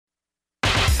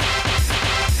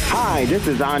Hi, this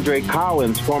is Andre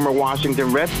Collins, former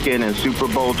Washington Redskin and Super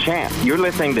Bowl champ. You're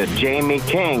listening to Jamie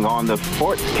King on the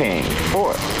Sports King,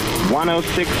 Sports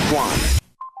 1061.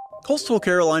 Coastal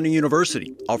Carolina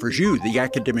University offers you the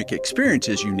academic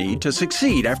experiences you need to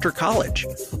succeed after college.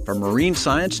 From marine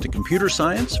science to computer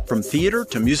science, from theater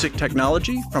to music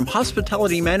technology, from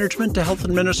hospitality management to health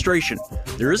administration,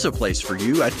 there is a place for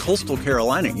you at Coastal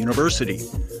Carolina University.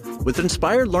 With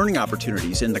inspired learning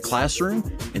opportunities in the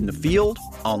classroom, in the field,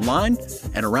 online,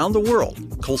 and around the world,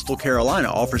 Coastal Carolina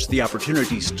offers the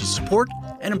opportunities to support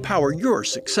and empower your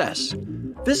success.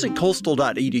 Visit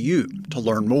coastal.edu to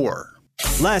learn more.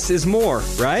 Less is more,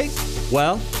 right?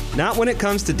 Well, not when it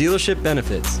comes to dealership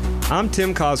benefits. I'm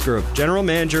Tim Cosgrove, General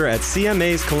Manager at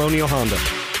CMA's Colonial Honda.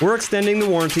 We're extending the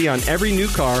warranty on every new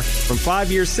car from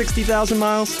 5 years, 60,000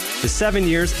 miles to 7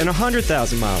 years and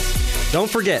 100,000 miles. Don't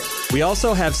forget, we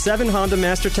also have 7 Honda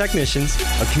Master Technicians,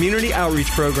 a community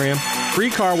outreach program, free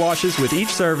car washes with each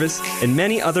service, and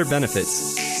many other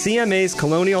benefits. CMA's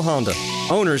Colonial Honda.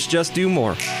 Owners just do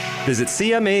more. Visit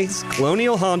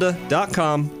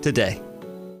cmascolonialhonda.com today.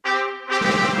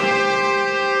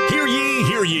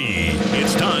 Hear ye.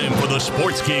 It's time for the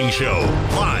Sports King Show,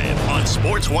 live on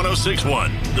Sports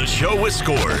 1061. The show with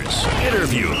scores,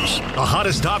 interviews, the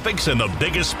hottest topics, and the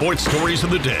biggest sports stories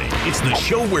of the day. It's the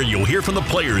show where you'll hear from the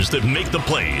players that make the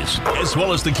plays, as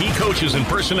well as the key coaches and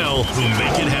personnel who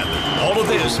make it happen. All of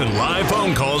this and live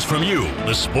phone calls from you,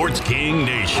 the Sports King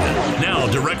Nation. Now,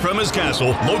 direct from his castle,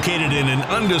 located in an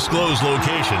undisclosed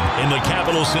location in the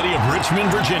capital city of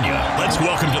Richmond, Virginia. Let's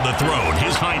welcome to the throne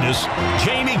His Highness,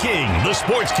 Jamie King, the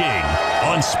Sports King,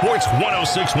 on Sports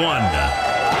 1061.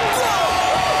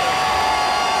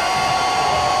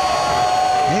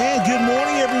 And good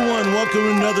morning, everyone. Welcome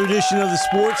to another edition of the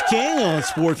Sports King on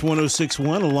Sports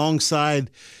 1061 alongside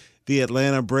the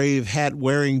Atlanta Brave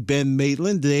hat-wearing Ben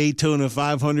Maitland, the Daytona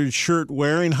 500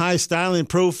 shirt-wearing, high-styling,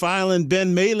 profiling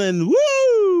Ben Maitland.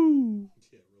 Woo!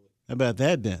 How about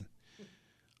that, Ben?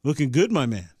 Looking good, my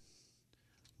man.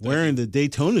 Wearing the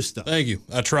Daytona stuff. Thank you.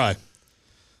 I try.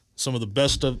 Some of the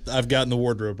best stuff I've got in the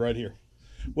wardrobe right here.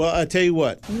 Well, I tell you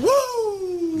what.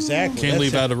 Woo! Exactly. Can't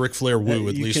leave out a Ric Flair woo,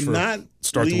 at least for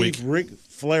start the week. Ric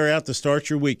Flair out to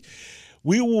start your week.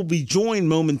 We will be joined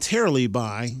momentarily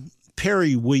by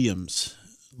Perry Williams,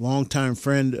 longtime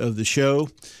friend of the show.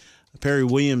 Perry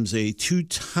Williams, a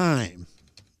two-time,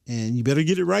 and you better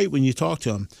get it right when you talk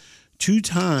to him,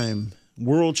 two-time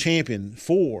world champion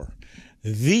for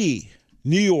the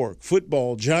New York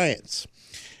Football Giants.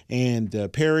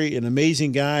 And Perry, an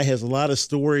amazing guy, has a lot of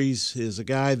stories, is a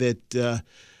guy that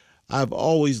I've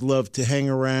always loved to hang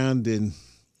around and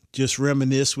just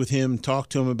reminisce with him, talk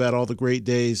to him about all the great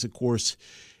days. Of course,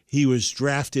 he was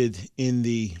drafted in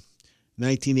the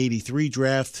 1983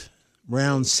 draft,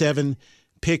 round 7,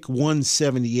 pick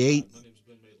 178.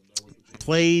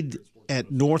 Played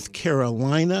at North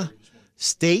Carolina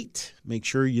State. Make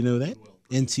sure you know that.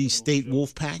 NC State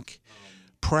Wolfpack.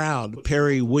 Proud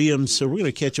Perry Williams. So we're going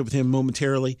to catch up with him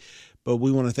momentarily. But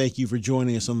we want to thank you for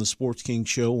joining us on the Sports King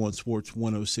Show on Sports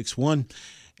 1061.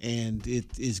 And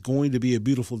it is going to be a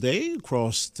beautiful day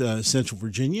across Central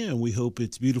Virginia, and we hope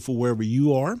it's beautiful wherever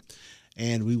you are.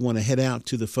 And we want to head out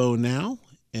to the phone now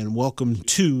and welcome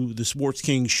to the Sports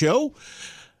King Show,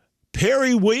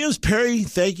 Perry Williams. Perry,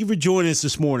 thank you for joining us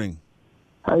this morning.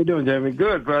 How you doing, Jamie?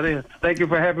 Good, buddy. Thank you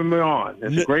for having me on.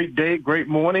 It's a great day, great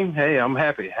morning. Hey, I'm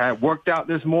happy. I worked out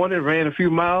this morning, ran a few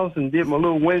miles, and did my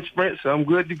little wind sprint, so I'm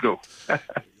good to go.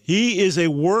 He is a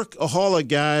workaholic,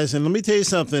 guys, and let me tell you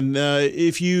something.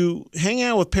 If you hang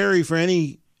out with Perry for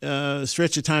any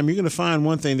stretch of time, you're going to find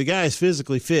one thing. The guy is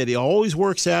physically fit. He always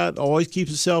works out, always keeps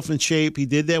himself in shape. He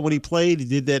did that when he played. He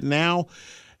did that now.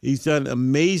 He's done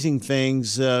amazing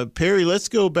things. Perry, let's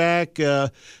go back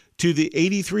to the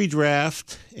 83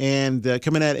 draft and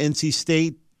coming out of NC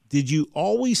State. Did you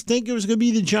always think it was going to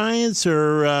be the Giants,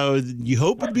 or you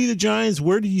hope it would be the Giants?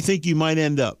 Where did you think you might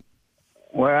end up?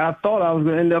 Well, I thought I was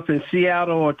going to end up in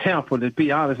Seattle or Tampa, to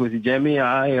be honest with you, Jamie.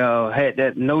 I had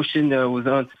that notion that was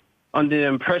under the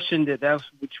impression that that's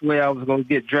which way I was going to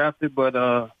get drafted. But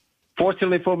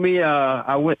fortunately for me,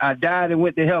 I died and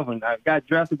went to heaven. I got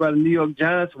drafted by the New York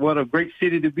Giants. What a great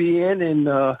city to be in, and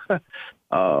it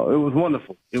was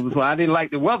wonderful. I didn't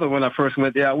like the weather when I first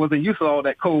went there. I wasn't used to all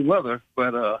that cold weather,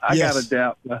 but I got to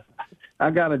adapt. I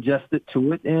got adjusted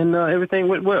to it, and everything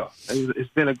went well. It's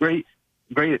been a great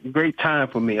time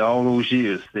for me all those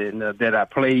years that I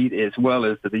played, as well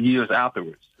as the years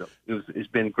afterwards. So it's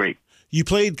been great. You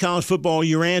played college football.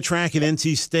 You ran track at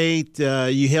NC State.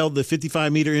 You held the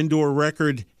 55-meter indoor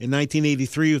record in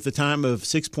 1983 with a time of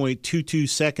 6.22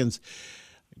 seconds.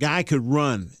 Guy could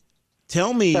run.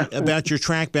 Tell me about your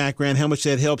track background, how much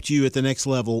that helped you at the next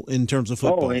level in terms of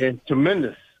football. Oh, yeah,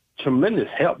 tremendous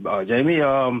help, Jamie.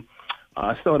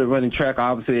 I started running track,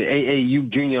 obviously, at AAU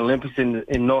Junior Olympics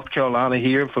in North Carolina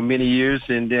here for many years,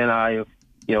 and then I,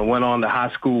 went on to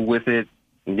high school with it.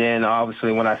 And then,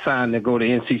 obviously, when I signed to go to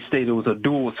NC State, it was a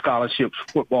dual scholarship,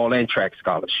 football and track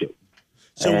scholarship.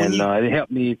 So it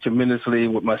helped me tremendously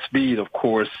with my speed, of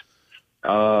course,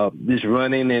 just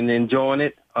running and enjoying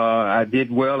it. I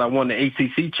did well. I won the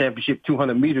ACC championship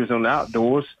 200 meters on the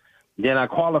outdoors. Then I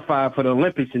qualified for the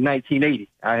Olympics in 1980.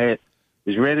 I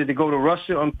was ready to go to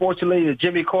Russia. Unfortunately,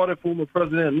 Jimmy Carter, former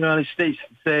president of the United States,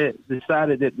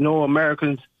 decided that no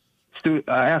American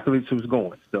athletes was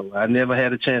going. So I never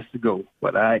had a chance to go.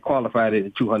 But I qualified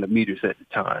in 200 meters at the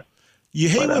time.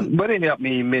 But it helped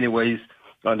me in many ways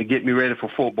to get me ready for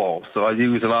football. So I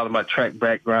used a lot of my track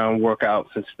background workouts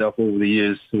and stuff over the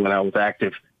years when I was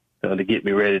active to get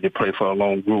me ready to play for a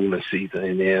long grueling season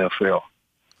in the NFL.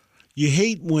 You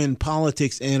hate when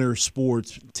politics enter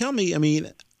sports. Tell me,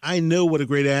 I know what a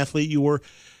great athlete you were.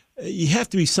 You have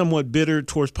to be somewhat bitter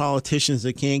towards politicians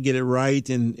that can't get it right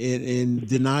and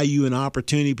deny you an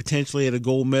opportunity potentially at a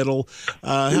gold medal.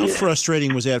 How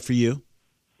frustrating was that for you?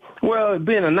 Well,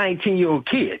 being a 19-year-old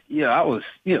kid, I was,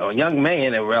 a young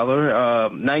man,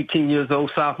 19 years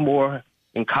old, sophomore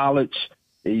in college.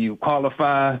 You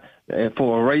qualify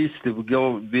for a race to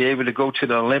be able to go to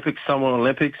the Olympics, Summer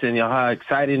Olympics, and how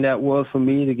exciting that was for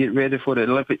me to get ready for the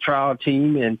Olympic trial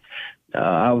team. And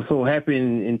I was so happy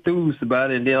and enthused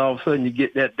about it. And then all of a sudden you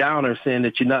get that downer saying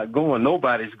that you're not going,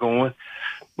 nobody's going.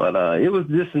 But it was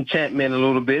disenchantment a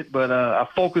little bit. But I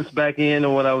focused back in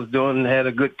on what I was doing and had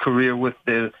a good career with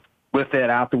that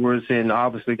afterwards, and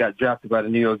obviously got drafted by the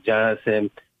New York Giants.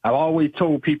 And I've always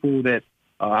told people that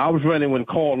I was running when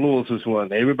Carl Lewis was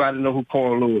running. Everybody know who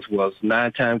Carl Lewis was,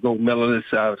 9-time gold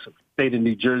medalist out of the state of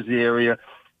New Jersey area.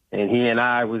 And he and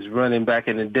I was running back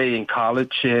in the day in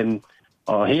college, and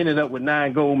he ended up with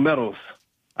 9 gold medals.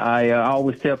 I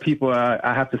always tell people I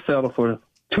have to settle for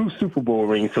 2 Super Bowl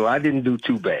rings, so I didn't do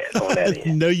too bad on that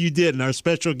end. No, you didn't. Our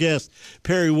special guest,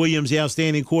 Perry Williams, the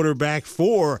outstanding quarterback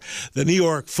for the New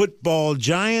York Football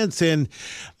Giants. And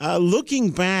looking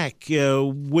back,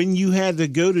 when you had to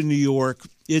go to New York,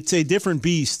 it's a different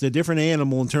beast, a different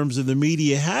animal in terms of the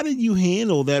media. How did you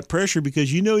handle that pressure?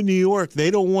 Because New York,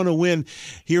 they don't want to win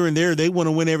here and there. They want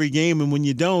to win every game, and when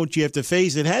you don't, you have to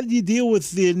face it. How did you deal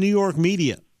with the New York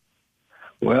media?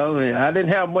 Well, I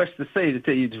didn't have much to say, to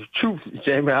tell you the truth,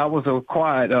 Jamie. I was so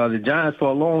quiet. The Giants, for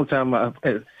a long time, I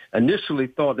initially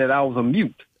thought that I was a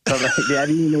mute because I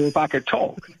didn't even know if I could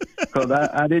talk because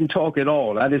I didn't talk at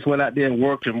all. I just went out there and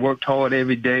worked hard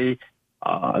every day.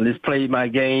 Just played my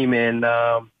game and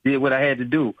did what I had to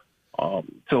do.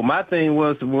 So my thing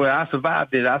was, I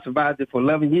survived it. I survived it for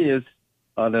 11 years.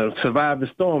 To survive the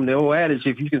storm, the old adage,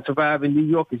 if you can survive in New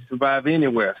York, you can survive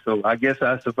anywhere. So I guess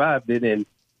I survived it, and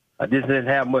I just didn't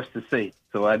have much to say.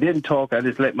 So I didn't talk. I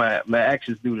just let my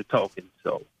actions do the talking.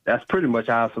 So that's pretty much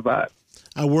how I survived.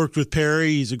 I worked with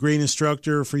Perry. He's a great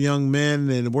instructor for young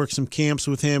men and worked some camps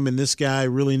with him. And this guy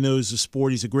really knows the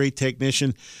sport. He's a great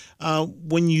technician.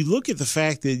 When you look at the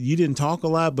fact that you didn't talk a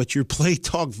lot, but your play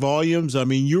talked volumes,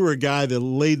 you were a guy that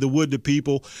laid the wood to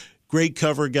people. Great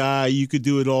cover guy. You could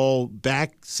do it all,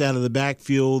 backs out of the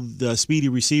backfield, speedy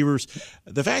receivers.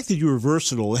 The fact that you were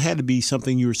versatile, it had to be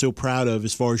something you were so proud of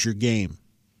as far as your game.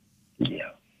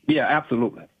 Yeah,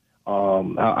 absolutely.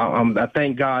 I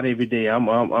thank God every day. I'm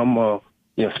a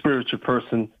spiritual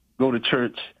person, go to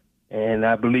church, and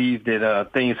I believe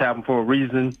that things happen for a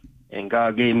reason, and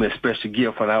God gave me a special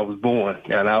gift when I was born,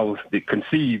 and I was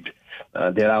conceived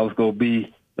that I was going to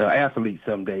be an athlete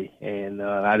someday. And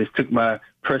I just took my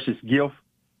precious gift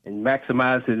and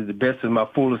maximized it to the best of my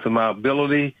fullest of my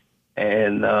ability.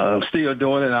 And I'm still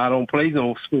doing it. I don't play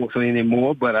no sports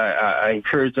anymore, but I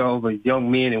encourage all the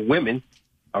young men and women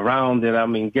around that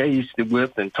I'm engaged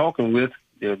with and talking with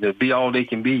to be all they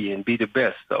can be and be the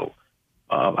best. So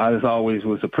I just always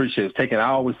was appreciative. I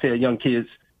always tell young kids,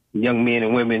 young men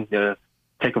and women to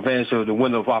take advantage of the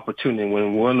window of opportunity.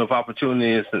 When the window of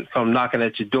opportunity is to come knocking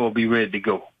at your door, be ready to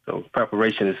go. So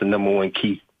preparation is the number one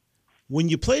key. When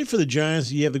you played for the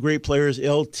Giants, you have the great players,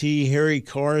 LT, Harry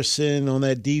Carson on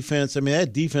that defense.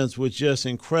 That defense was just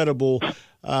incredible.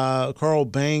 Carl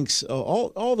Banks,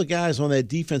 all the guys on that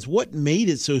defense. What made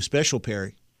it so special,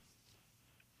 Perry?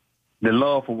 The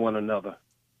love for one another.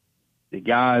 The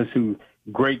guys who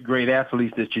great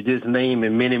athletes that you just named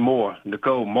and many more.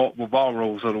 Nicole, Mark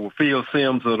Bavaros of the world, Phil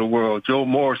Simms of the world, Joe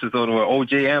Morris of the world,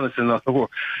 O.J. Anderson of the world.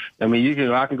 I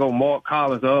can go Mark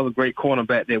Collins, the other great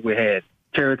cornerback that we had.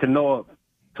 Terry Kenob,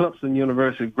 Clemson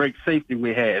University, great safety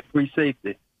we had, free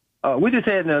safety. we just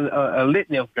had a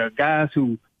litany of guys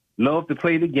who love to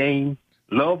play the game,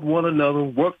 love one another,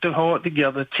 worked hard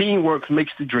together. Teamwork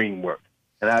makes the dream work.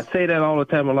 And I say that all the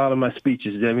time in a lot of my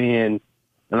speeches, Jimmy, and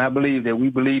I believe that we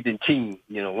believed in team.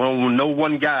 You know, no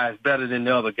one guy is better than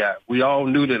the other guy. We all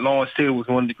knew that Lawrence Taylor was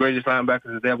one of the greatest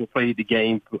linebackers that ever played the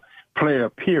game, player,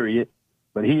 period.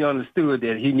 But he understood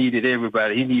that he needed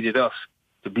everybody. He needed us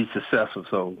to be successful.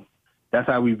 So that's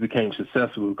how we became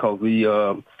successful, because we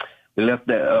left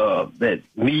that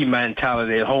me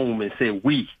mentality at home and said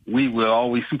we will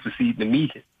always supersede the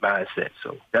me mindset.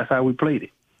 So that's how we played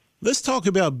it. Let's talk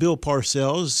about Bill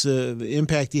Parcells, the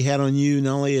impact he had on you,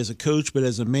 not only as a coach, but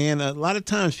as a man. A lot of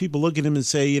times people look at him and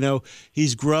say, you know,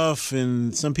 he's gruff,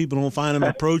 and some people don't find him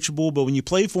approachable. But when you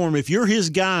play for him, if you're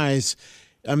his guys,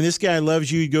 I mean, this guy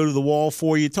loves you. He'd go to the wall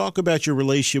for you. Talk about your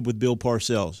relationship with Bill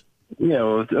Parcells. You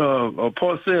know,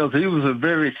 Parcells, he was a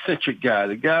very eccentric guy.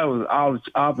 The guy was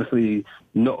obviously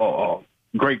a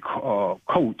great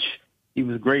coach. He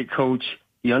was a great coach.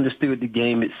 He understood the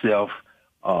game itself.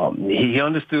 He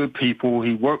understood people.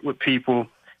 He worked with people.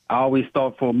 I always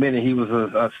thought for a minute he was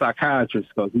a psychiatrist,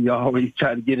 because he always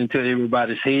tried to get into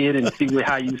everybody's head and see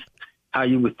how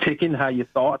you was ticking, how you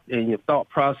thought, and your thought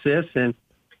process. And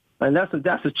that's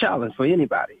a challenge for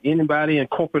anybody in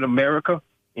corporate America,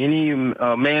 any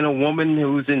man or woman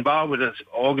who's involved with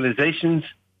organizations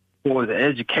or the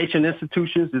education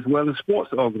institutions as well as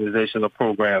sports organizations or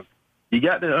programs. You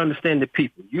got to understand the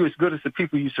people. You're as good as the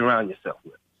people you surround yourself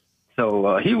with.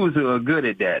 So he was good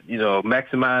at that, you know,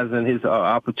 maximizing his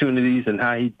opportunities and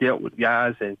how he dealt with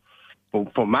guys. And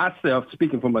for myself,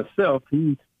 speaking for myself,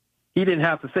 he didn't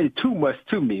have to say too much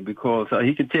to me, because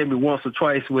he could tell me once or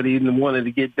twice what he wanted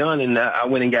to get done, and I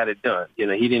went and got it done. You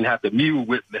know, he didn't have to mule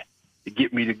with me to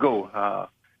get me to go.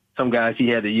 Some guys he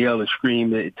had to yell and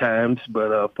scream at times,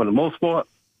 but for the most part,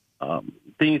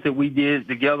 things that we did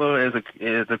together as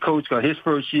a coach, his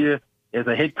first year as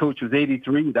a head coach was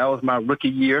 83. That was my rookie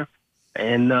year.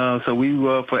 And so we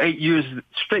were, for 8 years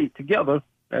straight together,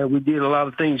 we did a lot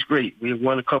of things great. We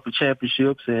won a couple of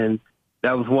championships, and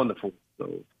that was wonderful.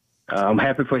 So I'm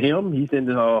happy for him. He's in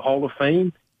the Hall of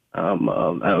Fame.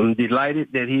 I'm delighted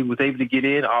that he was able to get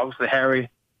in. Obviously, Harry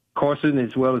Carson,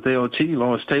 as well as LT,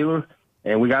 Lawrence Taylor.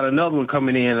 And we got another one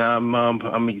coming in.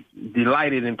 I'm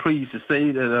delighted and pleased to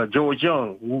say that George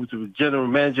Young, who was the general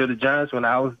manager of the Giants when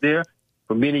I was there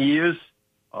for many years,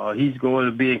 he's going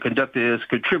to be conducted as a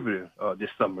contributor this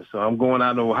summer. So I'm going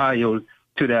out to Ohio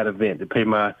to that event to pay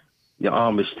my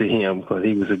homage to him, because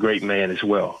he was a great man as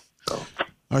well. So.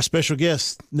 Our special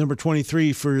guest, number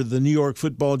 23 for the New York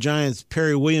Football Giants,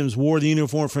 Perry Williams, wore the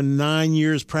uniform for 9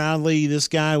 years proudly. This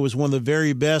guy was one of the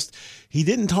very best. He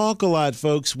didn't talk a lot,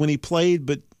 folks, when he played,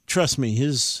 but trust me,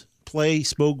 his play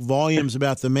spoke volumes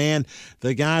about the man.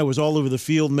 The guy was all over the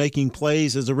field making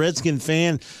plays. As a Redskin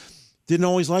fan, didn't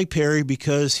always like Perry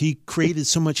because he created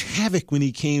so much havoc when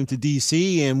he came to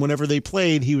D.C., and whenever they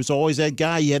played, he was always that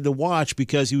guy you had to watch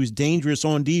because he was dangerous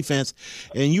on defense,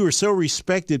 and you were so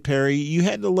respected, Perry. You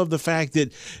had to love the fact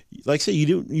that, like I said,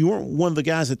 you weren't one of the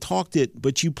guys that talked it,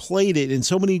 but you played it, and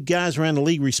so many guys around the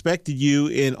league respected you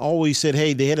and always said,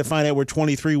 hey, they had to find out where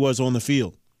 23 was on the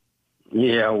field.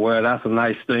 Yeah, well, that's a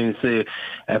nice thing to say.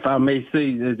 If I may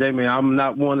say, Jamie, I'm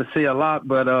not one to say a lot,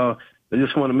 but I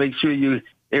just want to make sure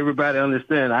everybody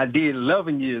understand I did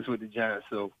 11 years with the Giants,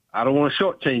 so I don't want to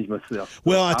shortchange myself.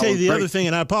 Well, I'll tell you the other thing,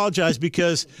 and I apologize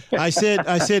because I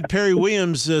said Perry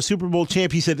Williams, Super Bowl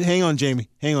champ. He said, hang on, Jamie.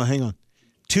 Hang on.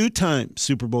 2-time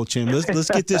Super Bowl champ. Let's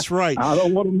get this right. I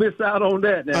don't want to miss out on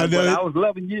that now, but I was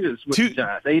 11 years with the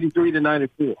Giants, 83 to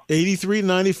 94. 83 to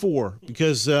 94,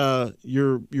 because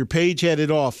your page had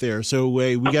it off there. So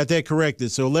we got that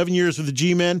corrected. So 11 years with the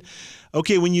GMEN.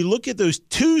 Okay, when you look at those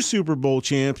 2 Super Bowl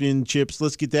championships,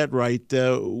 let's get that right.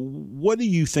 What do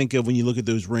you think of when you look at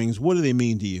those rings? What do they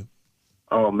mean to you?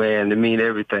 Oh, man, they mean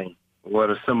everything. What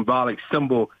a symbolic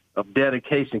symbol of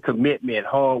dedication, commitment,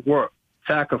 hard work,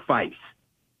 sacrifice,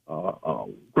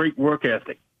 great work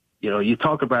ethic. You know, you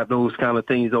talk about those kind of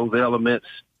things, those elements,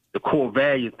 the core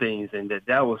value things, and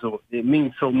it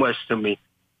means so much to me.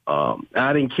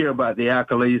 I didn't care about the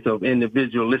accolades of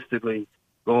individualistically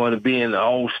going to being an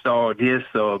all-star this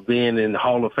or being in the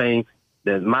Hall of Fame.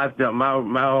 That my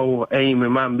aim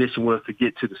and my mission was to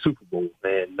get to the Super Bowl.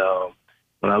 And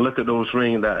when I look at those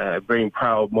rings, I bring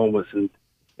proud moments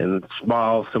and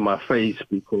smiles to my face,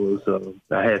 because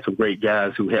I had some great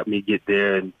guys who helped me get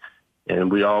there,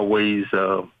 and we always,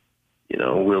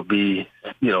 will be,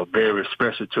 very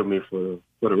special to me for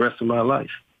the rest of my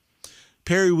life.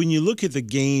 Perry, when you look at the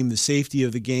game, the safety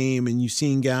of the game, and you've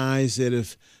seen guys that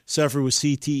have suffered with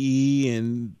CTE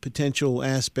and potential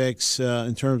aspects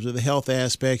in terms of the health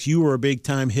aspects, you were a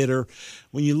big-time hitter.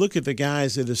 When you look at the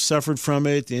guys that have suffered from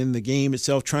it and the game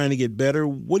itself trying to get better,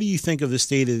 what do you think of the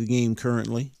state of the game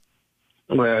currently?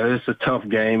 Well, it's a tough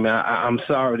game. I'm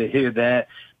sorry to hear that.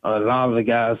 A lot of the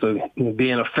guys are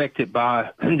being affected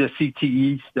by the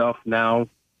CTE stuff now.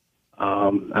 I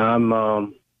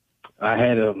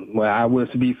was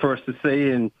to be first to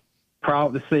say and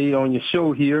proud to say on your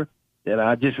show here that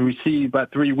I just received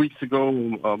about 3 weeks ago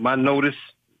my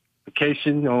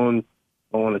notification on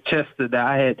a test that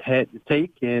I had to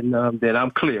take, and that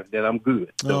I'm clear, that I'm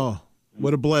good. So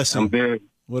what a blessing!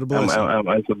 What a blessing!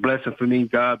 It's a blessing for me.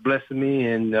 God blessing me,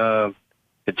 and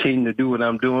continue to do what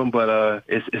I'm doing. But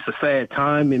it's a sad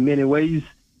time in many ways.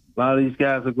 A lot of these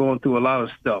guys are going through a lot of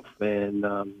stuff, and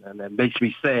that makes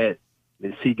me sad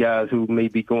to see guys who may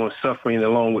be suffering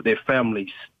along with their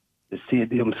families, to see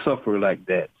them suffer like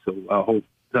that. So I hope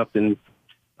something.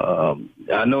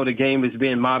 I know the game is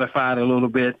being modified a little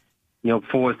bit,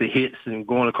 for the hits and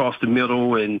going across the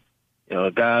middle, and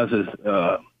guys is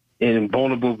in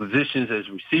vulnerable positions as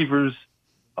receivers.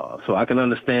 So I can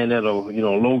understand that, or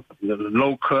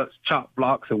low cuts, chop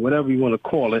blocks, or whatever you want to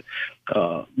call it.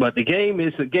 But the game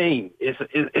is a game.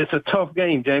 It's a tough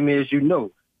game, Jamie, as you know.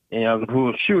 And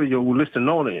I'm sure your listening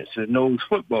audience knows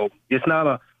football. It's not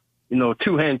a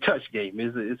two-hand touch game.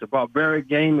 It's a barbaric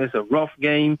game. It's a rough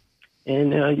game,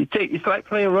 and it's like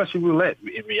playing Russian roulette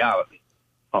in reality.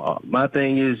 My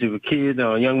thing is, if a kid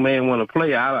or a young man want to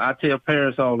play, I tell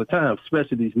parents all the time,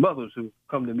 especially these mothers who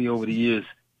come to me over the years,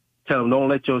 tell them don't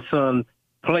let your son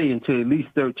play until at least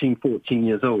 13, 14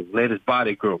 years old. Let his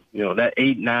body grow. That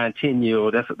 8, 9,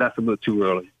 10-year-old, that's a little too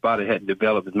early. His body hadn't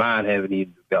developed. His mind hasn't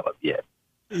even developed yet.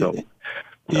 So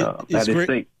it's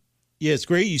great. Yeah, it's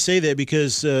great you say that,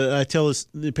 because I tell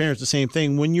the parents the same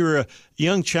thing. When you're a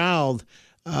young child,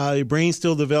 your brain's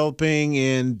still developing,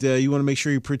 and you want to make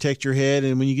sure you protect your head.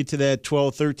 And when you get to that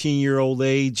 12, 13-year-old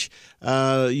age,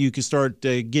 you can start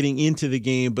getting into the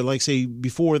game. But like I say,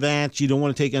 before that, you don't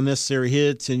want to take unnecessary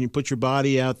hits, and you put your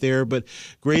body out there. But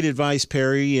great advice,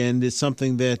 Perry, and it's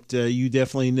something that you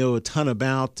definitely know a ton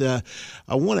about. I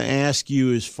want to ask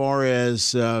you, as far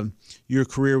as your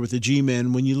career with the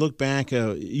GMEN, when you look back,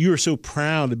 you are so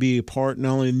proud to be a part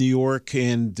not only of New York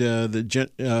and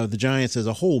the Giants as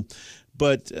a whole,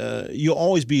 but you'll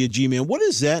always be a G-Man. What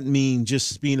does that mean,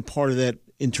 just being a part of that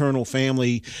internal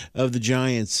family of the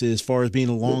Giants, as far as being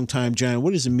a longtime Giant?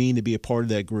 What does it mean to be a part of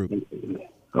that group?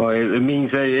 Oh, it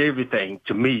means everything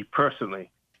to me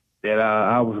personally, that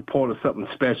I was a part of something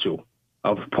special.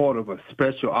 I was part of a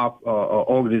special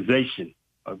organization,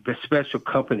 a special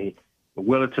company,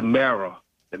 Wellington Mara.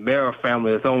 The Mara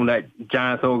family has owned that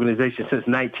Giants organization since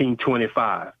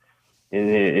 1925. And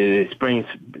it brings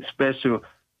special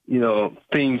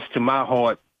things to my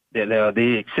heart, that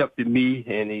they accepted me,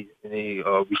 and they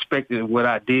respected what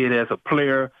I did as a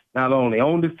player, not only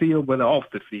on the field but off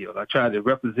the field. I tried to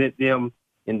represent them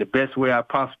in the best way I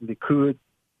possibly could,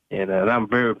 and I'm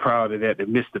very proud of that. That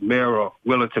Mr. Merrill,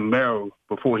 Wellington Merrill,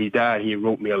 before he died, he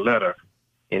wrote me a letter,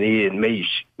 and he had made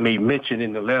mention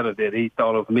in the letter that he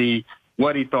thought of me,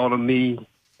 what he thought of me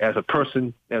as a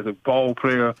person, as a ball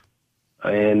player.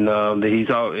 And he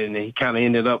kind of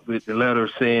ended up with the letter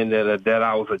saying that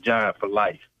I was a Giant for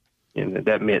life, and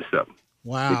that meant something.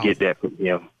 Wow! To get that from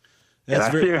him. And I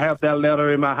still have that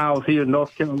letter in my house here in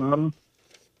North Carolina,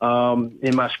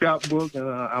 in my scrapbook, and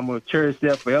I'm gonna cherish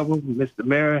that forever. Mr.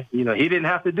 Mayor, he didn't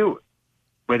have to do it,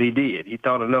 but he did. He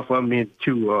thought enough of me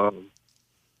to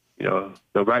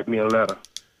write me a letter.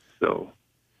 So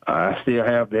I still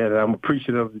have that, and I'm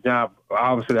appreciative of the job.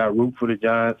 Obviously, I root for the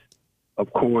Giants,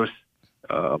 of course.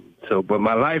 But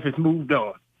my life has moved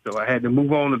on. So I had to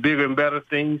move on to bigger and better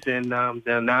things. And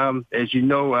now, as you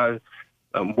know,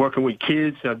 I'm working with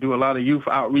kids. I do a lot of youth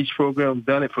outreach programs,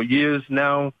 done it for years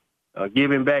now,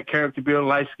 giving back, character building,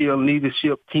 life skill,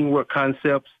 leadership, teamwork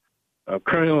concepts.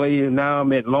 Currently, now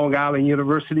I'm at Long Island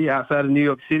University outside of New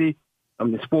York City.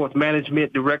 I'm the sports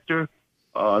management director,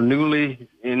 newly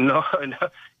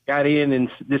got in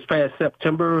this past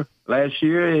September last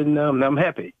year, and I'm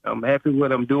happy. I'm happy with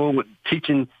what I'm doing with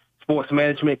teaching sports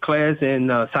management class and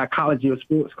psychology of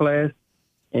sports class,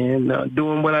 and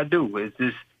doing what I do. It's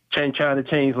just trying to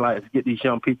change lives, get these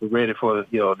young people ready for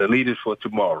the leaders for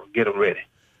tomorrow, get them ready.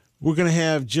 We're going to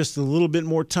have just a little bit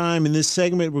more time in this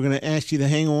segment. We're going to ask you to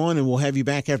hang on, and we'll have you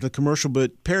back after the commercial.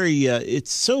 But, Perry,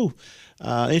 it's so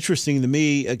interesting to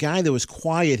me, a guy that was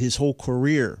quiet his whole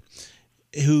career.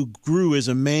 who grew as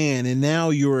a man, and now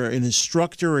you're an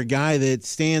instructor, a guy that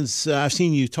stands, I've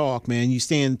seen you talk, man. You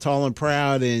stand tall and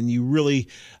proud, and you really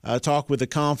talk with the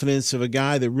confidence of a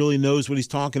guy that really knows what he's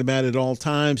talking about at all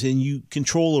times, and you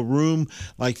control a room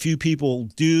like few people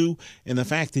do. And the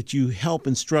fact that you help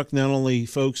instruct not only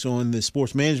folks on the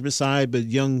sports management side, but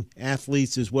young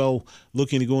athletes as well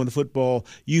looking to go into football,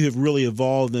 you have really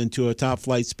evolved into a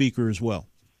top-flight speaker as well.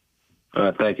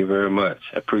 Thank you very much.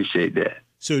 I appreciate that.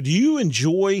 So do you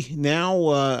enjoy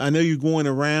now, I know you're going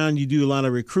around, you do a lot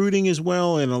of recruiting as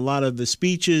well and a lot of the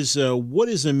speeches. What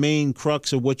is the main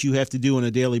crux of what you have to do on a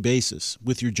daily basis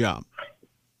with your job?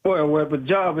 Well, the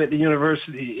job at the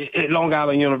university, at Long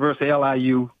Island University,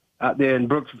 LIU, out there in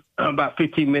Brooks, about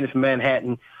 15 minutes from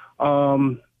Manhattan.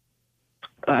 I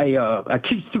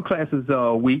teach 2 classes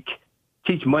a week,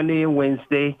 teach Monday and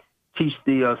Wednesday. Teach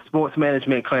the sports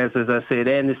management class, as I said,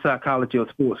 and the psychology of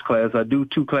sports class. I do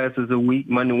 2 classes a week,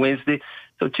 Monday and Wednesday.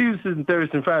 So Tuesdays and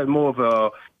Thursdays and Fridays, more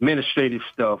of administrative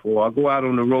stuff. Or I go out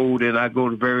on the road and I go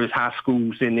to various high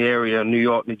schools in the area, New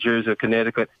York, New Jersey, or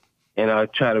Connecticut, and I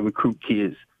try to recruit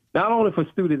kids. Not only for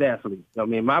student athletes. I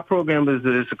mean, my program is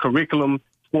a curriculum,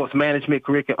 sports management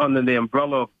curriculum under the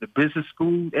umbrella of the business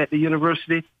school at the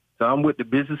university. So I'm with the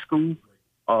business school.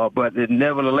 But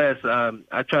nevertheless,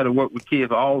 I try to work with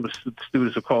kids, all the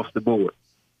students across the board.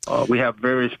 We have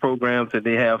various programs that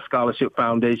they have scholarship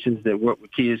foundations that work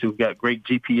with kids who've got great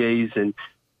GPAs and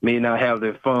may not have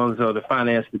the funds or the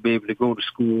finance to be able to go to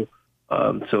school.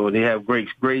 So they have great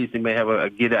grades. They may have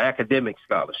get an academic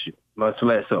scholarship, much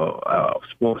less a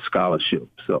sports scholarship.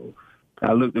 So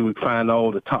I look to find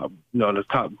all the top, the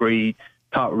top grade,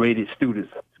 top rated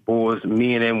students, boys,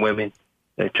 men and women.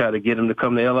 They try to get them to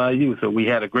come to LIU. So we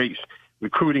had a great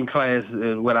recruiting class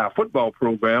with our football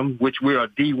program, which we're a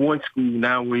D1 school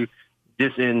now. We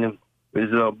just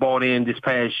was bought in this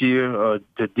past year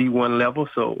to D1 level.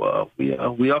 So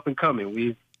we up and coming.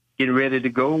 We're getting ready to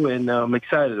go, and I'm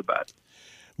excited about it.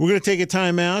 We're going to take a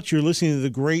time out. You're listening to the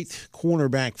great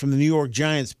cornerback from the New York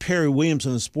Giants, Perry Williams,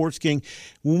 on the Sports King.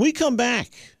 When we come back,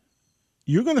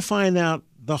 you're going to find out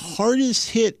the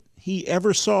hardest hit he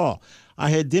ever saw. I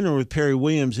had dinner with Perry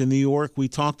Williams in New York. We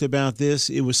talked about this.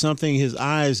 It was something, his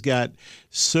eyes got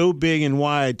so big and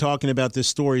wide talking about this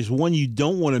story. It's one you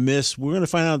don't want to miss. We're going to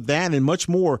find out that and much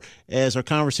more as our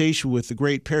conversation with the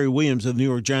great Perry Williams of the New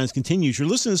York Giants continues. You're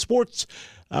listening to Sports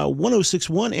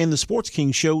 1061 and the Sports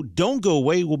King Show. Don't go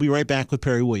away. We'll be right back with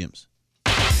Perry Williams.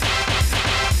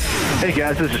 Hey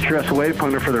guys, this is Tress Wade,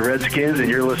 punter for the Redskins, and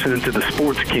you're listening to the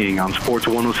Sports King on Sports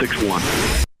 1061.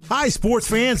 Hi, sports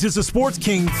fans. It's the Sports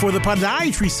King for the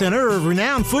Podiatry Center of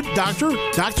renowned foot doctor,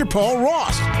 Dr. Paul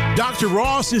Ross. Dr.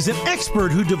 Ross is an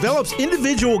expert who develops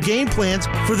individual game plans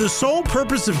for the sole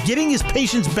purpose of getting his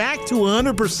patients back to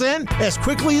 100% as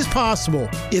quickly as possible.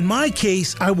 In my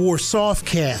case, I wore soft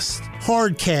casts,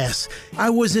 hard casts. I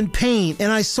was in pain,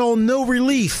 and I saw no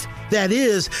relief. That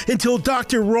is, until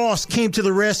Dr. Ross came to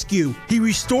the rescue. He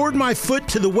restored my foot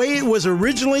to the way it was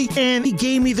originally, and he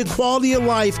gave me the quality of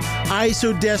life I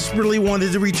so desperately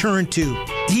wanted to return to.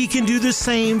 He can do the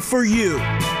same for you.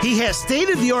 He has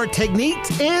state-of-the-art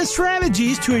techniques and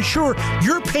strategies to ensure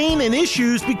your pain and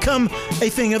issues become a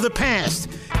thing of the past.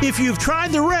 If you've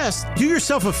tried the rest, do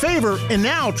yourself a favor and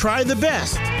now try the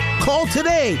best. Call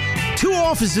today. 2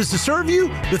 offices to serve you,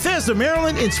 Bethesda,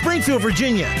 Maryland, and Springfield,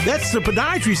 Virginia. That's the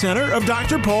Podiatry Center of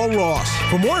Dr. Paul Ross.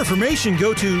 For more information,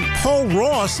 go to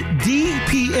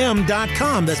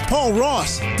paulrossdpm.com. That's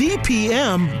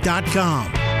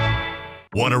paulrossdpm.com.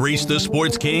 Want to reach the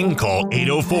Sports King? Call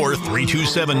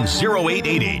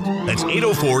 804-327-0888. That's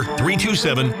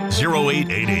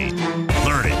 804-327-0888.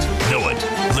 Learn it, know it,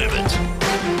 live it.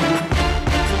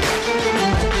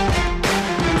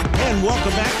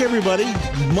 Welcome back, everybody.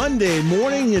 Monday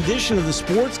morning edition of the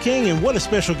Sports King, and what a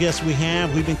special guest we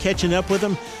have. We've been catching up with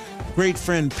him. Great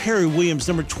friend Perry Williams,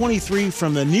 number 23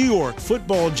 from the New York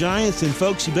Football Giants. And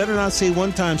folks, you better not say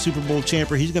one-time Super Bowl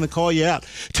champ, or he's going to call you out.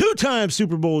 2-time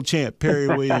Super Bowl champ, Perry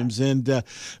Williams. And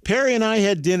Perry and I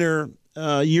had dinner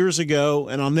years ago,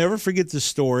 and I'll never forget this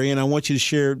story, and I want you to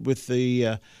share it with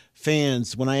the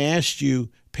fans. When I asked you,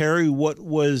 Perry, what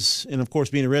was, and of course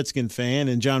being a Redskin fan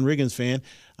and John Riggins fan,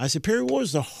 I said, Perry, what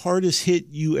was the hardest hit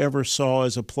you ever saw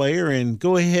as a player? And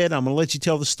go ahead, I'm going to let you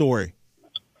tell the story.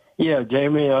 Yeah,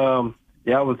 Jamie,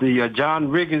 that was the John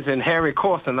Riggins and Harry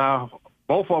Corson,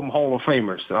 both of them Hall of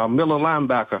Famers, Miller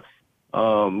linebacker.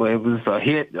 It was a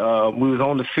hit. We was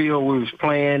on the field, we was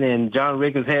playing, and John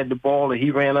Riggins had the ball, and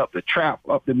he ran up the trap,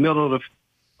 up the middle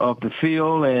of the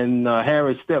field, and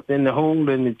Harry stepped in the hole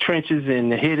in the trenches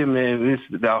and hit him. And it's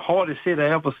the hardest hit I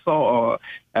ever saw or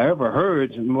I ever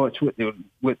heard, much with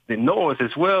the noise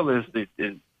as well as the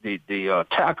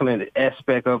tackling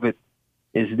aspect of it.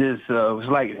 Is this it was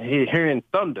like hearing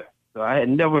thunder. So I had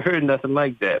never heard nothing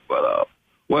like that. But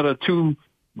what a two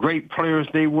great players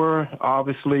they were.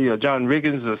 Obviously, John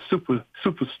Riggins, a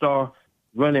superstar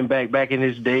running back in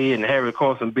his day, and Harry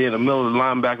Carson being a middle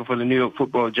linebacker for the New York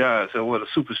Football Giants. And what a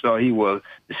superstar he was.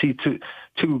 To see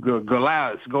two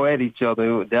Goliaths go at each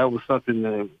other, that was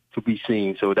something to be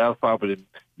seen. So that was probably the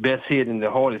best hit and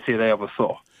the hardest hit I ever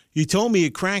saw. You told me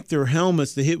it cracked their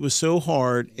helmets. The hit was so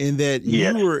hard, and that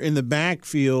you were in the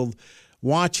backfield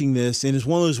watching this, and it's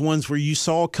one of those ones where you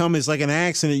saw coming. It's like an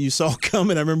accident you saw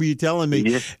coming. I remember you telling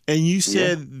me, and you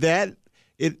said that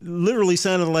it literally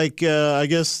sounded like, I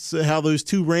guess, how those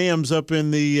two rams up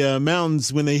in the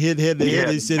mountains when they hit head to head.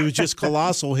 They said it was just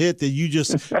colossal hit that you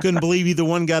just couldn't believe either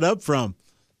one got up from.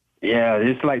 Yeah,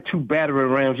 it's like two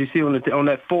battering rams. You see on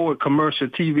that Ford commercial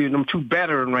TV, them two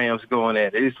battering rams going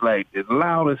at it. It's like the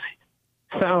loudest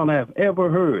sound I've ever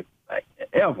heard, like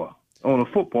ever, on a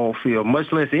football field,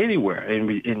 much less anywhere.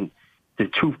 And the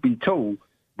truth be told,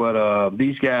 but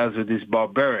these guys are just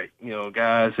barbaric,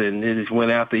 guys, and they just went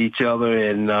after each other,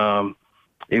 and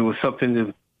it was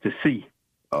something to see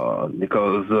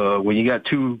because when you got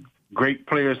two great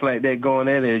players like that going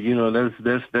at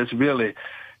it, that's really.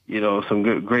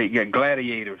 Some great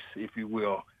gladiators, if you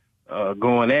will,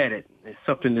 going at it. It's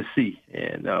something to see.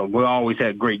 And we always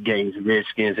had great games, the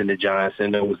Redskins and the Giants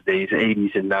in those days,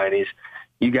 80s and 90s.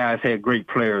 You guys had great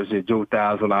players, Joe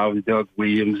Thousand, Doug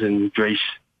Williams, and Dre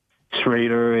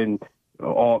Schrader, and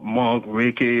Art Monk,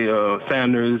 Ricky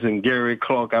Sanders, and Gary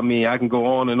Clark. I mean, I can go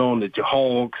on and on. The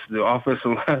Hogs, the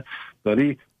offensive line. But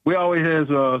we always had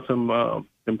some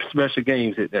special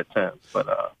games at that time.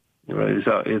 But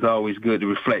it's always good to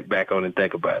reflect back on and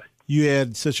think about it. You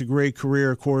had such a great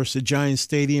career, of course, at Giant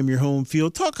Stadium, your home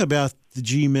field. Talk about the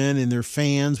G-Men and their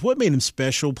fans. What made them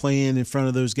special playing in front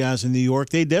of those guys in New York?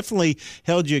 They definitely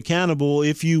held you accountable.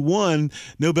 If you won,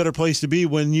 no better place to be.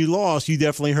 When you lost, you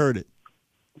definitely heard it.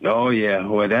 Oh, yeah.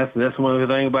 Well, that's one of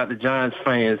the things about the Giants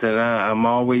fans, and I'm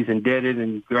always indebted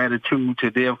and gratitude to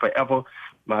them forever.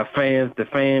 My fans, the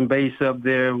fan base up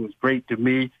there was great to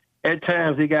me. At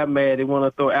times, they got mad. They want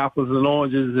to throw apples and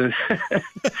oranges and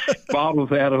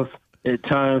bottles at us at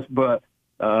times. But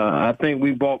I think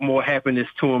we brought more happiness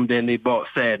to them than they brought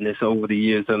sadness over the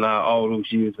years and all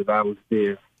those years that I was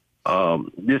there.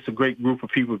 This is a great group of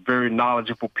people, very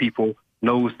knowledgeable people,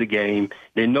 knows the game.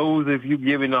 They know if you're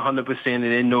giving 100% and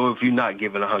they know if you're not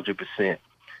giving 100%.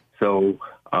 So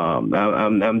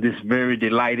I'm just very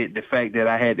delighted the fact that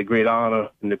I had the great honor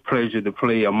and the pleasure to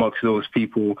play amongst those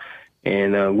people.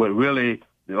 And what really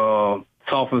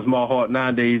softens my heart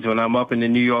nowadays when I'm up in the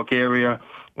New York area,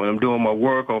 when I'm doing my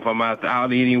work, or if I'm out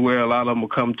anywhere, a lot of them will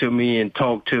come to me and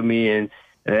talk to me, and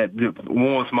that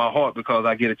warms my heart because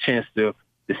I get a chance to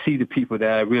see the people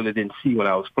that I really didn't see when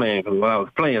I was playing. Because when I was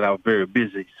playing, I was very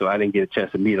busy, so I didn't get a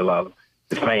chance to meet a lot of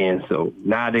the fans. So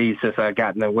nowadays, since I've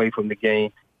gotten away from the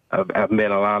game, I've met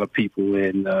a lot of people,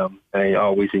 and I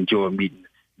always enjoy meeting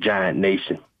Giant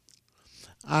Nation.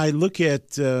 I look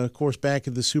at, of course, back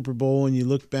at the Super Bowl, and you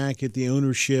look back at the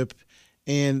ownership,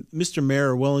 and Mr.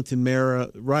 Mara, Wellington Mara,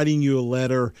 writing you a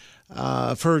letter.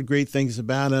 I've heard great things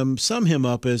about him. Sum him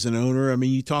up as an owner. I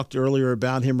mean, you talked earlier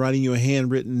about him writing you a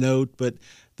handwritten note, but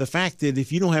the fact that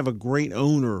if you don't have a great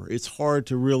owner, it's hard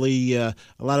to really a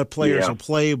lot of players will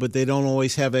play, but they don't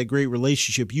always have that great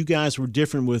relationship. You guys were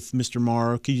different with Mr.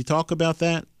 Mara. Could you talk about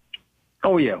that?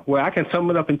 Oh, yeah. Well, I can sum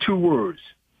it up in 2 words: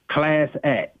 class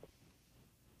act.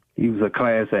 He was a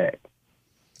class act.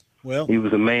 Well, he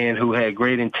was a man who had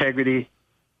great integrity,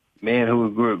 man who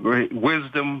had great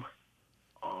wisdom,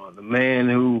 the man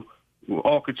who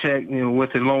architect,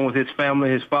 along with his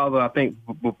family. His father, I think,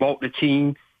 bought the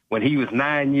team when he was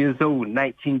 9 years old in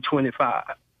 1925.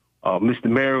 Mr.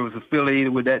 Mara was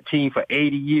affiliated with that team for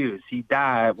 80 years. He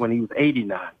died when he was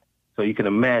 89. So you can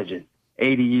imagine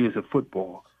 80 years of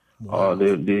football. Wow.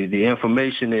 The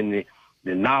information and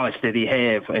the knowledge that he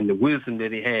had and the wisdom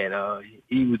that he had.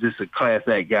 He was just a class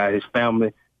act guy. His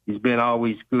family, he's been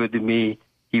always good to me.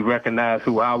 He recognized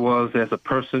who I was as a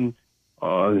person.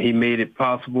 He made it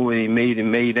possible, and he made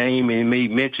aim, and he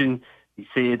made mention. He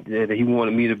said that he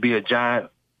wanted me to be a Giant,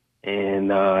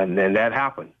 and then that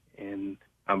happened. And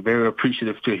I'm very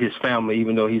appreciative to his family,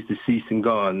 even though he's deceased and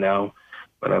gone now.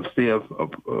 But I'm still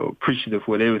appreciative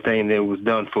for everything that was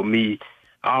done for me.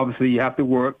 Obviously, you have to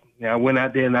work. I went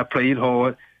out there and I played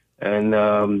hard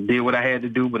and did what I had to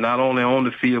do, but not only on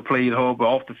the field, played hard, but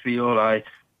off the field, I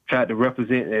tried to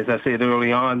represent, as I said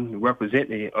early on, represent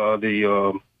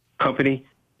the company,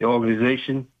 the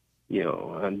organization.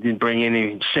 I didn't bring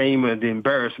any shame or the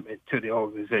embarrassment to the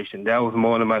organization. That was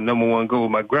more than my number one goal.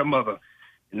 My grandmother,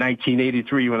 in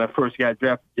 1983, when I first got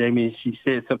drafted, Jamie, she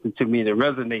said something to me that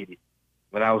resonated.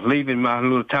 When I was leaving my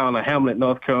little town of Hamlet,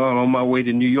 North Carolina, on my way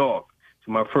to New York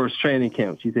to my first training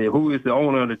camp, she said, "Who is the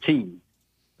owner of the team?"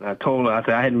 And I told her, I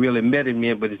said, I hadn't really met him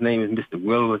yet, but his name is Mr.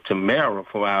 Wellington,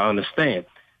 from what I understand.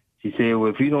 She said, well,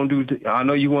 if you don't I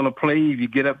know you want to play. If you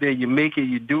get up there, you make it,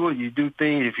 you do it, you do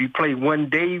things. If you play 1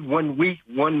 day, 1 week,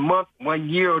 1 month, 1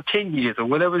 year, or 10 years, or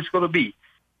whatever it's going to be,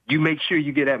 you make sure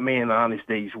you get that man an honest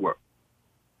day's work.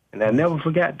 And I never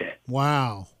forgot that.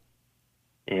 Wow.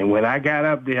 And when I got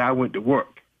up there, I went to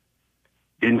work.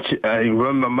 I didn't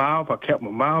run my mouth. I kept my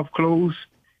mouth closed,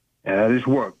 and I just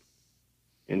worked.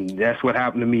 And that's what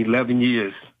happened to me 11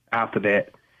 years after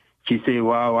that. She said,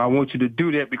 well, I want you to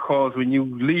do that because when you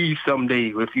leave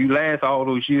someday, if you last all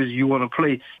those years you want to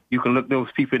play, you can look those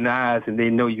people in the eyes and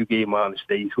they know you gave them honest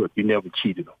day's work. You never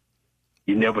cheated them.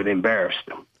 You never embarrassed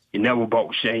them. You never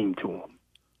brought shame to them.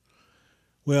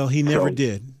 Well, he never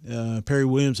did. Perry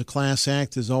Williams, a class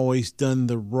act, has always done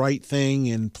the right thing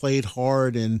and played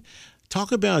hard. And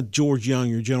talk about George Young,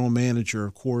 your general manager,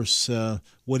 of course,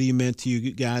 what he meant to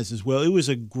you guys as well. It was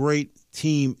a great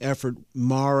team effort.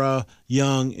 Mara,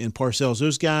 Young, and Parcells.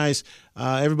 Those guys,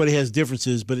 everybody has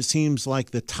differences, but it seems like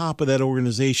the top of that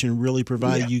organization really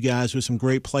provided you guys with some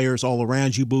great players all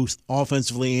around you, both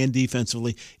offensively and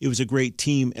defensively. It was a great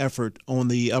team effort on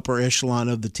the upper echelon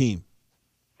of the team.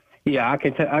 Yeah,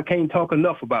 I can't talk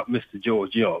enough about Mr.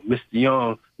 George Young. Mr.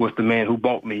 Young was the man who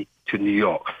brought me to New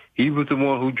York. He was the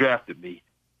one who drafted me.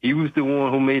 He was the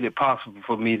one who made it possible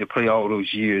for me to play all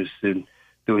those years, and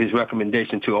through his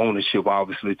recommendation to ownership,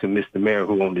 obviously, to Mr. Mayor,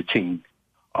 who owned the team.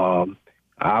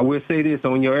 I will say this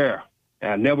on your air.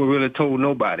 I never really told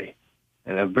nobody,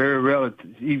 and I very rarely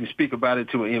even speak about it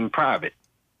to him in private.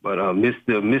 But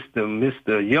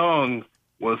Mr. Young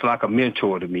was like a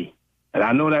mentor to me. And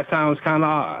I know that sounds kind of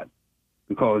odd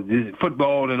because this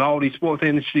football and all these sports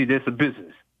industry, that's a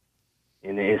business.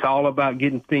 And it's all about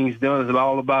getting things done. It's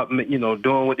all about,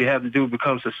 doing what they have to do to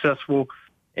become successful.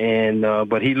 And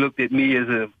but he looked at me as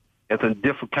a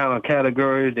different kind of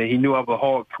category, that he knew I was a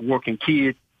hard-working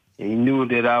kid, and he knew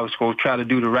that I was going to try to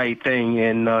do the right thing.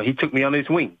 And he took me under his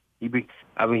wing. He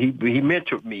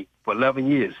mentored me for 11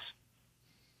 years.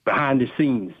 Behind the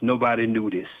scenes, nobody knew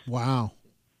this. Wow.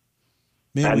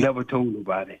 Man, I never told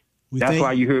nobody. That's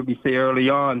why you heard me say early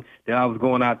on that I was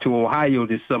going out to Ohio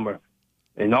this summer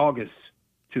in August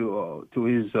to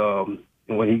his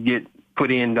when he get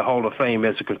put in the Hall of Fame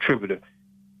as a contributor,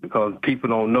 because people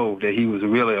don't know that he was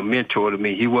really a mentor to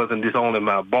me. He wasn't just only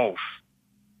my boss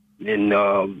and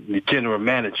the general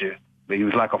manager, but he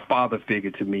was like a father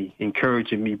figure to me,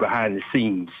 encouraging me behind the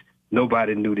scenes.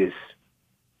 Nobody knew this.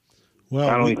 Well,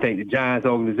 I don't even think the Giants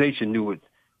organization knew it,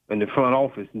 and the front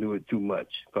office knew it too much,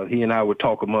 because he and I would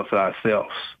talk amongst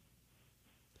ourselves.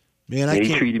 Man,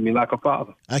 he treated me like a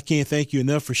father. I can't thank you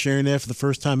enough for sharing that for the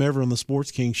first time ever on the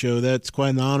Sports King Show. That's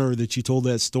quite an honor that you told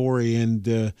that story, and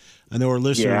I know our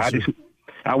listeners. Yeah,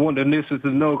 I want the listeners to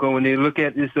know, when they look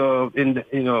at this, when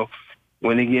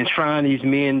they enshrine these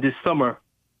men this summer,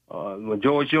 when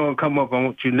George Young come up, I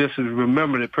want you listeners to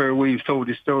remember that Perry Williams told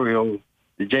this story on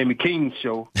the Jamie King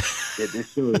show,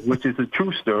 which is a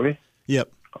true story.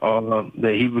 Yep.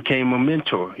 That he became a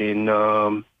mentor,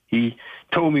 and he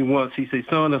told me once, he said,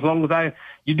 son, as long as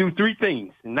you do 3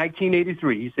 things. In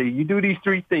 1983, he said, you do these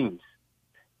 3 things,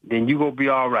 then you're going to be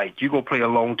all right. You're going to play a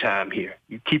long time here.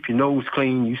 You keep your nose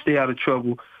clean. You stay out of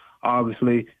trouble.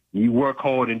 Obviously, you work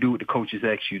hard and do what the coaches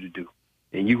ask you to do.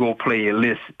 And you're going to play at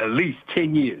least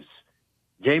 10 years.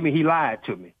 Jamie, he lied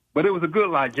to me. But it was a good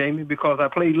lie, Jamie, because I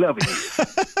played 11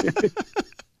 years.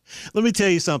 Let me tell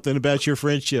you something about your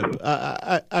friendship.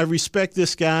 I respect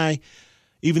this guy,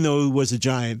 even though he was a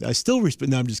Giant. I still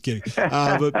respect. No, I'm just kidding.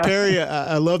 But Perry,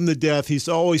 I love him to death. He's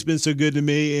always been so good to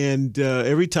me. And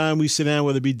every time we sit down,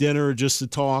 whether it be dinner or just to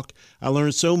talk, I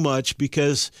learn so much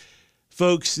because,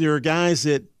 folks, there are guys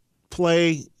that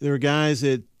play. There are guys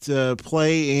that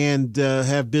play and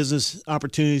have business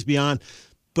opportunities beyond.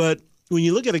 But when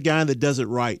you look at a guy that does it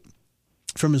right,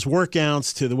 from his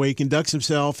workouts to the way he conducts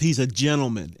himself, he's a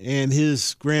gentleman. And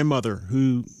his grandmother,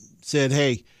 who said,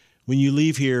 hey, when you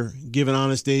leave here, give an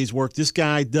honest day's work. This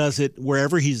guy does it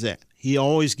wherever he's at. He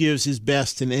always gives his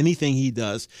best in anything he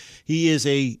does. He is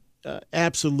a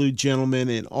absolute gentleman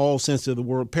in all sense of the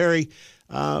word. Perry,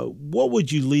 what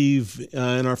would you leave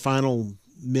in our final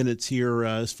minutes here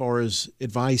as far as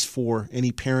advice for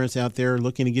any parents out there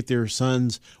looking to get their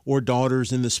sons or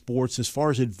daughters into sports, as far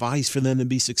as advice for them to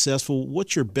be successful.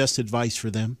 What's your best advice for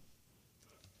them?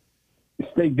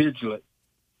 Stay vigilant.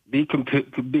 Be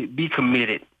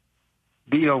committed.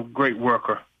 Be a great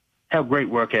worker. Have great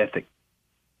work ethic.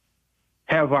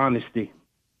 Have honesty.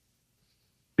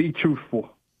 Be truthful.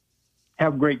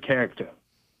 Have great character.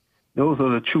 Those are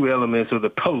the true elements or the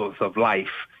pillars of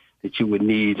life that you would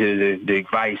need the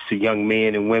advice to young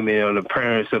men and women or the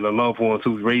parents or the loved ones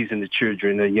who's raising the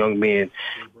children, the young men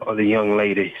or the young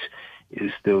ladies,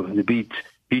 is to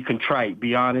be contrite,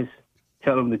 be honest,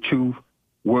 tell them the truth,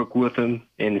 work with them,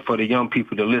 and for the young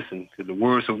people to listen. Because the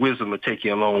words of wisdom will take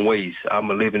you a long ways.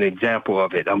 I'm a living example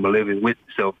of it. I'm a living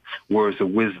witness of words of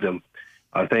wisdom.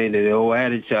 I think that the old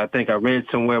adage, I think I read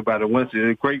somewhere about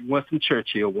the great Winston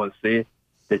Churchill once said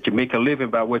that you make a living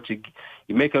by what you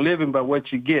make a living by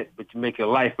what you get, but you make a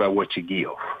life by what you give.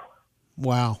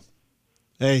 Wow.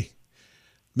 Hey,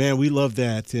 man, we love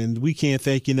that, and we can't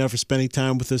thank you enough for spending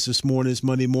time with us this morning, this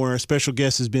Monday morning. Our special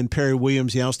guest has been Perry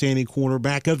Williams, the outstanding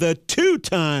cornerback of the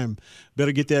two-time,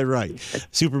 better get that right,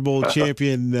 Super Bowl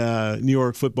champion New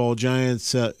York Football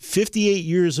Giants, 58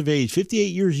 years of age, 58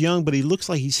 years young, but he looks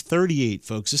like he's 38,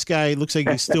 folks. This guy looks like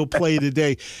he still play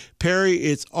today. Perry,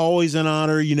 it's always an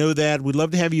honor. You know that. We'd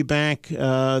love to have you back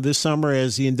this summer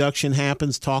as the induction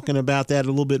happens, talking about that a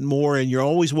little bit more, and you're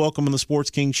always welcome on the Sports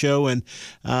King Show. And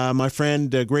my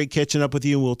friend, great catching up with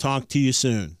you, and we'll talk to you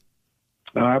soon.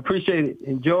 I appreciate it.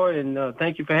 Enjoy, and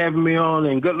thank you for having me on,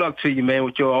 and good luck to you, man,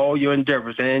 with all your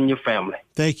endeavors and your family.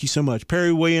 Thank you so much.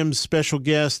 Perry Williams, special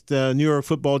guest, New York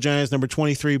Football Giants, number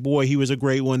 23. Boy, he was a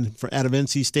great one out of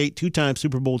NC State, two-time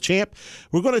Super Bowl champ.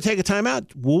 We're going to take a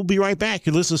timeout. We'll be right back.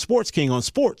 You're listening to Sports King on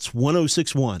Sports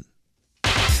 106.1.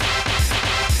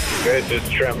 This is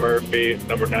Trent Murphy,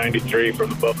 number 93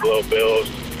 from the Buffalo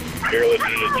Bills. You're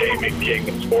listening to Jamie King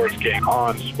and Sports King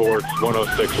on Sports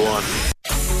 106.1.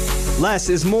 Less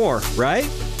is more, right?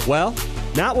 Well,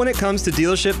 not when it comes to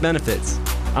dealership benefits.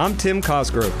 I'm Tim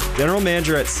Cosgrove, General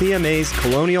Manager at CMA's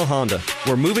Colonial Honda.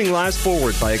 We're moving lives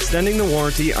forward by extending the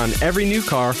warranty on every new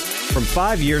car from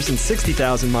 5 years and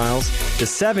 60,000 miles to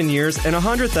 7 years and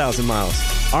 100,000 miles.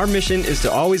 Our mission is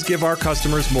to always give our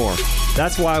customers more.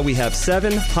 That's why we have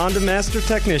 7 Honda Master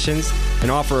technicians and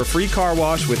offer a free car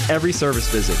wash with every service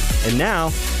visit. And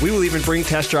now, we will even bring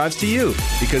test drives to you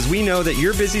because we know that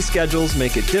your busy schedules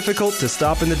make it difficult to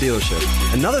stop in the dealership.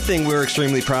 Another thing we're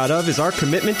extremely proud of is our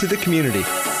commitment to the community.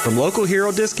 From local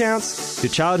hero discounts to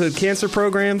childhood cancer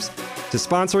programs to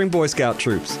sponsoring Boy Scout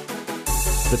troops.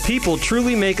 The people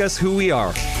truly make us who we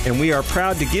are, and we are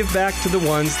proud to give back to the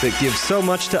ones that give so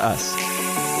much to us.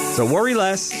 So worry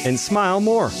less and smile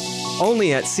more.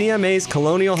 Only at CMA's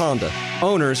Colonial Honda.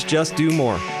 Owners just do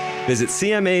more. Visit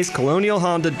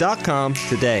CMA'sColonialHonda.com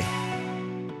today.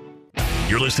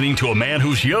 You're listening to a man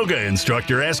whose yoga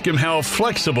instructor asked him how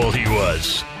flexible he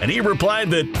was, and he replied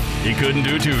that he couldn't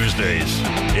do Tuesdays.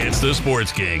 It's the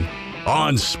Sports King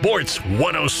on Sports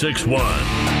 106.1.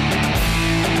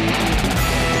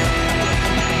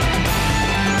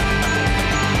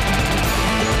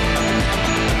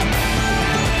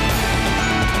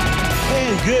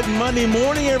 Good Monday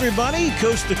morning, everybody,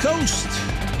 coast to coast,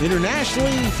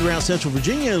 internationally, throughout Central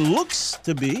Virginia. It looks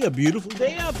to be a beautiful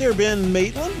day out there, Ben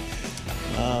Maitland.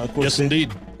 Of course, yes,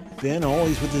 indeed. Ben,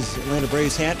 always with his Atlanta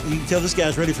Braves hat. You can tell this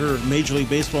guy's ready for Major League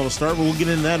Baseball to start, but we'll get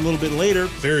into that a little bit later.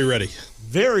 Very ready.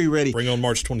 Very ready. Bring on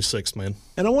March 26th, man.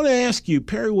 And I want to ask you,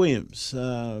 Perry Williams,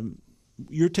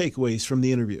 your takeaways from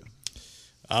the interview.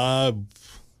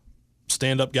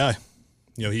 Stand-up guy.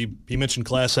 You know, he mentioned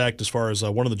class act as far as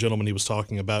one of the gentlemen he was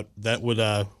talking about. That would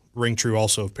ring true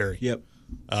also of Perry. Yep.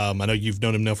 I know you've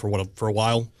known him now for a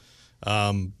while.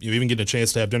 Even getting a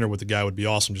chance to have dinner with the guy would be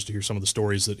awesome, just to hear some of the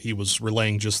stories that he was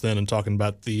relaying just then and talking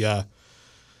about the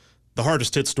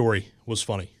hardest hit story was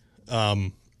funny,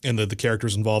 and the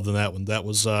characters involved in that one. That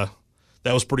was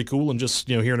pretty cool, and just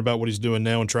hearing about what he's doing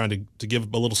now and trying to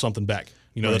give a little something back.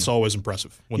 Right. That's always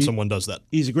impressive when someone does that.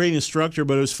 He's a great instructor,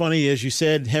 but it was funny, as you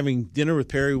said, having dinner with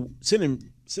Perry,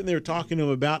 sitting there talking to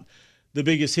him about the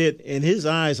biggest hit, and his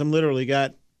eyes, I'm literally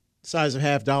got the size of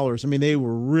 $50. I mean, they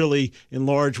were really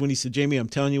enlarged when he said, Jamie, I'm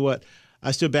telling you what,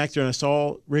 I stood back there and I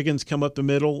saw Riggins come up the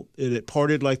middle, and it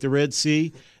parted like the Red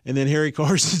Sea, and then Harry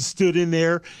Carson stood in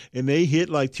there, and they hit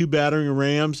like 2 battering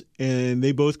rams, and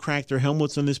they both cracked their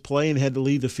helmets on this play and had to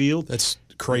leave the field. That's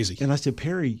crazy. And I said,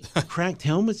 Perry, cracked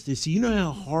helmets? You know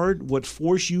how hard, what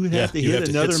force you would have to hit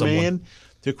another man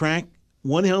to crack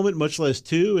one helmet, much less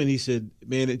 2? And he said,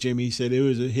 man, Jamie, he said, it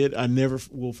was a hit. I never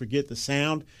will forget the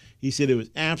sound. He said it was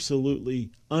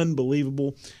absolutely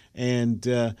unbelievable. And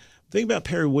thing about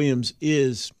Perry Williams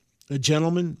is a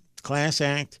gentleman, class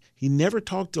act. He never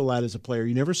talked a lot as a player.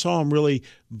 You never saw him really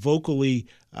vocally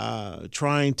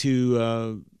trying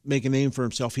to make a name for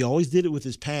himself. He always did it with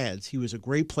his pads. He was a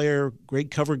great player, great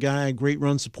cover guy, great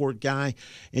run support guy,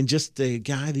 and just a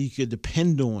guy that you could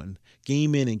depend on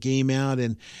game in and game out.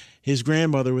 And his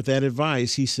grandmother, with that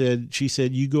advice, she said,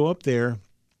 you go up there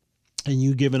and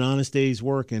you give an honest day's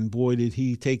work. And boy, did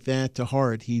he take that to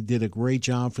heart. He did a great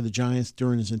job for the Giants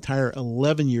during his entire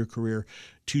 11-year career,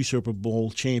 2 Super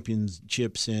Bowl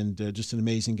championships, and just an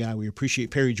amazing guy. We appreciate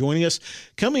Perry joining us.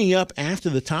 Coming up after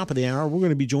the top of the hour, we're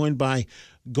going to be joined by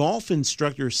golf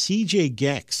instructor CJ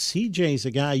Goecks. CJ is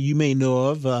a guy you may know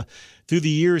of. Through the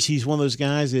years, he's one of those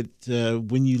guys that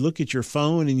when you look at your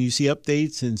phone and you see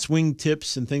updates and swing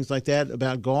tips and things like that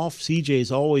about golf, CJ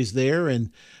is always there,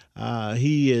 and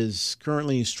he is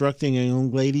currently instructing a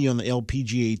young lady on the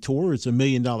LPGA Tour. It's a $1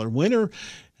 million winner.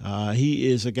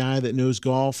 He is a guy that knows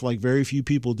golf like very few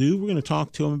people do. We're going to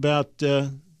talk to him about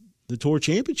the Tour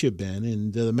Championship, Ben,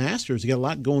 and the Masters. You got a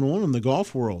lot going on in the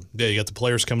golf world. Yeah, you got the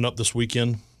Players coming up this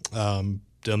weekend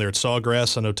down there at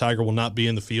Sawgrass. I know Tiger will not be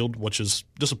in the field, which is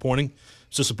disappointing.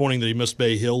 It's disappointing that he missed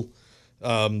Bay Hill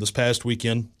this past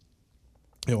weekend.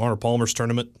 Arnold Palmer's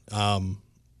tournament,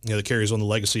 that carries on the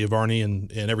legacy of Arnie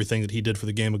and everything that he did for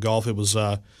the game of golf. It was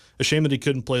a shame that he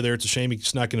couldn't play there. It's a shame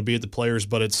he's not going to be at the Players,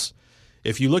 but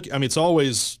if you look, it's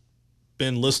always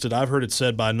been listed. I've heard it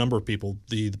said by a number of people,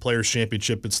 the Players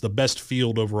Championship, it's the best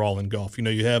field overall in golf.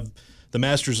 You have the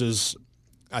Masters is,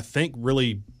 I think,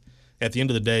 really at the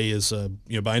end of the day is,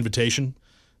 by invitation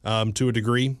to a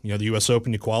degree. The U.S.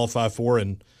 Open you qualify for,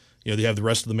 and they have the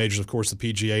rest of the majors, of course, the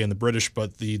PGA and the British,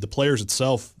 but the Players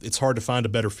itself, it's hard to find a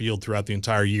better field throughout the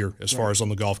entire year as far as on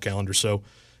the golf calendar. So,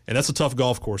 and that's a tough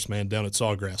golf course, man, down at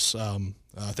Sawgrass.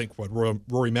 I think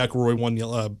Rory McIlroy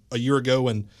won a year ago,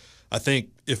 and I think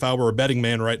if I were a betting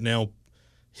man right now,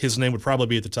 his name would probably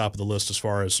be at the top of the list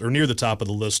or near the top of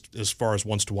the list as far as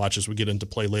ones to watch as we get into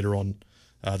play later on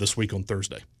this week on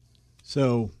Thursday.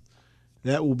 So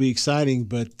that will be exciting,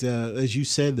 but as you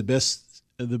said, the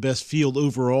best field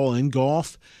overall in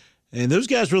golf, and those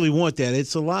guys really want that.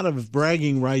 It's a lot of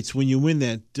bragging rights when you win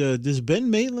that. Does Ben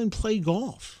Maitland play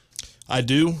golf? I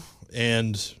do,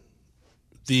 and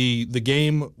the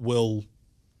game will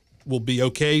be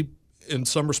okay in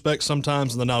some respects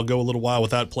sometimes, and then I'll go a little while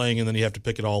without playing, and then you have to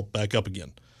pick it all back up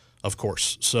again, of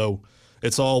course. So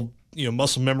it's all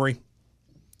muscle memory,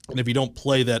 and if you don't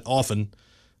play that often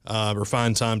or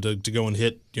find time to go and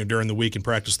hit during the week and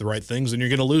practice the right things, then you're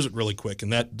going to lose it really quick,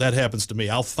 and that happens to me.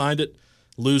 I'll find it,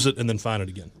 lose it, and then find it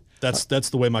again. That's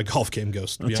the way my golf game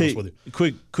goes, to be honest with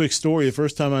you. Quick story. The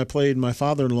first time I played, my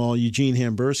father-in-law, Eugene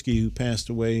Hambursky, who passed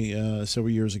away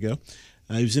several years ago,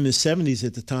 he was in his 70s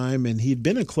at the time, and he'd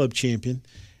been a club champion.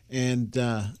 And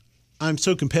I'm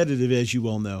so competitive, as you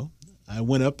well know. I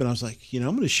went up and I was like, I'm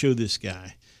going to show this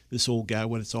old guy,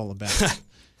 what it's all about.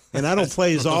 And I don't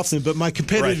play as often, but my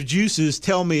competitive juices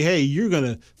tell me, hey, you're going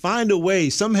to find a way.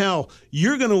 Somehow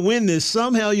you're going to win this.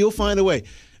 Somehow you'll find a way.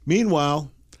 Meanwhile,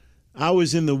 I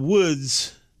was in the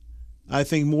woods, I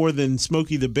think more than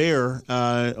Smokey the Bear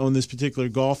on this particular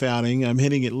golf outing. I'm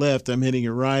hitting it left, I'm hitting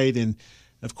it right. And,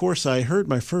 of course, I heard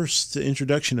my first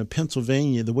introduction of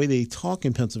Pennsylvania, the way they talk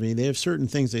in Pennsylvania. They have certain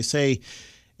things they say.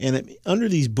 And I'm under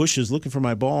these bushes looking for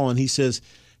my ball, and he says,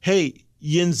 hey,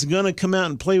 Yin's going to come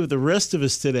out and play with the rest of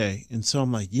us today. And so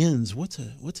I'm like, Yin's? What's a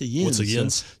Yin's? What's a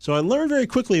Yin's? So I learned very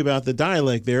quickly about the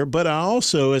dialect there, but I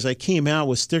also, as I came out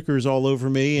with stickers all over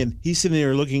me, and he's sitting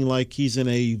there looking like he's in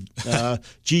a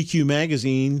GQ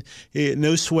magazine,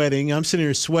 no sweating. I'm sitting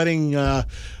there sweating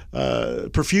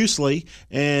profusely,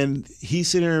 and he's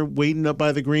sitting there waiting up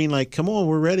by the green like, come on,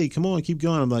 we're ready. Come on, keep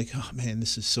going. I'm like, oh, man,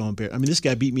 this is so embarrassing. I mean, this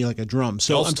guy beat me like a drum.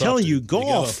 So Golf's I'm telling tough, you,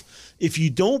 golf, if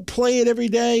you don't play it every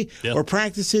day or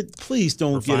practice it, please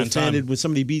don't get offended when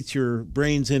somebody beats your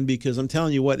brains in, because I'm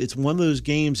telling you what, it's one of those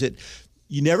games that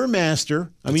you never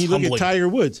master. I mean, you look at Tiger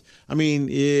Woods. I mean,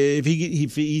 if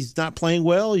he's not playing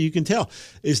well, you can tell.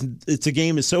 It's a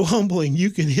game that's so humbling.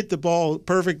 You can hit the ball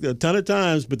perfect a ton of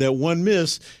times, but that one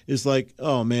miss is like,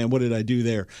 oh, man, what did I do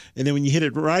there? And then when you hit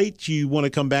it right, you want to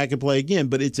come back and play again.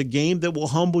 But it's a game that will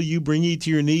humble you, bring you to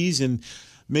your knees, and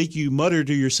make you mutter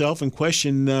to yourself and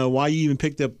question why you even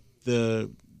picked up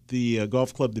the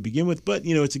golf club to begin with. But,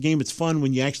 it's a game that's fun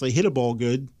when you actually hit a ball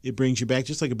good. It brings you back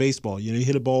just like a baseball. You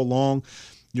hit a ball long,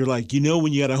 you're like, when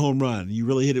you got a home run. You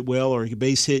really hit it well, or a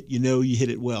base hit, you hit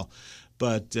it well.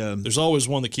 But there's always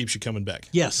one that keeps you coming back.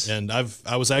 Yes. And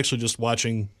I was actually just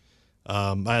watching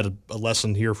I had a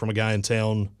lesson here from a guy in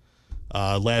town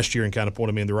last year and kind of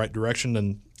pointed me in the right direction.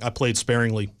 And I played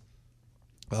sparingly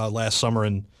last summer,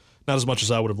 and not as much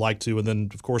as I would have liked to. And then,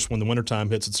 of course, when the wintertime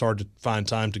hits, it's hard to find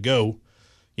time to go,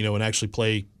 and actually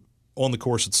play on the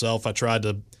course itself. I tried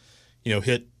to,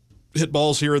 hit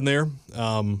balls here and there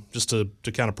just to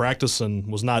kind of practice,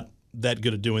 and was not that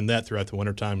good at doing that throughout the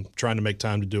wintertime, trying to make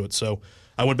time to do it. So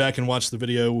I went back and watched the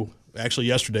video actually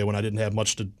yesterday when I didn't have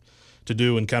much to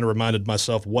do, and kind of reminded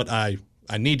myself what I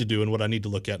need to do and what I need to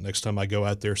look at next time I go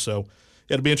out there. So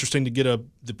it'll be interesting to get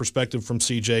the perspective from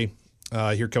CJ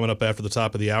here coming up after the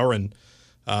top of the hour,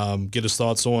 and get his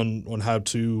thoughts on how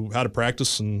to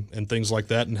practice and things like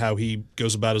that, and how he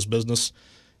goes about his business.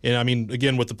 And I mean,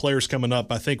 again, with the players coming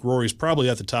up, I think Rory's probably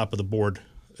at the top of the board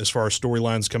as far as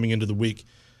storylines coming into the week.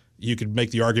 You could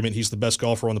make the argument he's the best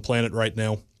golfer on the planet right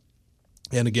now.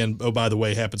 And again, oh, by the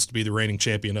way, happens to be the reigning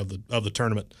champion of the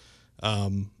tournament.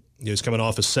 He's coming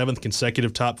off his 7th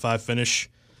consecutive top 5 finish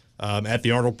at the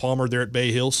Arnold Palmer there at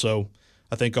Bay Hill. So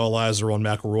I think all eyes are on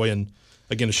McIlroy. And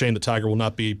again, a shame that Tiger will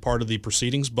not be part of the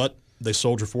proceedings, but they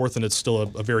soldier forth, and it's still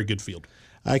a very good field.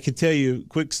 I can tell you a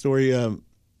quick story.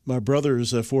 My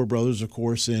brothers, 4 brothers, of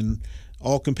course, and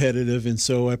all competitive. And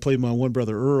so I played my one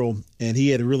brother, Earl, and he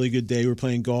had a really good day. We were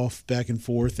playing golf back and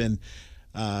forth, and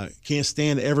can't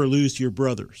stand to ever lose to your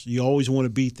brothers. You always want to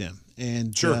beat them.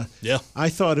 And sure, yeah. I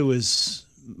thought it was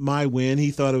my win. He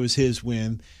thought it was his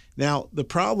win. Now, the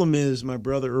problem is my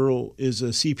brother Earl is a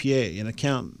CPA, an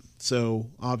accountant, so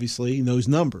obviously he knows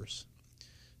numbers.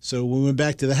 So when we went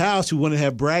back to the house, we wanted to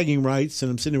have bragging rights,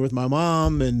 and I'm sitting there with my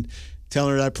mom and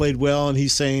telling her that I played well, and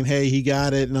he's saying, hey, he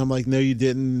got it. And I'm like, no, you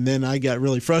didn't. And then I got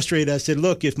really frustrated. I said,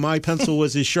 look, if my pencil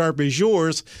was as sharp as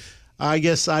yours, I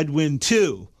guess I'd win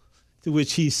too. To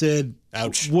which he said,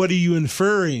 ouch, what are you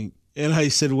inferring? And I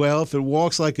said, well, if it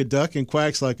walks like a duck and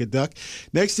quacks like a duck.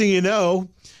 Next thing you know,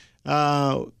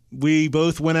 we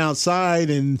both went outside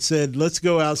and said, let's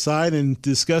go outside and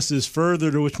discuss this further,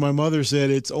 to which my mother said,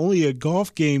 it's only a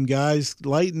golf game, guys.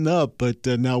 Lighten up. But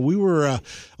now we were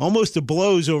almost to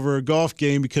blows over a golf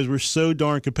game because we're so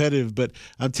darn competitive. But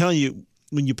I'm telling you,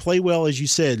 when you play well, as you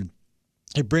said,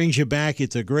 it brings you back.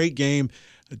 It's a great game.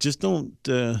 Just don't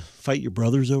fight your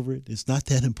brothers over it. It's not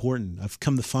that important. I've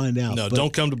come to find out. No,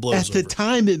 don't come to blows over it. At the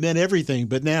time, it meant everything.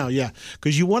 But now, yeah,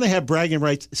 because you want to have bragging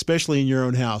rights, especially in your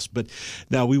own house. But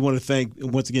now we want to thank,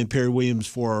 once again, Perry Williams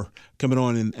for coming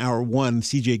on in hour 1.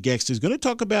 CJ Goecks is going to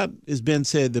talk about, as Ben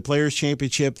said, the Players'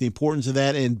 Championship, the importance of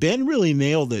that. And Ben really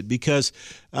nailed it because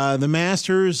the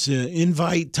Masters,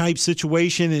 invite-type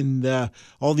situation, and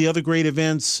all the other great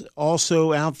events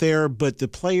also out there. But the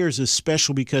Players is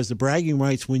special because the bragging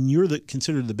rights, when you're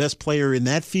considered the best player in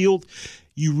that field,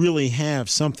 you really have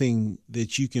something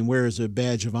that you can wear as a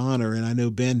badge of honor. And I know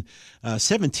Ben,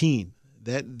 17,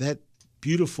 that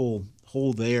beautiful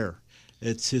hole there,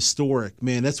 it's historic.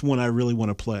 Man, that's one I really want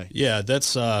to play. Yeah,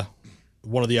 that's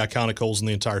one of the iconic holes in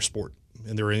the entire sport,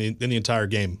 and they're in the entire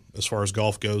game as far as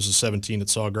golf goes, is 17 at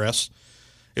Sawgrass.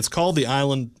 It's called the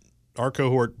Island. Our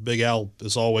cohort, Big Al,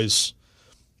 is always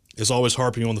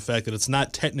harping on the fact that it's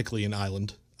not technically an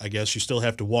island. I guess you still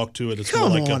have to walk to it. It's more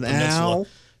like a peninsula. Al.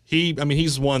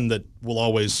 He's one that will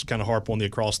always kind of harp on the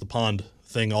across the pond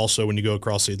thing also when you go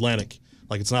across the Atlantic.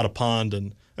 Like, it's not a pond,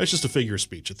 and it's just a figure of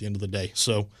speech at the end of the day.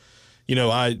 So,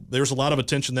 there's a lot of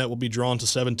attention that will be drawn to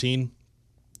 17.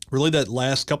 Really, that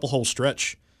last couple hole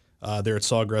stretch there at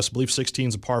Sawgrass, I believe 16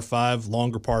 is a par 5,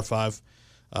 longer par 5,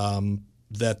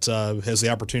 that has the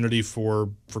opportunity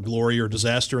for glory or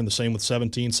disaster, and the same with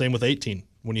 17, same with 18.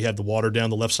 When you have the water down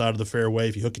the left side of the fairway,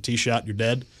 if you hook a tee shot, you're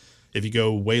dead. If you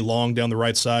go way long down the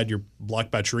right side, you're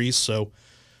blocked by trees. So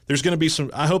there's going to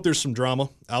be I hope there's some drama.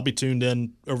 I'll be tuned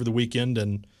in over the weekend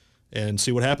and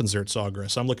see what happens there at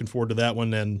Sawgrass. I'm looking forward to that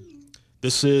one. And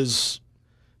this is,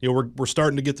 we're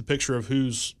starting to get the picture of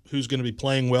who's going to be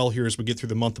playing well here as we get through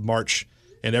the month of March,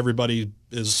 and everybody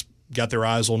is got their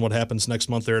eyes on what happens next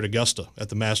month there at Augusta at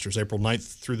the Masters, April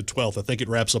 9th through the 12th. I think it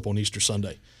wraps up on Easter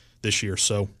Sunday this year.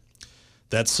 So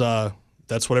that's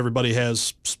what everybody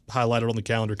has highlighted on the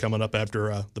calendar coming up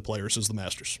after the Players is the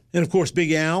Masters. And, of course,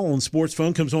 Big Al on Sports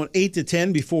Phone comes on 8 to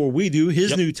 10 before we do.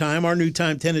 His new time, our new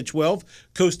time, 10 to 12,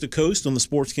 coast to coast on the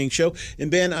Sports King Show.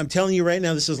 And, Ben, I'm telling you right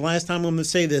now, this is the last time I'm going to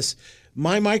say this.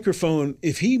 My microphone,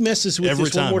 if he messes with every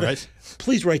this time, one more right? time,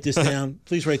 please write this down.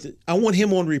 Please write this. I want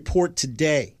him on report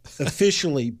today,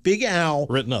 officially. Big Al.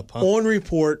 Written up, huh? On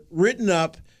report, written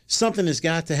up. Something has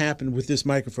got to happen with this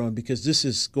microphone because this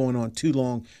is going on too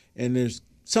long, and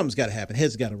something's got to happen.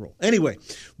 Head's got to roll. Anyway,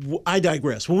 I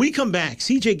digress. When we come back,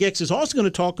 CJ Goecks is also going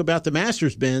to talk about the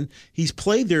Masters, Ben. He's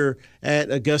played there at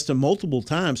Augusta multiple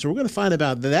times, so we're going to find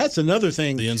about that. That's another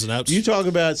thing. The ins and outs. You talk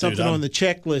about something on the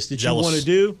checklist that you want to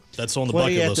do. That's on the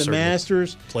bucket list. Play at the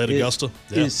Masters. Play at Augusta.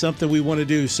 Is something we want to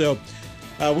do. So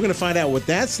We're going to find out what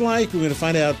that's like. We're going to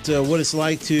find out what it's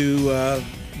like to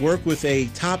work with a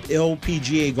top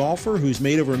LPGA golfer who's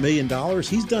made over $1 million.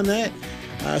 He's done that.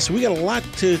 So we got a lot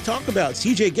to talk about.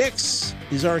 CJ Goecks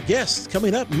is our guest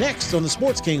coming up next on the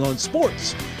Sports King on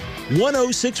Sports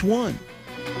 1061.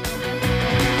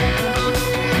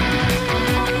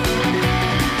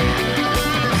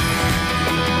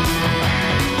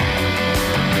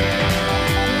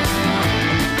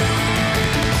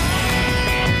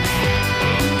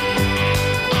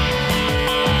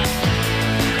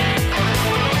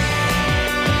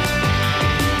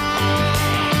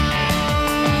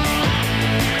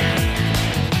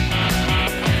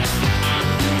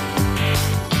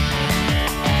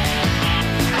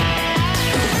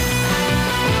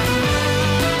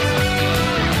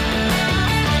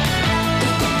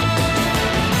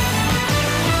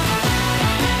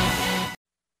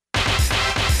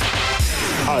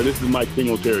 Hi, this is Mike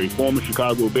Singletary, former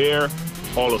Chicago Bear,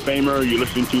 Hall of Famer. You're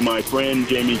listening to my friend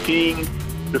Jamie King,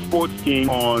 the Sports King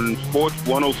on Sports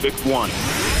 1061.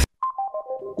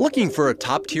 Looking for a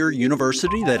top-tier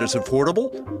university that is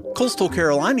affordable? Coastal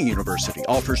Carolina University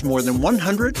offers more than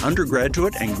 100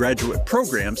 undergraduate and graduate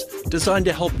programs designed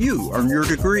to help you earn your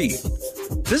degree.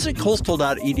 Visit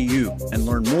coastal.edu and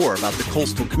learn more about the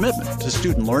Coastal commitment to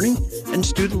student learning and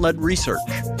student-led research.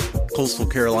 Coastal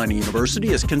Carolina University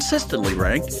is consistently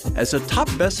ranked as a top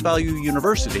best value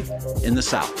university in the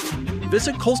South.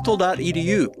 Visit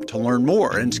coastal.edu to learn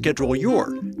more and schedule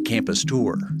your campus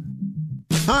tour.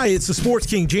 Hi, it's the Sports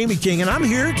King, Jamie King, and I'm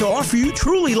here to offer you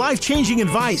truly life-changing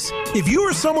advice. If you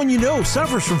or someone you know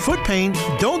suffers from foot pain,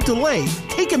 don't delay.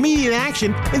 Take immediate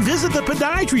action and visit the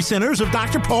podiatry centers of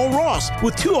Dr. Paul Ross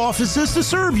with 2 offices to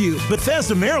serve you,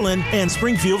 Bethesda, Maryland, and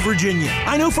Springfield, Virginia.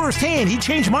 I know firsthand he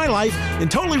changed my life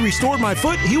and totally restored my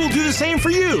foot. He will do the same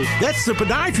for you. That's the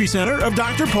Podiatry Center of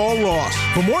Dr. Paul Ross.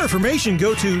 For more information,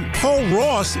 go to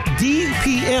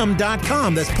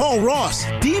paulrossdpm.com. That's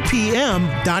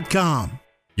paulrossdpm.com.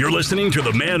 You're listening to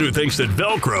the man who thinks that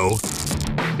Velcro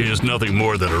is nothing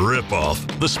more than a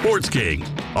ripoff. The Sports King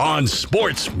on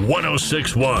Sports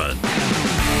 1061.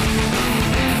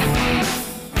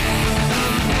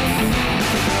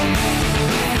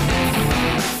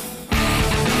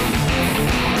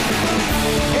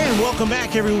 And welcome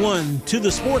back, everyone, to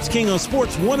the Sports King on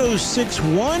Sports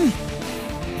 1061.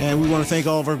 And we want to thank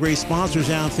all of our great sponsors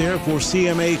out there. Of course,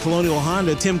 CMA Colonial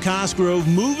Honda, Tim Cosgrove,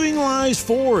 moving lives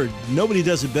forward. Nobody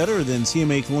does it better than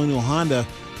CMA Colonial Honda.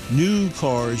 New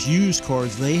cars, used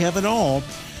cars, they have it all.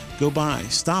 Go by,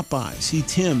 stop by, see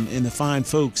Tim and the fine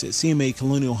folks at CMA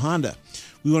Colonial Honda.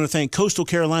 We want to thank Coastal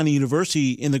Carolina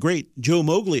University and the great Joe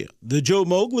Moglia. The Joe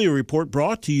Moglia Report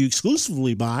brought to you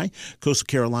exclusively by Coastal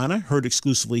Carolina, heard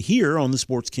exclusively here on the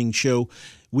Sports King Show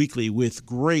weekly with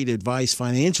great advice,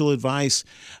 financial advice,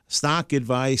 stock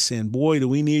advice, and boy, do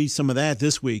we need some of that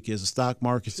this week as the stock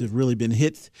markets have really been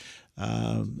hit.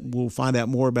 We'll find out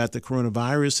more about the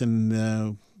coronavirus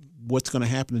and what's going to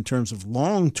happen in terms of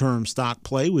long-term stock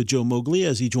play with Joe Moglia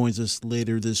as he joins us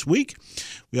later this week.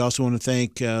 We also want to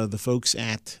thank the folks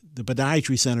at the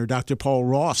Podiatry Center, Dr. Paul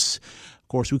Ross. Of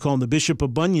course, we call him the Bishop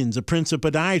of Bunions, the Prince of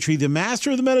Podiatry, the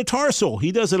Master of the Metatarsal.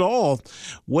 He does it all.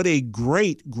 What a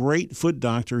great, great foot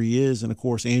doctor he is. And, of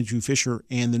course, Andrew Fisher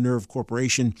and the Nerve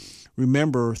Corporation.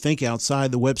 Remember, think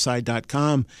outside the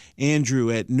website.com.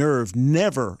 Andrew at Nerve.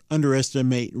 Never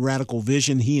underestimate Radical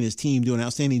Vision. He and his team do an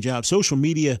outstanding job. Social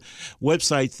media,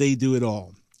 websites, they do it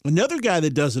all. Another guy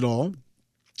that does it all,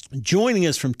 joining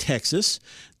us from Texas,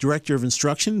 Director of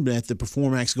Instruction at the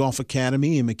Performax Golf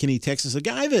Academy in McKinney, Texas, a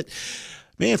guy that,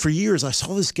 man, for years I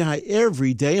saw this guy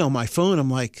every day on my phone.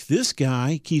 I'm like, this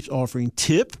guy keeps offering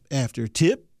tip after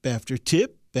tip after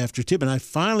tip after tip. And I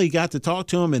finally got to talk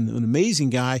to him, and an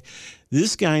amazing guy.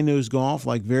 This guy knows golf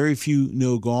like very few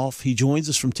know golf. He joins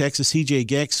us from Texas, CJ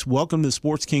Goecks. Welcome to the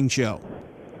Sports King Show.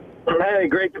 Hey,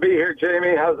 great to be here,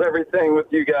 Jamie. How's everything with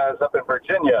you guys up in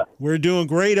Virginia? We're doing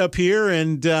great up here,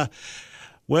 and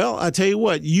well, I tell you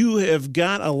what, you have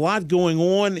got a lot going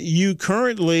on. You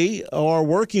currently are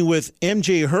working with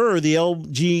MJ Herr, the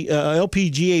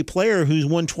LPGA player who's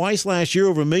won twice last year,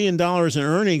 over $1 million in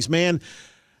earnings. Man,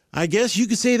 I guess you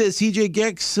could say that CJ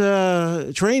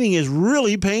Goecks' training is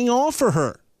really paying off for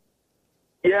her.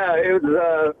 Yeah, it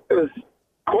was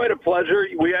quite a pleasure.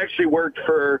 We actually worked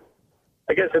for,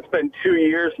 I guess it's been 2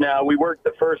 years now. We worked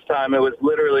the first time. It was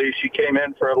literally she came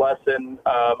in for a lesson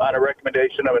on a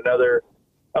recommendation of another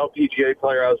LPGA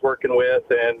player I was working with,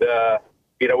 and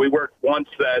we worked once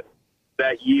that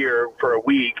year for a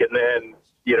week, and then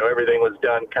everything was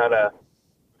done kind of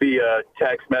via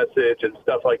text message and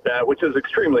stuff like that, which is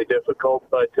extremely difficult.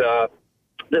 But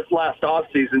this last off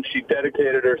season, she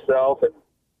dedicated herself, and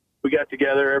we got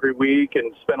together every week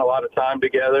and spent a lot of time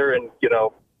together and,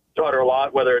 taught her a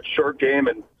lot, whether it's short game.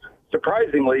 And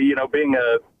surprisingly, being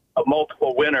a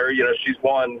multiple winner, she's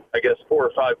won, I guess, 4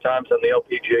 or 5 times on the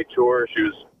LPGA Tour. She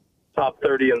was top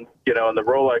 30 in the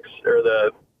Rolex or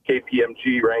the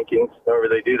KPMG rankings, however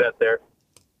they do that there.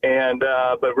 And,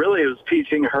 but really it was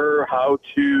teaching her how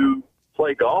to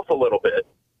play golf a little bit.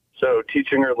 So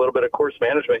teaching her a little bit of course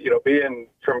management, being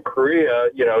from Korea,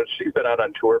 she's been out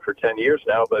on tour for 10 years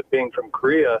now, but being from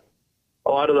Korea, a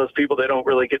lot of those people, they don't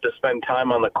really get to spend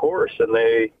time on the course, and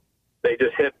they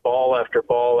just hit ball after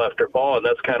ball after ball. And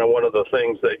that's kind of one of the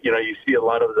things that, you see a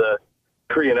lot of the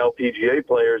Korean LPGA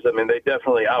players. I mean, they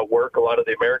definitely outwork a lot of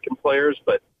the American players,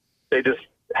 but they just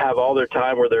have all their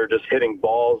time where they're just hitting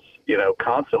balls,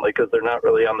 constantly because they're not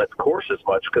really on the course as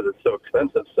much because it's so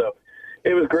expensive. So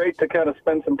it was great to kind of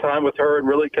spend some time with her and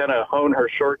really kind of hone her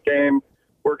short game,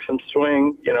 work some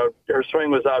swing. Her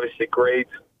swing was obviously great.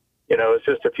 It's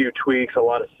just a few tweaks, a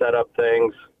lot of setup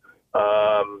things,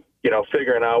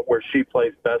 figuring out where she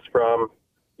plays best from.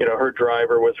 Her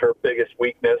driver was her biggest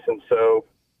weakness, and so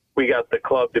we got the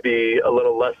club to be a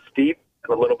little less steep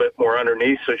and a little bit more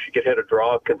underneath so she could hit a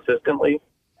draw consistently.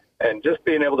 And just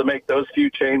being able to make those few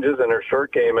changes in her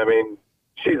short game, I mean,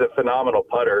 she's a phenomenal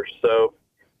putter. So,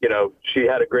 she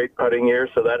had a great putting year,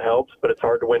 so that helps, but it's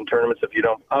hard to win tournaments if you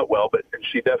don't putt well, but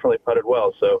she definitely putted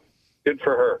well, so good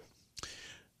for her.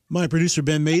 My producer,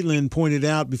 Ben Maitland, pointed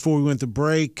out before we went to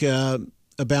break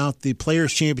about the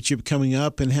Players' Championship coming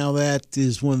up and how that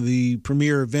is one of the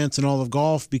premier events in all of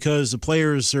golf because the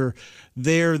players are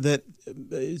there. That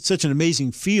it's such an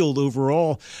amazing field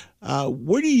overall.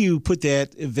 Where do you put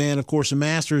that event? Of course, the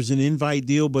Masters is an invite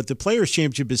deal, but the Players'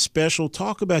 Championship is special.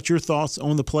 Talk about your thoughts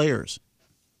on the players.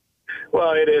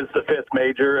 Well, it is the 5th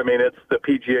major. I mean, it's the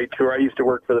PGA Tour. I used to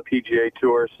work for the PGA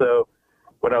Tour, so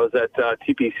when I was at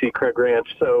TPC Craig Ranch.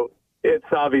 So it's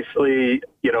obviously,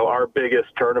 our biggest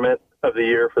tournament of the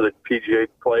year for the PGA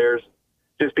players,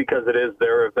 just because it is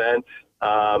their event.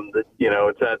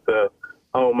 It's at the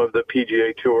home of the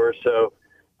PGA Tour. So,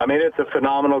 I mean, it's a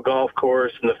phenomenal golf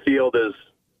course, and the field is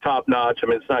top-notch. I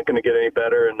mean, it's not going to get any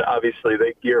better, and obviously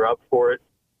they gear up for it.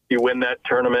 You win that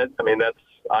tournament, I mean, that's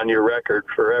on your record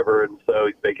forever, and so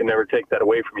they can never take that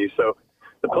away from you. So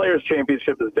the Players'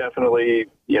 Championship is definitely,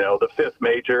 the 5th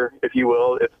major, if you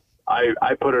will.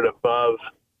 I put it above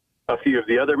a few of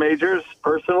the other majors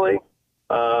personally,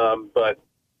 but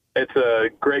it's a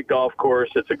great golf course.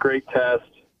 It's a great test,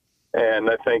 and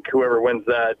I think whoever wins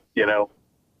that,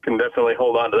 can definitely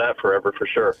hold on to that forever for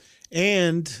sure.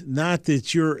 And not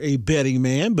that you're a betting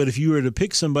man, but if you were to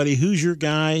pick somebody, who's your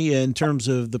guy in terms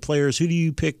of the players? Who do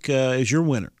you pick as your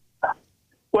winner?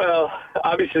 Well,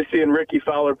 obviously seeing Ricky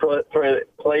Fowler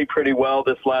play pretty well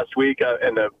this last week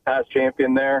and the past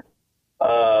champion there,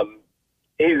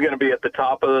 he's going to be at the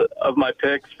top of my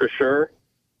picks for sure.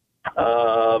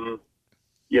 I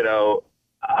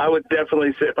would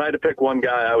definitely say if I had to pick one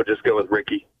guy, I would just go with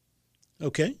Ricky.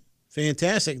 Okay,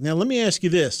 fantastic. Now let me ask you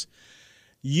this.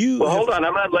 Hold on.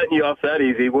 I'm not letting you off that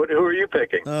easy. Who are you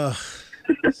picking?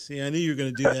 See, I knew you were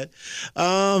going to do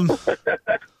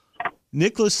that.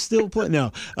 Nicholas still playing?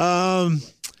 No. I'll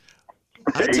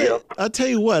tell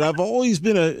you what. I've always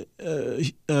been a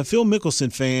Phil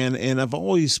Mickelson fan, and I've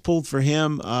always pulled for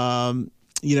him. I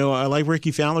like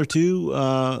Ricky Fowler too.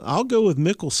 I'll go with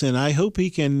Mickelson. I hope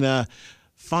he can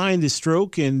find his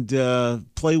stroke and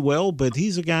play well, but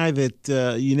he's a guy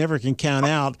that you never can count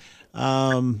out.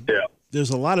 Yeah. There's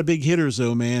a lot of big hitters,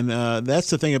 though, man. That's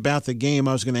the thing about the game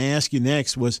I was going to ask you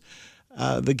next was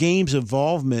the game's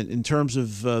involvement in terms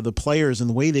of the players and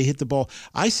the way they hit the ball.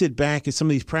 I sit back at some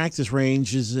of these practice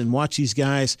ranges and watch these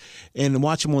guys and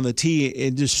watch them on the tee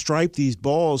and just stripe these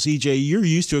balls. EJ, you're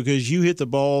used to it because you hit the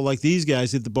ball like these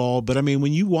guys hit the ball. But, I mean,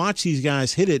 when you watch these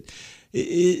guys hit it,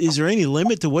 is there any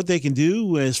limit to what they can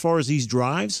do as far as these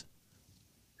drives?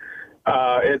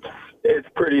 It's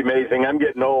pretty amazing. I'm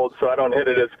getting old, so I don't hit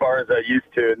it as far as I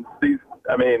used to.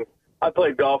 And I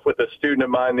played golf with a student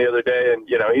of mine the other day, and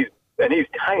he's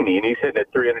tiny, and he's hitting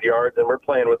at 300 yards, and we're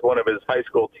playing with one of his high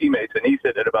school teammates, and he's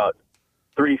hitting at about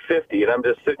 350, and I'm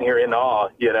just sitting here in awe,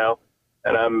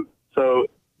 And so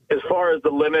as far as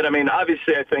the limit,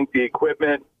 obviously I think the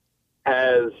equipment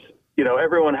has,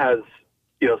 everyone has,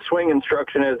 swing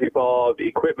instruction has evolved,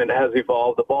 equipment has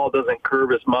evolved, the ball doesn't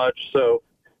curve as much, so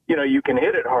you can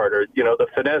hit it harder. The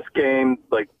finesse game,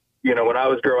 like, when I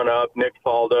was growing up, Nick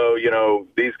Faldo,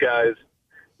 these guys,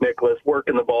 Nicholas,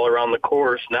 working the ball around the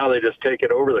course, now they just take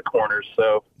it over the corners.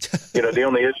 So, the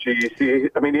only issue you see,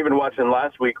 even watching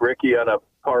last week, Ricky on a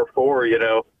par 4,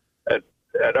 at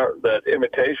that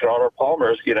imitation, Arnold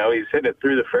Palmer's, he's hitting it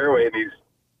through the fairway and he's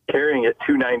carrying at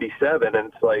 297,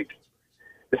 and it's like,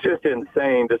 it's just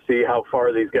insane to see how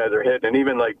far these guys are hitting. And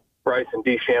even like Bryson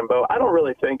DeChambeau, I don't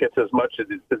really think it's as much as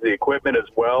the equipment as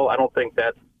well. I don't think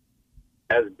that's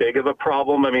as big of a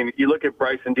problem. I mean, you look at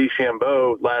Bryson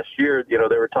DeChambeau last year, they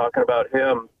were talking about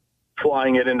him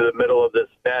flying it into the middle of this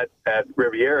net at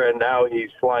Riviera, and now he's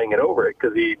flying it over it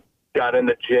because he got in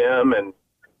the gym. And,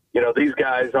 these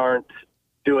guys aren't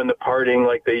doing the partying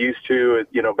like they used to,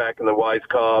 back in the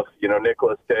Weiskopf,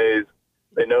 Nicholas days.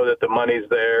 They know that the money's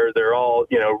there. They're all,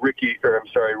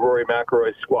 Rory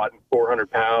McIlroy squatting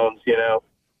 400 pounds,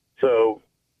 So,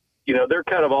 they're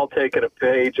kind of all taking a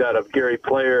page out of Gary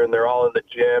Player, and they're all in the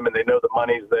gym, and they know the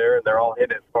money's there, and they're all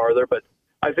hitting it farther. But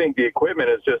I think the equipment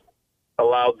has just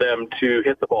allowed them to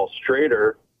hit the ball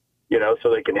straighter, so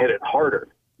they can hit it harder,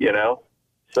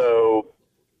 So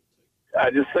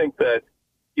I just think that,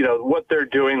 what they're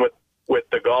doing with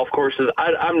the golf courses,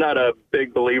 I'm not a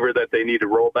big believer that they need to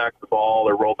roll back the ball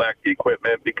or roll back the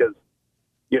equipment because,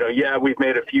 we've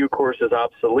made a few courses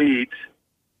obsolete,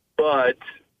 but,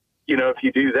 if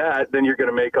you do that, then you're going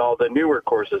to make all the newer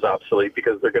courses obsolete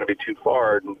because they're going to be too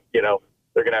far and,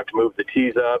 they're going to have to move the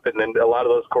tees up. And then a lot of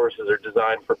those courses are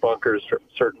designed for bunkers for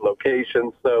certain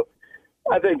locations. So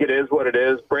I think it is what it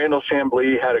is. Brandel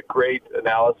Chambly had a great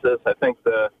analysis. I think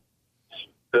the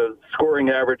scoring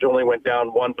average only went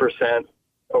down 1%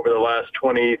 over the last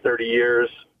 20, 30 years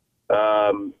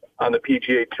on the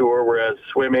PGA Tour, whereas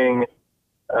swimming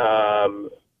and,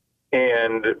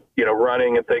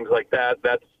 running and things like that,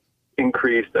 that's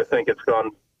increased. I think it's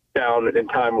gone down in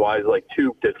time-wise like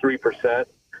 2 to 3%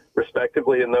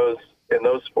 respectively in those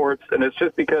sports. And it's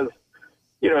just because,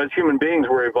 as human beings,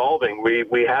 we're evolving.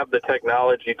 We have the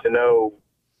technology to know,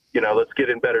 let's get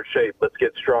in better shape, let's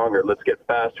get stronger, let's get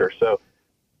faster. So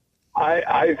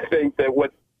I think that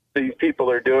what these people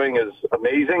are doing is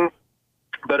amazing,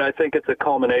 but I think it's a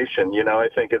culmination. I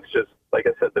think it's just, like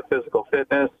I said, the physical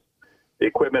fitness, the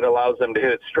equipment allows them to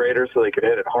hit it straighter so they can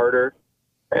hit it harder.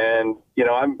 And,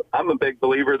 I'm a big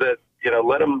believer that,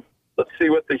 let's see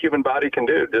what the human body can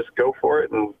do. Just go for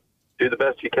it and do the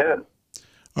best you can.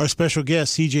 Our special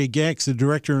guest, CJ Goecks, the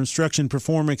Director of Instruction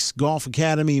Performance Golf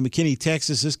Academy in McKinney,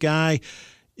 Texas. This guy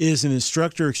is an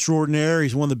instructor extraordinaire.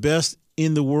 He's one of the best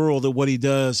in the world at what he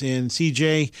does. And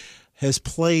CJ has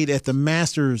played at the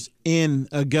Masters in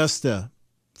Augusta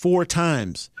 4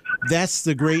 times. That's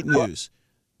the great news.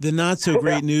 The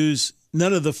not-so-great news,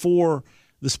 none of the 4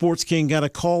 the Sports King got a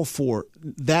call for.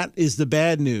 That is the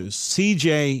bad news.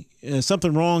 CJ,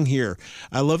 something wrong here.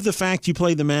 I love the fact you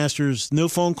played the Masters. No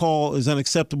phone call is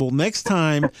unacceptable. Next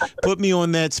time, put me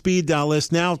on that speed dial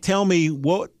list. Now tell me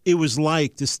what it was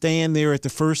like to stand there at the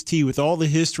first tee with all the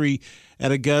history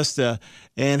at Augusta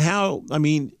and how,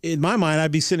 in my mind,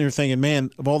 I'd be sitting there thinking, man,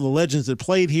 of all the legends that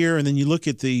played here, and then you look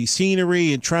at the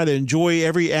scenery and try to enjoy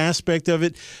every aspect of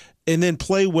it, and then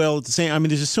play well at the same.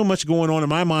 There's just so much going on in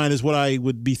my mind is what I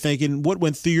would be thinking. What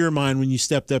went through your mind when you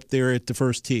stepped up there at the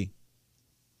first tee?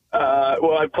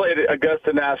 Well, I played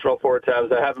Augusta National 4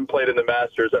 times. I haven't played in the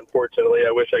Masters, unfortunately.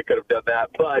 I wish I could have done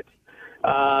that. But,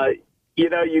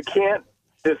 you can't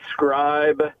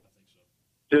describe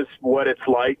just what it's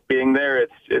like being there.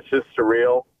 It's just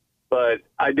surreal. But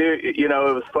I do, it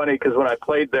was funny because when I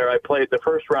played there, the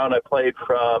first round I played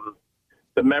from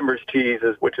the members' tees,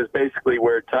 which is basically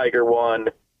where Tiger won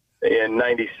in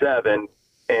 '97,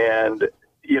 and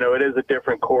it is a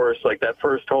different course. Like that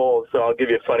first hole, so I'll give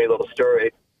you a funny little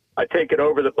story. I take it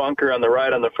over the bunker on the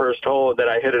right on the first hole, and then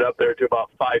I hit it up there to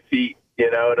about 5 feet,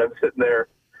 and I'm sitting there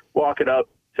walking up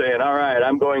saying, "All right,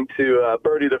 I'm going to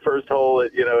birdie the first hole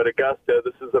at Augusta.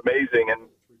 This is amazing." And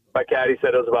my caddy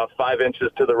said it was about 5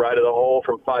 inches to the right of the hole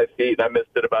from 5 feet, and I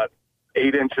missed it about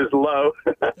 8 inches low.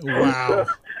 Wow.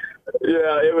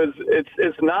 Yeah,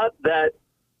 it's not that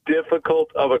difficult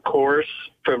of a course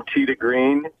from tee to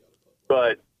green,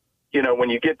 but when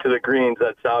you get to the greens,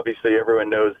 that's obviously everyone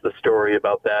knows the story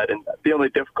about that. And the only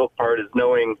difficult part is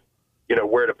knowing,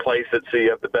 where to place it so you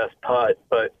have the best putt.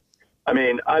 But I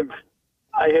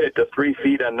hit it to 3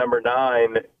 feet on number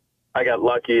 9. I got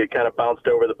lucky. It kind of bounced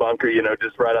over the bunker,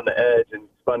 just right on the edge and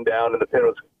spun down, and the pin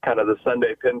was kind of the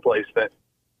Sunday pin placement.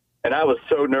 And I was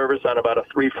so nervous on about a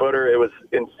 3-footer. It was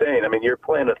insane. You're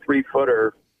playing a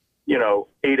 3-footer,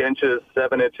 8 inches,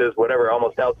 7 inches, whatever,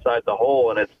 almost outside the hole.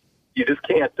 And you just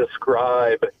can't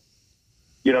describe,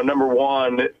 number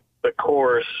one, the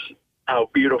course, how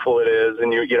beautiful it is.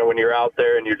 And when you're out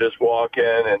there and you're just walking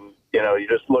and, you're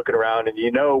just looking around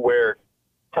and where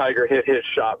Tiger hit his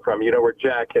shot from, where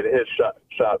Jack hit his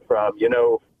shot from,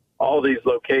 all these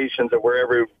locations of where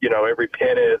every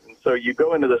pin is. And so you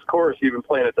go into this course, you've been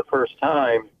playing it the first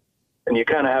time, and you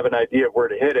kind of have an idea of where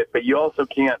to hit it, but you also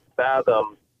can't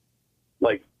fathom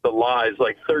like the lies.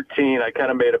 Like 13, I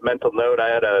kind of made a mental note. I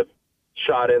had a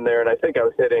shot in there, and I think I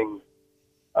was hitting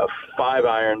a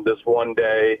 5-iron this one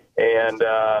day, and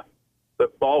the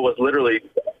ball was literally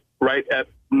right at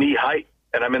knee height,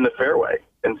 and I'm in the fairway.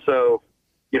 And so,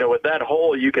 with that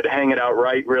hole, you could hang it out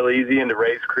right real easy into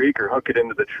Rays Creek or hook it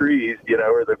into the trees,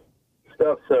 or the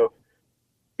stuff. So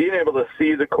being able to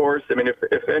see the course, I mean,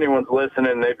 if anyone's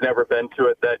listening and they've never been to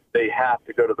it, that they have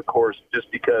to go to the course just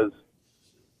because,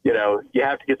 you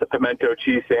have to get the pimento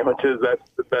cheese sandwiches. That's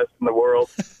the best in the world.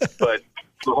 But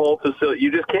the whole facility,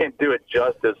 you just can't do it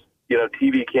justice.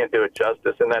 TV can't do it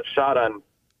justice. And that shot on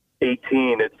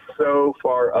 18, it's so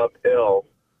far uphill.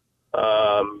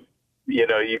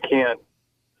 You can't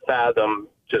fathom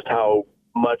just how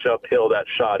much uphill that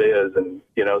shot is. And,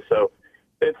 so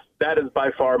that is by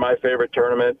far my favorite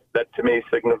tournament. That to me,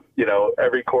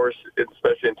 every course,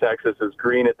 especially in Texas, is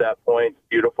green at that point.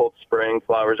 Beautiful spring,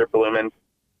 flowers are blooming.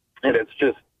 And it's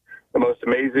just the most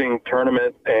amazing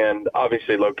tournament and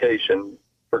obviously location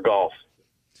for golf.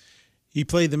 He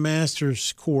played the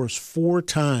Masters course 4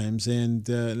 times, and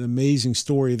an amazing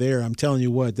story there. I'm telling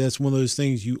you what, that's one of those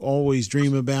things you always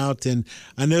dream about. And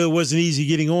I know it wasn't easy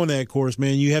getting on that course,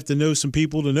 man. You have to know some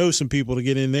people to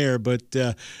get in there, but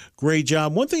great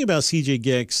job. One thing about CJ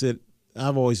Goecks that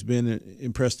I've always been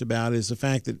impressed about is the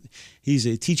fact that he's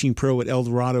a teaching pro at El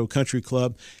Dorado Country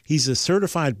Club. He's a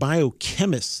certified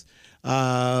biochemist.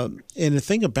 And the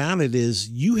thing about it is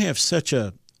you have such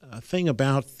a thing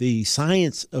about the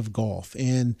science of golf,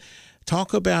 and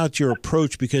talk about your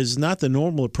approach, because it's not the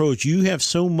normal approach. You have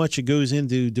so much that goes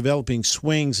into developing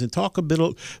swings, and talk a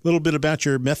little bit about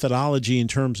your methodology in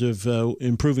terms of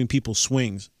improving people's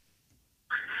swings.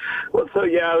 Well, so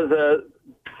I was a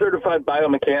certified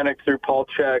biomechanic through Paul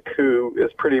Check, who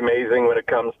is pretty amazing when it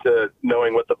comes to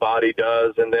knowing what the body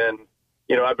does. And then,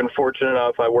 I've been fortunate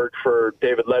enough. I worked for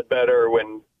David Ledbetter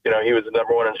when he was the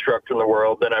number 1 instructor in the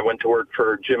world. Then I went to work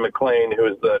for Jim McLean, who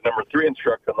was the number 3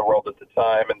 instructor in the world at the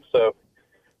time. And so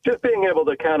just being able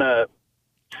to kind of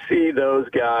see those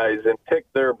guys and pick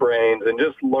their brains and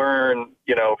just learn,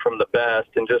 from the best,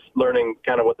 and just learning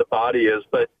kind of what the body is.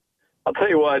 But I'll tell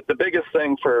you what, the biggest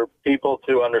thing for people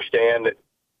to understand,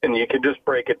 and you can just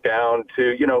break it down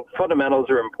to, fundamentals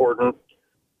are important.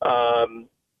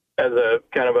 As a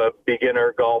kind of a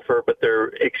beginner golfer, but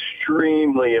they're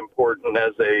extremely important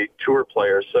as a tour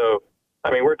player. So,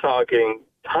 we're talking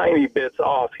tiny bits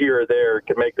off here or there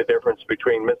can make the difference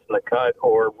between missing the cut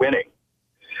or winning.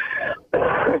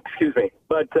 Excuse me.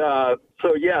 But,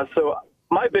 so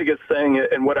my biggest thing,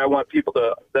 and what I want people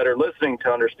that are listening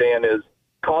to understand, is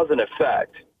cause and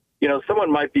effect.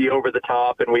 Someone might be over the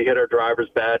top and we hit our drivers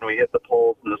bad and we hit the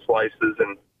poles and the slices,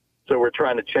 and so we're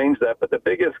trying to change that. But the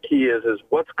biggest key is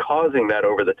what's causing that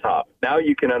over the top. Now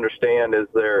you can understand, is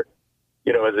there,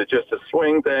 is it just a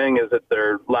swing thing? Is it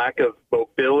their lack of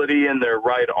mobility in their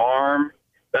right arm?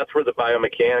 That's where the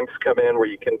biomechanics come in, where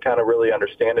you can kind of really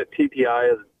understand it.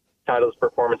 TPI, Titleist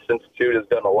Performance Institute, has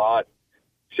done a lot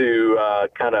to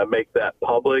kind of make that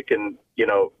public and,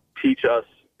 teach us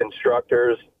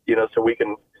instructors, so we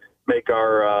can make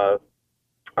our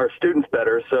students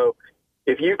better. So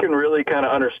if you can really kind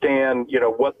of understand,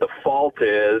 what the fault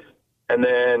is, and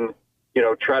then,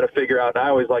 try to figure out, and I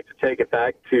always like to take it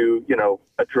back to,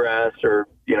 address or,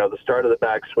 the start of the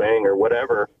backswing or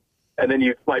whatever. And then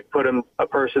you might put a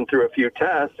person through a few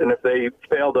tests. And if they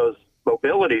fail those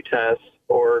mobility tests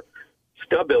or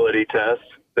stability tests,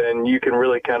 then you can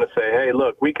really kind of say, hey,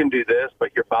 look, we can do this,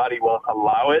 but your body won't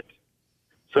allow it.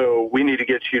 So we need to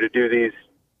get you to do these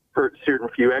for certain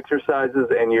few exercises,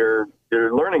 and your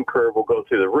learning curve will go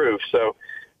through the roof. So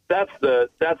that's the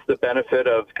benefit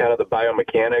of kind of the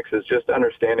biomechanics, is just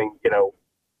understanding,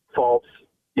 faults,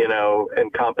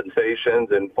 and compensations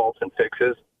and faults and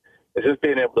fixes. It's just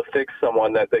being able to fix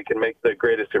someone that they can make the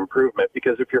greatest improvement.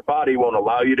 Because if your body won't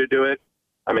allow you to do it,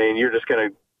 you're just going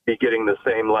to be getting the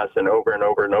same lesson over and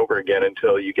over and over again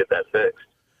until you get that fixed.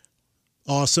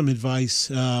 Awesome advice.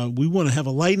 We want to have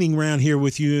a lightning round here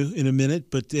with you in a minute,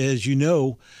 but as you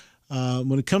know,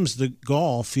 when it comes to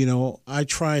golf, I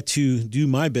try to do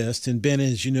my best. And Ben,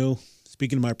 as you know,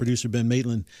 speaking to my producer, Ben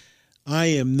Maitland, I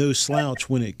am no slouch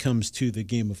when it comes to the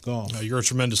game of golf. You're a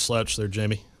tremendous slouch there,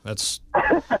 Jamie.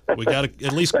 We got to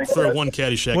at least throw one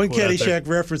Caddyshack. One Caddyshack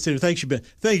reference there. Thanks, Ben.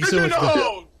 Thank you so much.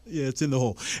 Ben. Yeah, it's in the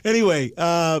hole. Anyway,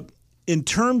 in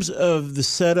terms of the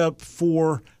setup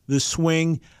for the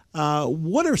swing,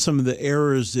 What are some of the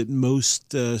errors that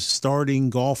most starting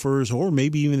golfers or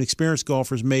maybe even experienced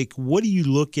golfers make? What do you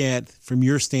look at from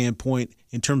your standpoint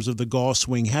in terms of the golf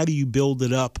swing? How do you build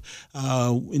it up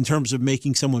in terms of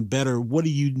making someone better? What do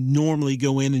you normally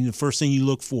go in and the first thing you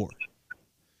look for?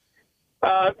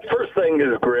 First thing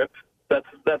is grip.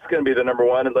 That's going to be the number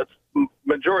one. And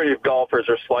majority of golfers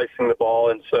are slicing the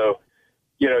ball, and so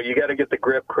you got to get the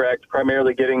grip correct.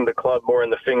 Primarily getting the club more in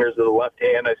the fingers of the left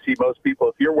hand. I see most people,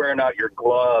 if you're wearing out your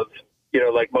glove,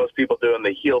 like most people do in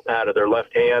the heel pad of their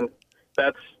left hand,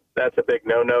 that's a big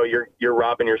no-no. You're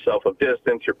robbing yourself of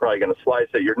distance. You're probably going to slice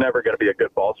it. You're never going to be a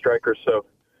good ball striker. So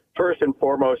first and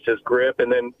foremost is grip.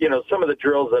 And then, some of the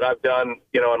drills that I've done,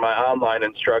 in my online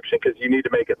instruction, because you need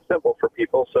to make it simple for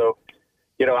people. So,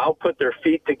 I'll put their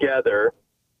feet together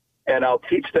and I'll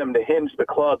teach them to hinge the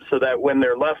club so that when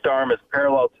their left arm is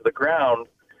parallel to the ground,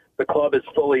 the club is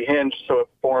fully hinged so it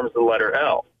forms the letter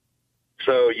L.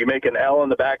 So you make an L in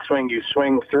the backswing, you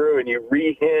swing through, and you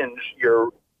rehinge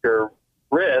your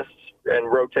wrists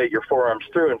and rotate your forearms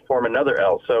through and form another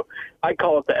L. So I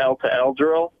call it the L to L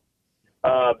drill.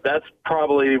 That's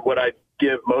probably what I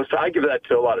give most. I give that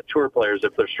to a lot of tour players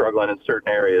if they're struggling in certain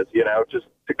areas, just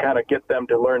to kind of get them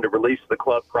to learn to release the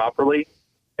club properly.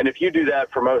 And if you do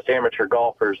that for most amateur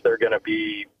golfers, they're going to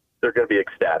be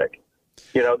ecstatic.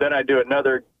 Then I do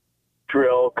another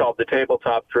drill called the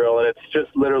tabletop drill, and it's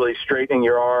just literally straightening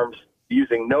your arms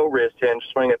using no wrist hinge,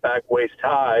 swing it back waist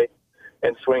high,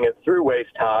 and swing it through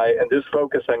waist high, and just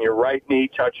focus on your right knee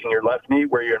touching your left knee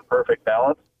where you're in perfect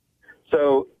balance.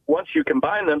 So once you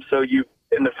combine them,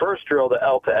 in the first drill, the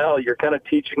L to L, you're kind of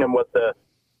teaching them what the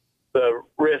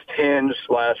wrist hinge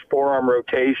 / forearm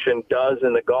rotation does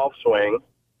in the golf swing.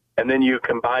 And then you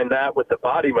combine that with the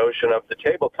body motion of the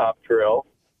tabletop drill,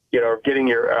 getting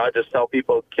I just tell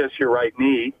people, kiss your right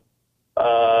knee.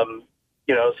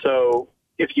 So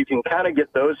if you can kind of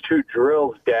get those two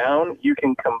drills down, you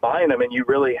can combine them and you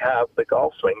really have the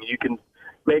golf swing. You can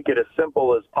make it as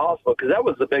simple as possible, because that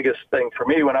was the biggest thing for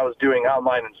me when I was doing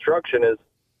online instruction is,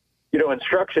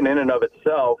 instruction in and of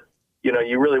itself,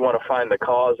 you really want to find the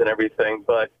cause and everything.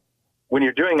 But when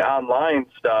you're doing online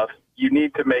stuff, you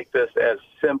need to make this as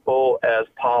simple as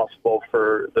possible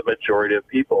for the majority of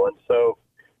people. And so,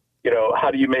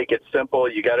 how do you make it simple?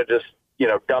 You got to just,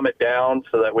 dumb it down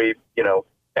so that we,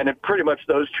 and then pretty much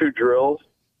those two drills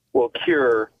will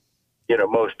cure,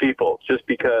 most people, just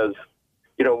because,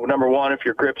 number one, if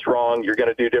your grip's wrong, you're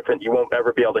going to do different. You won't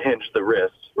ever be able to hinge the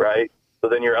wrists, right? So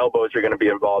then your elbows are going to be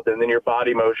involved. And then your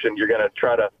body motion, you're going to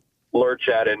try to lurch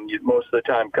at it, and you most of the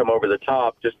time come over the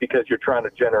top just because you're trying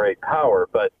to generate power.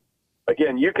 But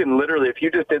again, you can literally, if you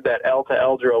just did that L to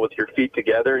L drill with your feet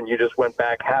together and you just went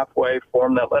back halfway,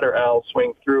 form that letter L,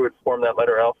 swing through and form that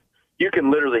letter L, you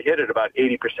can literally hit it about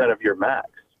 80% of your max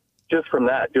just from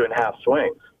that, doing half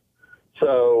swings.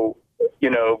 So,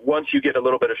 once you get a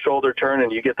little bit of shoulder turn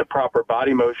and you get the proper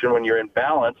body motion when you're in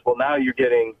balance, well, now you're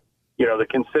getting, the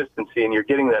consistency and you're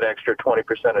getting that extra 20%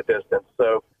 of distance.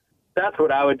 So that's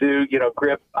what I would do.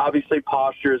 Grip, obviously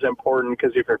posture is important,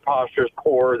 because if your posture is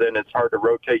poor, then it's hard to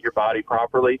rotate your body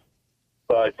properly.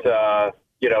 But,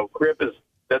 grip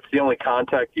that's the only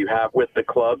contact you have with the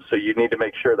club. So you need to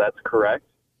make sure that's correct.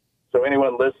 So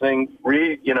anyone listening,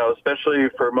 especially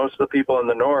for most of the people in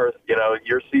the North,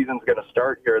 your season's going to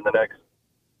start here in the next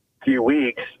few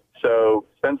weeks. So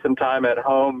spend some time at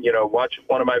home, watch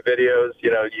one of my videos.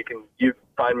 You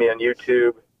find me on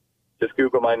YouTube. Just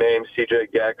Google my name,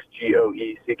 CJ Goecks,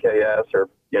 Goecks, or,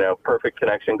 Perfect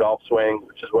Connection Golf Swing,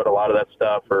 which is what a lot of that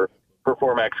stuff, or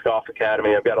Performax Golf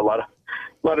Academy. I've got a lot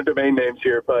of domain names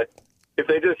here, but if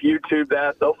they just YouTube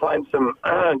that, they'll find some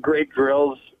great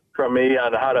drills from me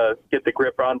on how to get the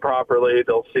grip on properly.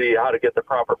 They'll see how to get the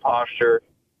proper posture.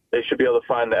 They should be able to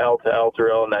find the L to L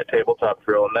drill and that tabletop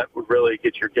drill, and that would really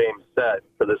get your game set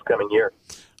for this coming year.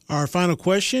 Our final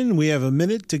question, we have a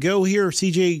minute to go here.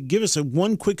 CJ, give us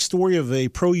one quick story of a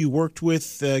pro you worked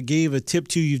with, gave a tip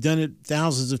to. You've done it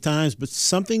thousands of times, but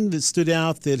something that stood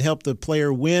out that helped the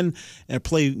player win and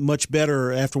play much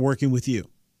better after working with you.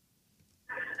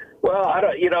 Well,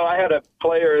 I had a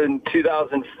player in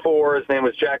 2004. His name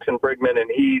was Jackson Brigman,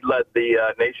 and he led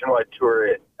the nationwide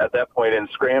tour at that point in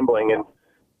scrambling. And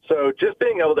so just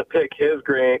being able to pick his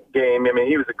game,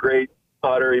 he was a great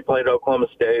putter. He played at Oklahoma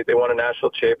State. They won a national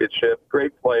championship.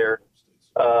 Great player.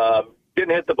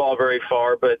 Didn't hit the ball very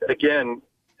far, but again,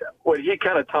 what he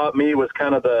kind of taught me was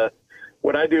kind of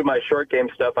when I do my short game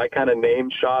stuff, I kind of name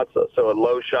shots. So a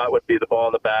low shot would be the ball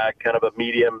in the back, kind of a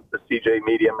medium, the CJ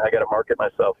medium. I got to market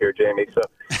myself here, Jamie. So,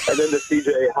 and then the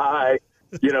CJ high,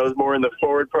 is more in the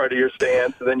forward part of your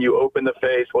stance, and then you open the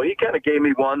face. Well, he kind of gave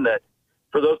me one that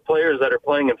for those players that are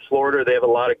playing in Florida, they have a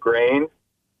lot of grain.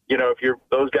 You know, if you're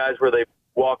those guys where they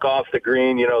walk off the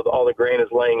green, you know, all the grain is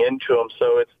laying into them.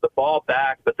 So it's the ball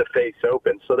back, but the face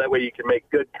open. So that way you can make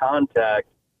good contact,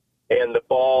 and the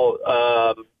ball,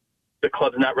 the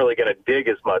club's not really going to dig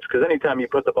as much, because anytime you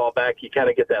put the ball back, you kind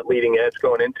of get that leading edge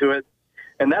going into it.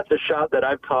 And that's a shot that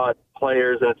I've taught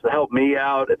players, and it's helped me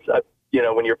out. It's, you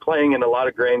know, when you're playing in a lot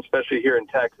of grain, especially here in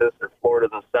Texas or Florida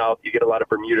in the South, you get a lot of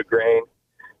Bermuda grain.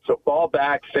 So ball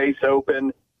back, face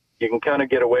open, you can kind of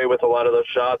get away with a lot of those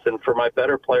shots. And for my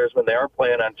better players, when they are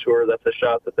playing on tour, that's a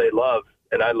shot that they love.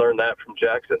 And I learned that from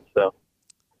Jackson. So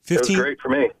it was great for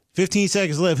me. 15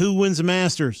 seconds left. Who wins the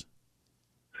Masters?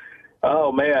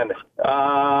 Oh, man.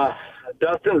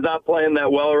 Dustin's not playing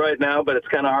that well right now, but it's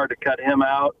kind of hard to cut him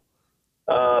out.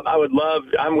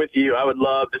 I'm with you. I would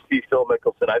love to see Phil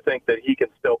Mickelson. I think that he can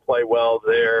still play well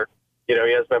there. You know,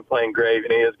 he has been playing great,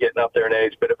 and he is getting up there in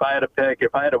age. But if I had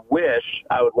a wish,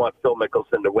 I would want Phil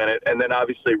Mickelson to win it. And then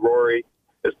obviously Rory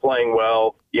is playing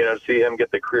well, you know, to see him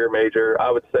get the career major.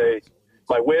 I would say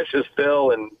my wish is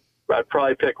Phil, and I'd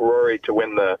probably pick Rory to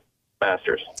win the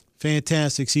Masters.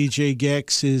 Fantastic. CJ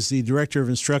Goecks is the Director of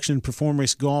Instruction,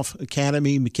 Performance Golf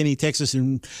Academy, McKinney, Texas.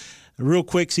 And real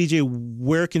quick, CJ,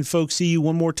 where can folks see you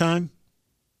one more time?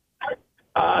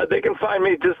 They can find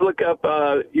me. Just look up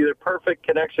either Perfect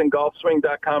Connection,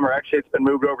 golfswing.com, or actually it's been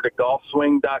moved over to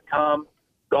golfswing.com.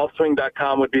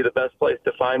 Golfswing.com would be the best place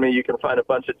to find me. You can find a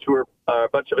bunch of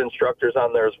instructors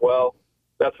on there as well.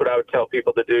 That's what I would tell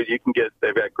people to do.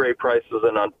 They've got great prices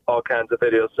and on all kinds of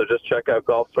videos. So just check out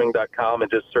golfswing.com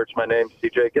and just search my name,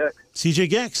 CJ Goecks.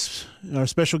 CJ Goecks, our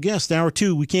special guest, hour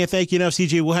 2. We can't thank you enough,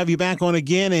 CJ. We'll have you back on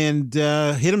again, and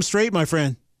hit them straight, my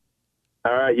friend.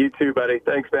 All right, you too, buddy.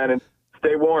 Thanks, man, and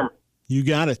stay warm. You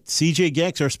got it. CJ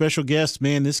Goecks, our special guest.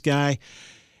 Man, this guy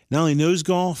not only knows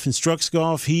golf, instructs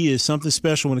golf, he is something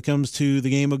special when it comes to the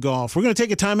game of golf. We're going to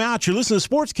take a time out. You're listening to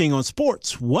Sports King on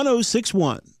Sports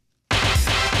 1061.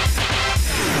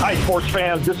 Hi, sports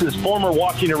fans. This is former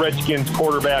Washington Redskins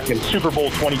quarterback and Super Bowl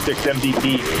 26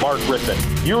 MVP Mark Griffin.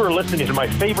 You are listening to my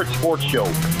favorite sports show,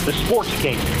 The Sports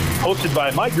King, hosted by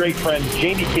my great friend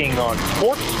Jamie King on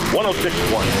Sports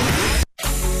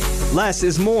 1061. Less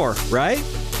is more, right?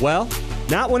 Well,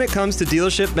 not when it comes to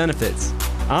dealership benefits.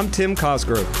 I'm Tim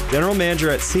Cosgrove, General Manager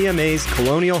at CMA's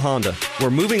Colonial Honda.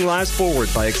 We're moving lives forward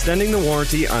by extending the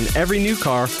warranty on every new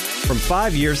car from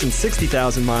 5 years and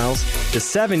 60,000 miles to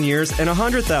 7 years and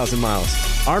 100,000 miles.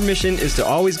 Our mission is to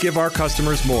always give our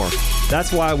customers more.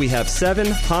 That's why we have 7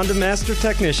 Honda Master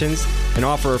technicians and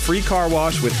offer a free car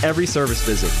wash with every service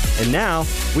visit. And now,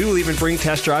 we will even bring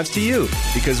test drives to you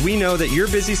because we know that your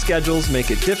busy schedules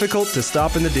make it difficult to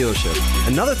stop in the dealership.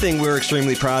 Another thing we're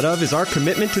extremely proud of is our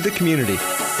commitment to the community.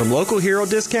 From local hero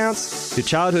discounts to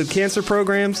childhood cancer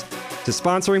programs to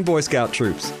sponsoring Boy Scout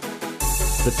troops.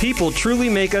 The people truly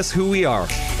make us who we are,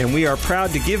 and we are proud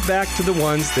to give back to the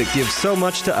ones that give so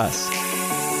much to us.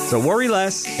 So worry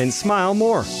less and smile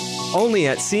more. Only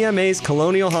at CMA's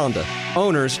Colonial Honda.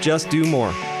 Owners just do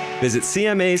more. Visit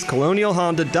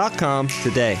cmascolonialhonda.com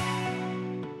today.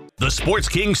 The Sports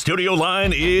King studio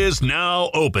line is now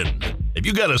open. If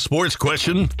you got a sports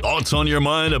question, thoughts on your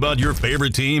mind about your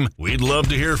favorite team, we'd love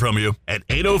to hear from you at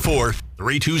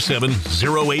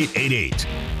 804-327-0888.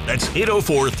 That's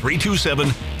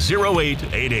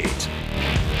 804-327-0888.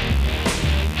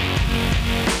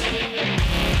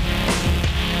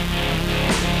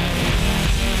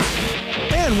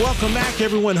 And welcome back,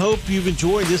 everyone. Hope you've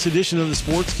enjoyed this edition of the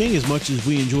Sports King as much as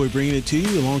we enjoy bringing it to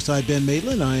you. Alongside Ben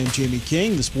Maitland, I am Jamie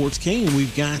King, the Sports King, and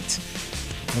we've got,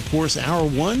 of course, hour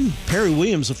 1. Perry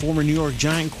Williams, a former New York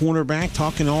Giant cornerback,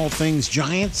 talking all things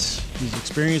Giants, his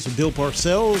experience with Bill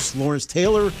Parcells, Lawrence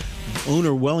Taylor,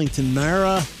 owner Wellington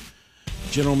Mara,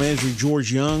 general manager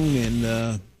George Young,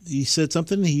 and he said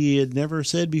something he had never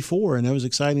said before, and that was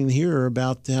exciting to hear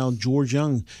about how George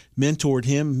Young mentored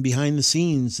him behind the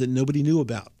scenes that nobody knew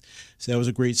about. So that was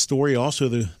a great story. Also,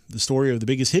 the story of the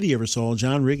biggest hit he ever saw,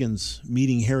 John Riggins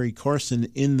meeting Harry Carson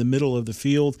in the middle of the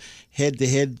field,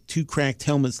 head-to-head, 2 cracked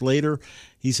helmets later.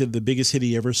 He said the biggest hit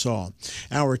he ever saw.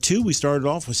 Hour 2, we started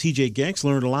off with CJ Goecks,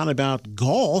 learned a lot about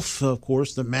golf, of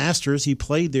course, the Masters. He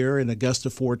played there in Augusta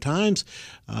 4 times.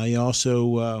 He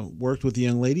also worked with a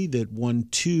young lady that won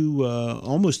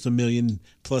almost $1 million+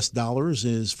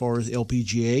 as far as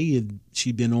LPGA.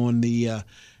 She'd been on the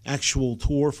actual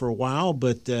tour for a while,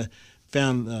 but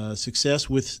found success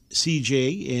with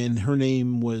CJ, and her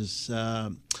name was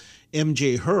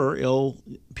MJ Herr,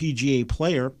 LPGA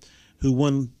player, who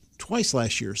won twice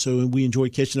last year. So we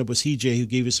enjoyed catching up with CJ, who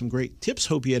gave us some great tips.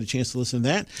 Hope you had a chance to listen to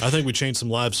that. I think we changed some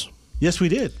lives. Yes, we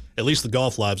did. at least the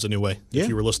golf lives anyway. Yeah. If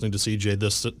you were listening to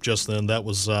CJ just then, that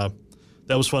was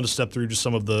fun to step through just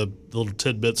some of the little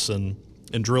tidbits and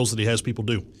drills that he has people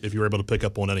do, if you were able to pick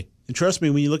up on any. And trust me,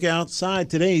 when you look outside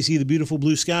today, see the beautiful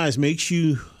blue skies, makes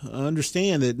you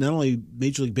understand that not only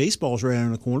Major League Baseball is right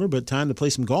around the corner, but time to play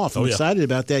some golf. I'm excited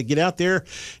about that. Get out there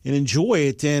and enjoy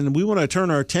it. And we want to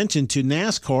turn our attention to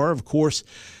NASCAR, of course.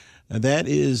 That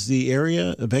is the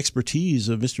area of expertise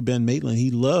of Mr. Ben Maitland.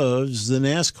 He loves the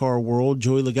NASCAR world.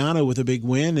 Joey Logano with a big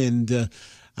win, and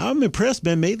I'm impressed.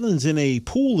 Ben Maitland's in a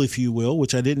pool, if you will,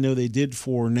 which I didn't know they did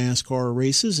for NASCAR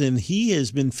races, and he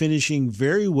has been finishing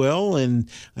very well, and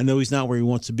I know he's not where he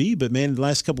wants to be, but, man, the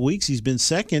last couple of weeks he's been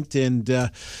second, and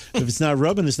if it's not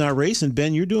rubbing, it's not racing.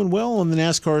 Ben, you're doing well on the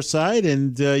NASCAR side,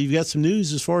 and you've got some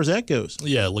news as far as that goes.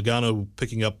 Yeah, Logano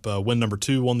picking up win number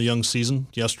 2 on the young season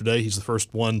yesterday. He's the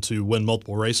first one to win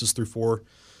multiple races through four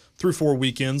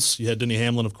weekends. You had Denny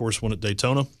Hamlin, of course, win at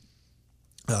Daytona.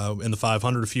 In the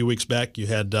 500 a few weeks back, you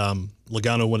had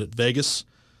Logano win at Vegas,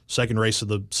 second race of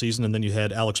the season, and then you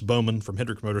had Alex Bowman from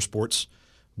Hendrick Motorsports,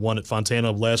 won at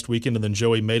Fontana last weekend, and then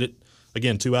Joey made it,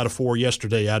 again, 2 out of 4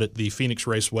 yesterday out at the Phoenix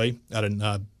Raceway, out in,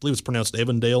 I believe it's pronounced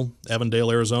Avondale,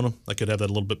 Arizona. I could have that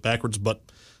a little bit backwards, but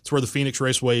it's where the Phoenix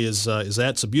Raceway is at.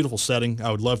 It's a beautiful setting.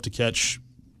 I would love to catch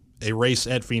a race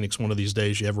at Phoenix one of these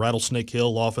days. You have Rattlesnake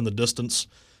Hill off in the distance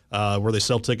where they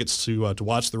sell tickets to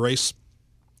watch the race.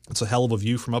 It's a hell of a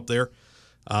view from up there.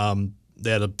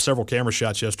 They had several camera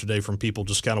shots yesterday from people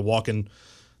just kind of walking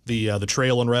the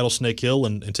trail on Rattlesnake Hill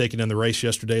and taking in the race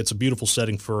yesterday. It's a beautiful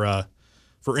setting for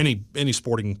any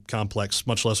sporting complex,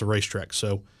 much less a racetrack.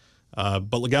 So, but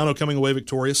Logano coming away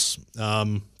victorious.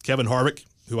 Kevin Harvick,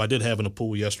 who I did have in a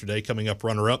pool yesterday, coming up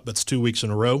runner-up. That's 2 weeks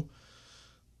in a row.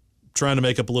 Trying to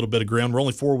make up a little bit of ground. We're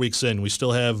only 4 weeks in. We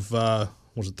still have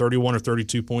 31 or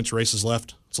 32 points races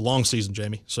left. It's a long season,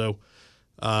 Jamie. So.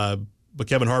 But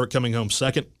Kevin Harvick coming home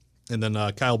second, and then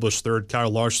Kyle Busch third,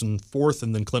 Kyle Larson fourth,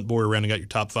 and then Clint Boyer rounding out your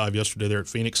top 5 yesterday there at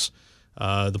Phoenix.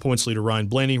 The points leader, Ryan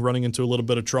Blaney, running into a little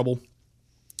bit of trouble,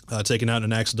 taken out in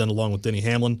an accident along with Denny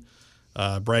Hamlin.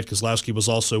 Brad Keselowski was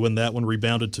also in that one,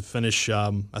 rebounded to finish,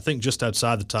 I think, just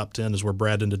outside the top 10 is where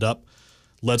Brad ended up.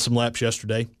 Led some laps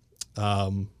yesterday,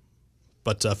 but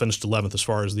finished 11th as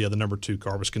far as the other number 2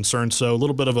 car was concerned. So a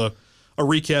little bit of a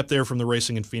recap there from the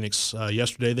racing in Phoenix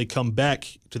yesterday. They come back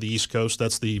to the East Coast.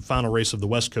 That's the final race of the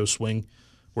West Coast swing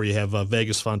where you have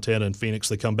Vegas, Fontana, and Phoenix.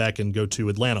 They come back and go to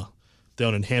Atlanta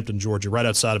down in Hampton, Georgia, right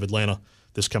outside of Atlanta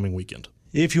this coming weekend.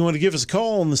 If you want to give us a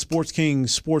call on the Sports King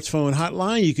Sports Phone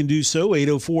Hotline, you can do so.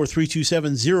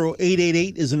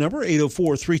 804-327-0888 is the number.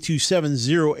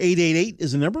 804-327-0888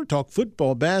 is the number. Talk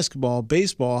football, basketball,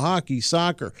 baseball, hockey,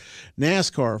 soccer,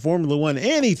 NASCAR, Formula One,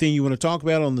 anything you want to talk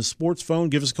about on the sports phone,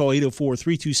 give us a call.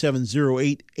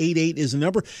 804-327-0888 is the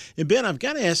number. And, Ben, I've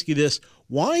got to ask you this.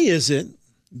 Why is it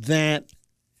that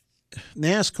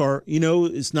NASCAR,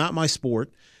 it's not my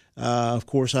sport. Of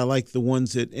course, I like the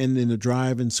ones that end in a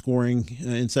drive and scoring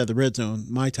inside the red zone,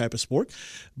 my type of sport.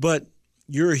 But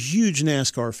you're a huge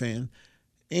NASCAR fan.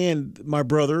 And my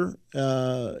brother,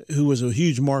 who was a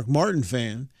huge Mark Martin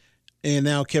fan, and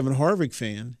now Kevin Harvick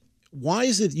fan, why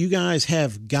is it you guys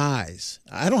have guys?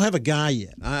 I don't have a guy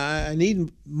yet. I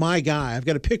need my guy. I've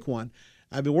got to pick one.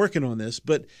 I've been working on this.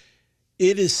 But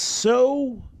it is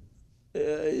such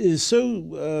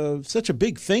a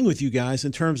big thing with you guys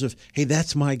in terms of, hey,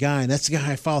 that's my guy, and that's the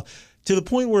guy I follow, to the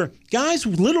point where guys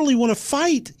literally want to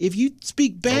fight if you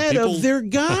speak bad of their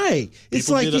guy. It's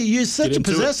like you're such a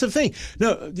possessive thing.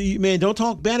 No, man, don't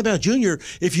talk bad about Junior.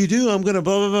 If you do, I'm going to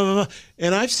blah, blah, blah, blah.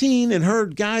 And I've seen and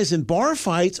heard guys in bar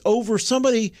fights over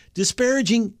somebody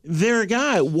disparaging their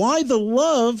guy. Why the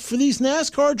love for these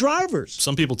NASCAR drivers?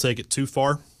 Some people take it too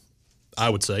far, I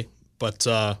would say. But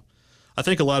I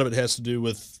think a lot of it has to do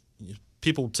with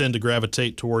people tend to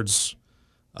gravitate towards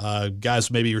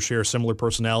guys maybe who share a similar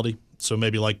personality. So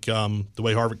maybe like the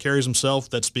way Harvick carries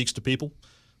himself, that speaks to people.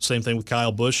 Same thing with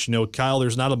Kyle Busch. Kyle,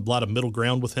 there's not a lot of middle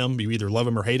ground with him. You either love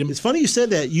him or hate him. It's funny you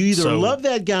said that. You either love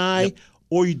that guy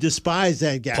or you despise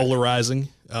that guy. Polarizing.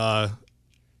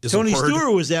 Tony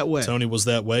Stewart was that way. Tony was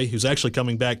that way. He was actually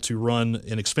coming back to run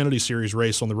an Xfinity Series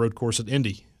race on the road course at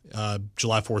Indy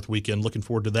July 4th weekend. Looking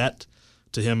forward to that.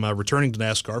 To him returning to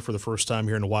NASCAR for the first time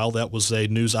here in a while. That was a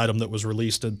news item that was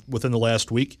released within the last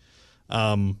week.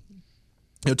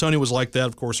 Tony was like that.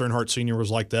 Of course, Earnhardt Sr. was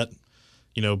like that.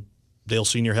 Dale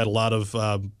Sr. had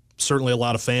certainly a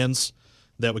lot of fans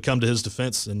that would come to his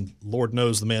defense, and Lord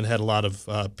knows the man had a lot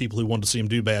of people who wanted to see him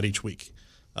do bad each week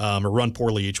or run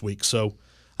poorly each week. So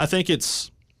I think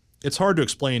it's hard to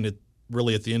explain it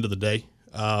really at the end of the day.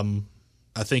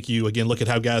 I think you, again, look at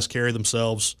how guys carry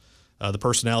themselves, the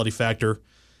personality factor.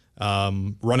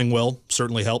 Running well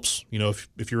certainly helps. You know,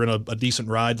 if you're in a decent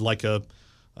ride like a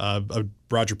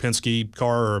Roger Penske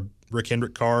car or a Rick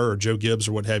Hendrick car or Joe Gibbs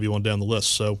or what have you on down the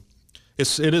list. So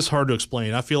it is hard to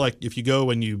explain. I feel like if you go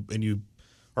and you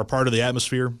are part of the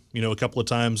atmosphere, you know, a couple of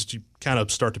times, you kind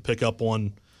of start to pick up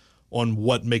on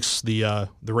what makes the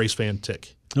race fan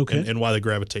tick, okay, and why they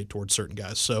gravitate towards certain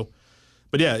guys. So,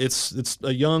 but yeah, it's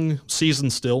a young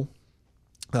season still.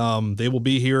 They will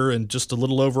be here in just a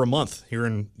little over a month here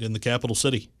in the capital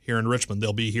city, here in Richmond.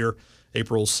 They'll be here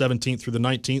April 17th through the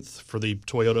 19th for the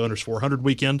Toyota Owners 400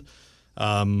 weekend.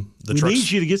 We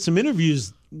need you to get some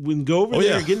interviews. We can go over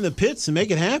there and get in the pits and make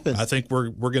it happen. I think we're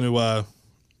going to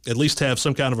at least have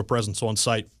some kind of a presence on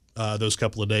site those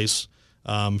couple of days.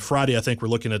 Friday, I think we're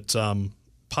looking at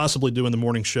possibly doing the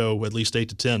morning show at least 8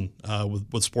 to 10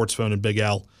 with Sports Phone and Big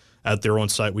Al out there on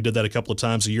site. We did that a couple of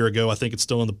times a year ago. I think it's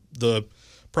still in the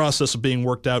process of being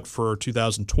worked out for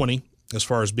 2020 as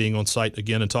far as being on site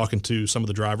again and talking to some of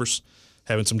the drivers,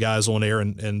 having some guys on air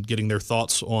and getting their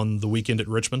thoughts on the weekend at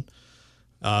Richmond.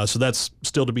 So that's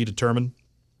still to be determined.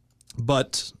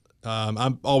 But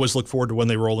I always look forward to when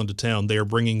they roll into town. They are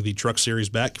bringing the Truck Series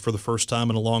back for the first time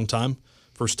in a long time,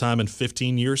 first time in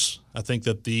 15 years. I think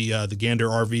that the Gander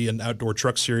RV and Outdoor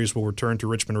Truck Series will return to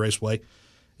Richmond Raceway.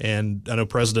 And I know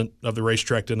President of the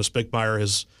racetrack, Dennis Bickmeyer,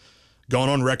 has gone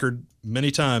on record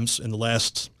many times in the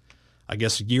last, I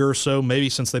guess, year or so, maybe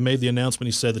since they made the announcement.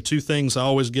 He said the two things I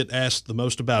always get asked the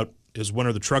most about is when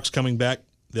are the trucks coming back?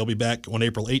 They'll be back on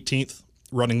April 18th,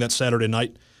 running that Saturday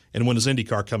night. And when is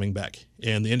IndyCar coming back?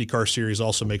 And the IndyCar Series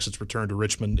also makes its return to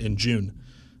Richmond in June,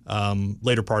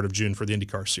 later part of June for the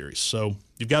IndyCar Series. So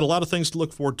you've got a lot of things to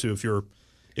look forward to.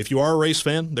 If you are a race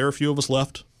fan, there are a few of us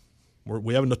left.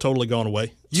 We haven't totally gone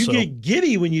away. You get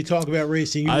giddy when you talk about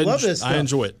racing. You love this stuff. I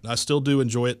enjoy it. I still do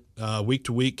enjoy it week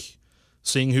to week,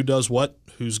 seeing who does what,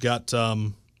 who's got,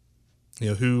 who's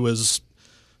going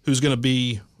to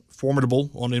be formidable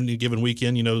on any given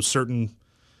weekend. You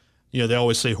know, they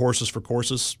always say horses for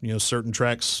courses. You know, certain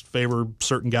tracks favor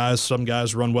certain guys. Some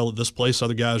guys run well at this place.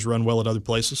 Other guys run well at other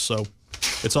places. So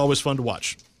it's always fun to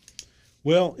watch.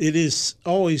 Well, it is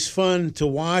always fun to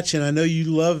watch, and I know you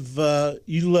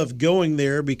love going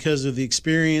there because of the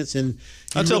experience. And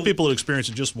I tell people to experience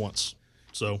it just once.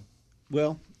 So,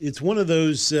 well, it's one of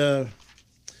those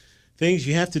things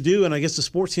you have to do, and I guess the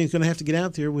sports team's going to have to get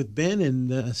out there with Ben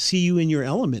and see you in your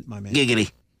element, my man.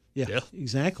 Giggity. Yeah,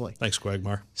 exactly. Thanks,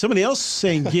 Quagmire. Somebody else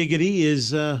saying giggity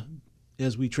is,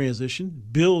 as we transition,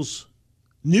 Bill's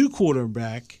new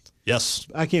quarterback. Yes.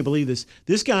 I can't believe this.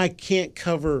 This guy can't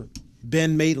cover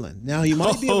Ben Maitland. Now, he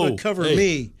might be able to cover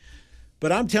me,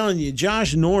 but I'm telling you,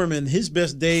 Josh Norman, his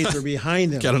best days are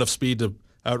behind him. Got enough speed to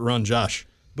outrun Josh.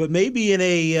 But maybe in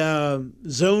a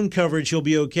zone coverage he'll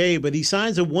be okay. But he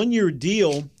signs a one-year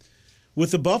deal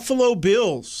with the Buffalo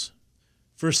Bills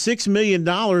for $6 million.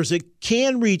 It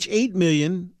can reach $8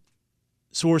 million,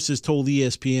 sources told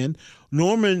ESPN.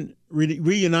 Norman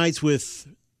reunites with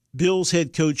Bills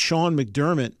head coach Sean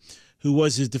McDermott, who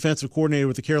was his defensive coordinator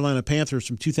with the Carolina Panthers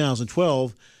from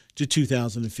 2012 to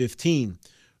 2015.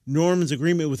 Norman's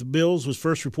agreement with the Bills was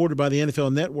first reported by the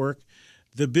NFL Network.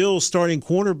 The Bills' starting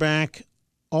cornerback,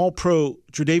 All-Pro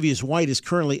Tre'Davious White, is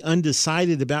currently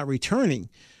undecided about returning.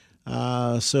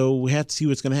 So we have to see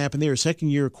what's going to happen there.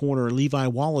 Second-year corner Levi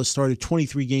Wallace started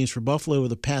 23 games for Buffalo over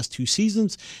the past two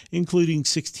seasons, including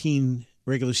 16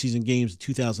 regular season games in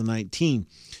 2019.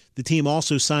 The team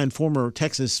also signed former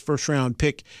Texas first-round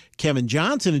pick Kevin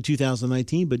Johnson in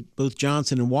 2019, but both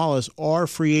Johnson and Wallace are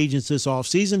free agents this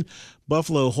offseason.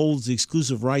 Buffalo holds the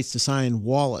exclusive rights to sign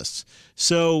Wallace.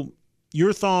 So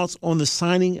your thoughts on the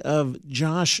signing of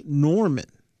Josh Norman?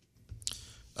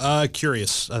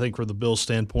 Curious, I think, from the Bills'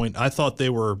 standpoint. I thought they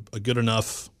were a good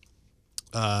enough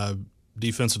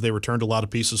defensive. They returned a lot of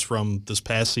pieces from this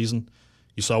past season.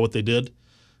 You saw what they did.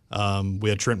 We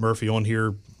had Trent Murphy on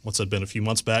here, what's that been, a few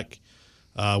months back,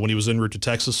 when he was en route to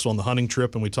Texas on the hunting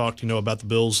trip, and we talked, about the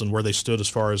Bills and where they stood as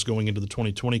far as going into the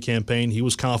 2020 campaign. He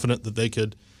was confident that they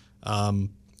could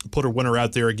put a winner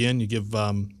out there again. You give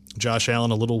Josh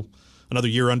Allen another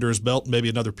year under his belt, maybe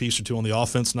another piece or two on the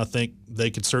offense, and I think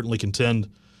they could certainly contend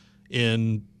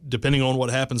in, depending on what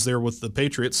happens there with the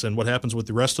Patriots and what happens with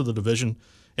the rest of the division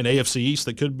in AFC East,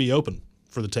 that could be open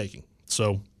for the taking.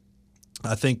 So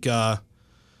I think I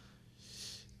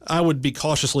would be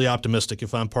cautiously optimistic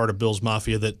if I'm part of Bills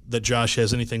Mafia that Josh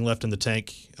has anything left in the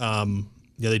tank.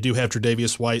 They do have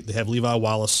Tre'Davious White. They have Levi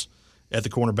Wallace at the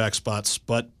cornerback spots.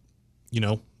 But,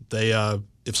 they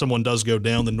if someone does go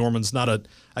down, then Norman's not a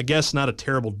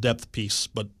terrible depth piece,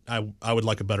 but I would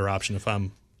like a better option if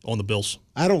I'm on the Bills.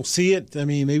 I don't see it. I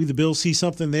mean, maybe the Bills see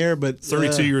something there, but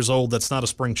 32 years old, that's not a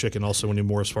spring chicken also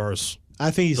anymore as far as I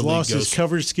think he's lost his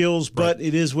coverage skills, but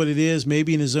it is what it is.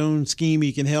 Maybe in his own scheme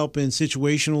he can help in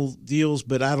situational deals,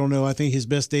 but I don't know. I think his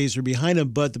best days are behind him,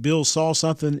 but the Bills saw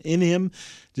something in him,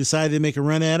 decided to make a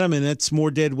run at him, and that's more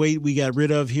dead weight we got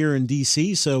rid of here in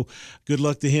D.C., so good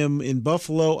luck to him in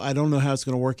Buffalo. I don't know how it's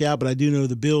going to work out, but I do know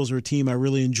the Bills are a team I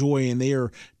really enjoy, and they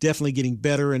are definitely getting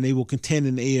better, and they will contend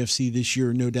in the AFC this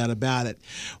year, no doubt about it.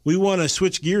 We want to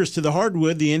switch gears to the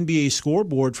hardwood, the NBA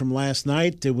scoreboard from last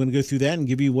night. We're going to go through that and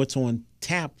give you what's on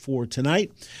tap for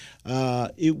tonight.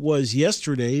 It was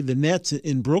yesterday, the Nets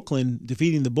in Brooklyn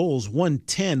defeating the Bulls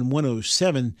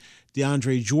 110-107.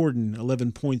 DeAndre Jordan,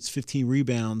 11 points, 15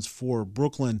 rebounds for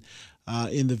Brooklyn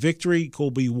in the victory.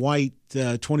 Colby White,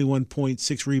 21 points,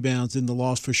 6 rebounds in the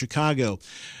loss for Chicago.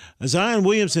 Zion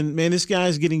Williamson, man, this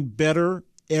guy's getting better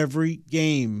every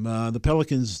game. The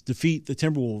Pelicans defeat the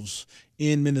Timberwolves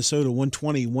in Minnesota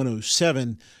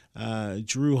 120-107.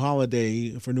 Jrue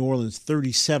Holiday for New Orleans,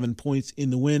 37 points in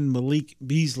the win. Malik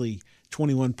Beasley,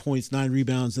 21 points, 9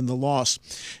 rebounds in the loss.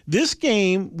 This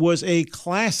game was a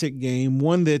classic game,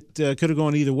 one that could have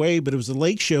gone either way, but it was a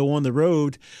lake show on the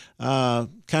road, kind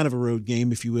of a road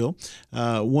game, if you will.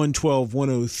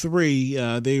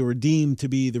 112-103. They were deemed to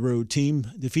be the road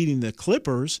team, defeating the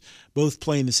Clippers, both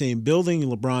playing the same building.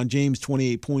 LeBron James,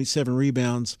 28 points, 7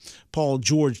 rebounds. Paul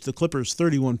George, the Clippers,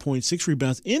 31 points, 6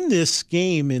 rebounds. In this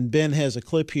game, and Ben has a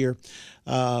clip here,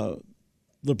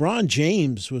 LeBron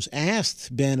James was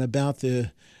asked, Ben, about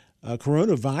the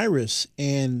coronavirus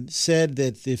and said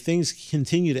that if things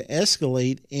continue to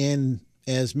escalate, and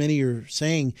as many are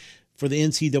saying, for the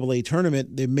NCAA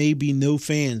tournament, there may be no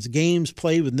fans. Games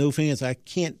played with no fans. I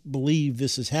can't believe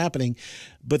this is happening.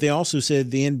 But they also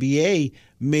said the NBA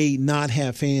may not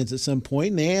have fans at some point.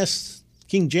 And they asked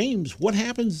King James, what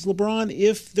happens, LeBron,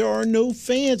 if there are no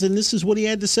fans? And this is what he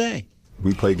had to say.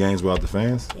 We play games without the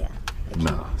fans? Yeah.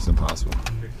 No, it's impossible.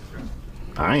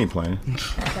 I ain't playing.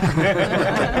 If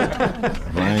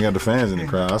I ain't got the fans in the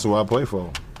crowd, that's what I play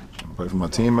for. I play for my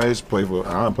teammates, I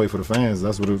don't play for the fans.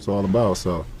 That's what it's all about.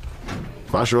 So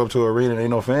if I show up to an arena and ain't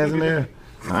no fans in there,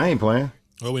 I ain't playing.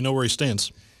 Well, we know where he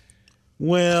stands.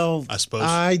 Well, I suppose.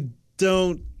 I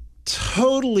don't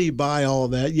totally buy all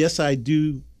that. Yes, I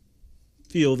do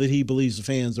feel that he believes the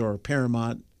fans are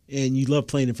paramount, and you love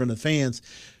playing in front of fans.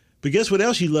 But guess what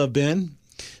else you love, Ben?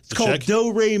 It's called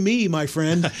do-re-mi, my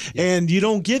friend, and you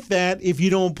don't get that if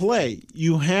you don't play.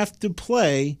 You have to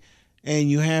play, and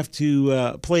you have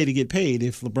to play to get paid.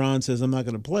 If LeBron says, I'm not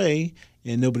going to play,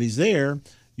 and nobody's there,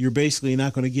 you're basically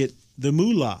not going to get the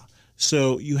moolah.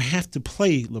 So you have to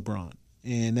play LeBron,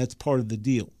 and that's part of the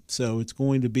deal. So it's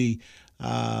going to be,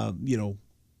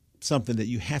 something that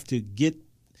you have to get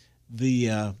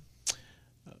the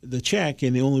check,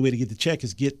 and the only way to get the check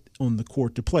is get on the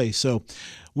court to play. So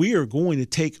we are going to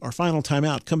take our final time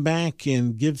out, come back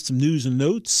and give some news and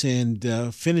notes, and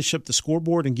finish up the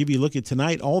scoreboard and give you a look at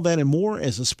tonight. All that and more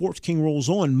as the Sports King rolls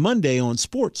on Monday on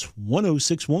Sports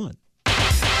 106.1.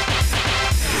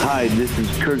 Hi, this is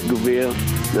Kurt Gavale,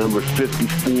 number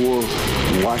 54,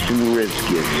 Washington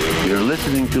Redskins. You're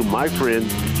listening to my friend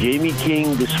Jamie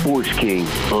King, the Sports King,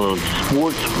 on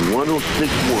Sports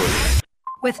 106.1.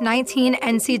 With 19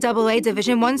 NCAA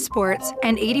Division I sports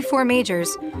and 84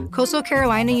 majors, Coastal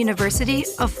Carolina University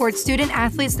affords student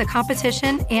athletes the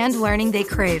competition and learning they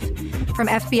crave. From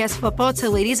FBS football to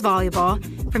ladies volleyball,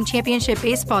 from championship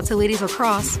baseball to ladies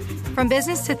lacrosse, from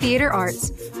business to theater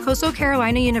arts, Coastal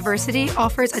Carolina University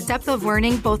offers a depth of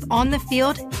learning both on the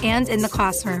field and in the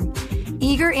classroom.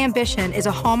 Eager ambition is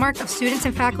a hallmark of students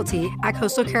and faculty at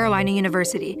Coastal Carolina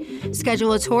University.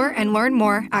 Schedule a tour and learn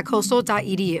more at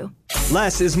coastal.edu.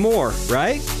 Less is more,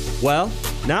 right? Well,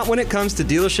 not when it comes to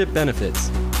dealership benefits.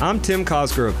 I'm Tim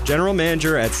Cosgrove, General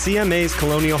Manager at CMA's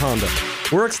Colonial Honda.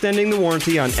 We're extending the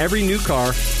warranty on every new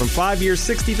car from 5 years,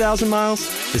 60,000 miles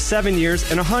to 7 years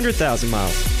and 100,000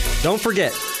 miles. Don't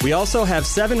forget, we also have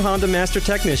 7 Honda Master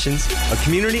Technicians, a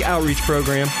community outreach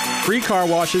program, free car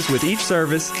washes with each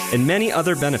service, and many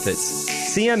other benefits.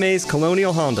 CMA's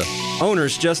Colonial Honda.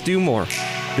 Owners just do more.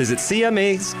 Visit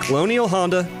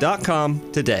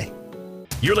CMAsColonialHonda.com today.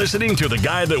 You're listening to the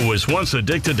guy that was once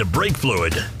addicted to brake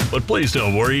fluid. But please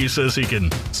don't worry, he says he can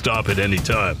stop at any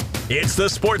time. It's the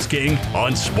Sports King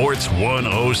on Sports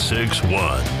 106.1.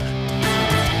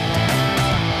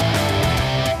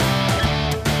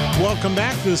 Welcome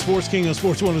back to the Sports King on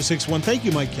Sports 106.1. Thank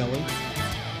you, Mike Kelly.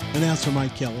 Announcer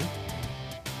Mike Kelly.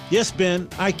 Yes, Ben,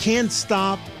 I can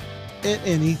stop at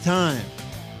any time.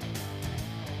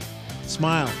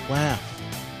 Smile, laugh.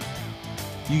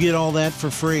 You get all that for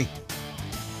free.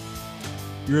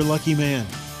 You're a lucky man.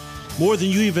 more than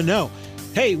you even know.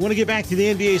 Hey, want to get back to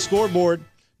the NBA scoreboard.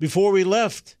 Before we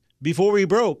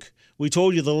broke, we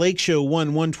told you the Lake Show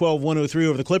won 112-103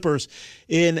 over the Clippers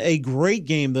in a great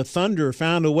game. The Thunder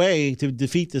found a way to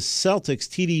defeat the Celtics.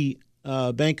 TD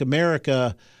Bank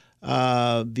America,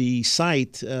 the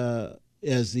site,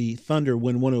 as the Thunder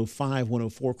win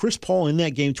 105-104. Chris Paul in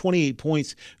that game, 28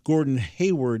 points. Gordon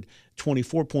Hayward,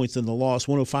 24 points in the loss,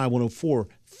 105-104.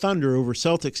 Thunder over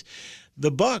Celtics.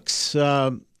 The Bucks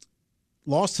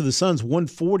lost to the Suns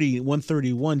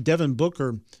 140-131. Devin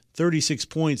Booker, 36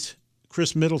 points.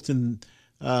 Chris Middleton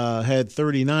had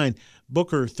 39.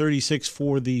 Booker, 36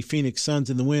 for the Phoenix Suns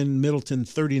in the win. Middleton,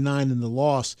 39 in the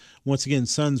loss. Once again,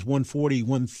 Suns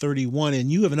 140-131.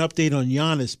 And you have an update on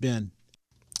Giannis, Ben.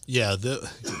 Yeah,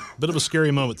 bit of a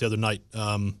scary moment the other night.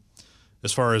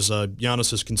 As far as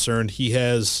Giannis is concerned, he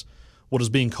has what is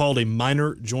being called a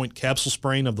minor joint capsule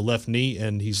sprain of the left knee,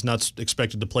 and he's not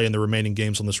expected to play in the remaining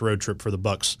games on this road trip for the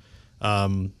Bucks.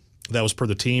 That was per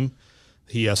the team.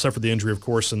 He suffered the injury, of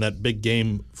course, in that big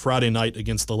game Friday night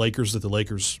against the Lakers that the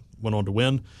Lakers went on to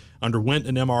win. Underwent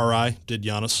an MRI, did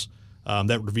Giannis.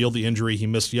 That revealed the injury. He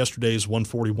missed yesterday's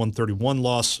 140-131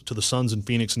 loss to the Suns in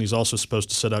Phoenix, and he's also supposed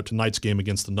to sit out tonight's game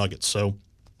against the Nuggets. So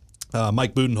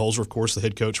Mike Budenholzer, of course, the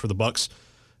head coach for the Bucks,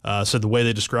 said the way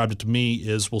they described it to me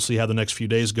is we'll see how the next few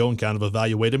days go and kind of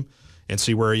evaluate him and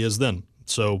see where he is then.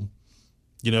 So,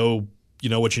 you know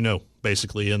what you know,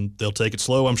 basically, and they'll take it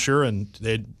slow, I'm sure, and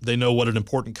they know what an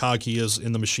important cog he is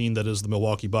in the machine that is the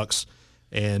Milwaukee Bucks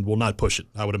and will not push it,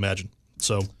 I would imagine.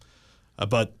 So,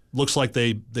 but looks like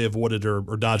they avoided or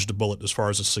dodged a bullet as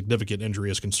far as a significant injury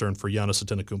is concerned for Giannis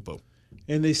Antetokounmpo.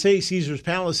 And they say Caesar's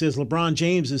Palace says LeBron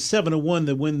James is 7-1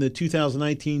 to win the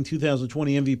 2019-2020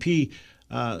 MVP,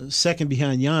 second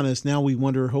behind Giannis. Now we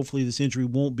wonder, hopefully this injury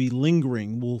won't be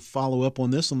lingering. We'll follow up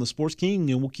on this on the Sports King,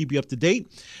 and we'll keep you up to date.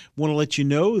 Want to let you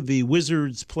know the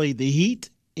Wizards played the Heat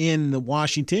in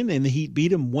Washington, and the Heat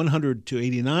beat them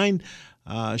 100-89.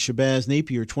 Shabazz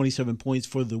Napier, 27 points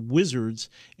for the Wizards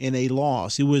in a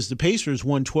loss. It was the Pacers,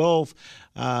 112,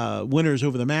 winners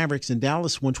over the Mavericks in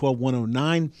Dallas,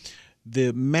 112-109.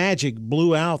 The Magic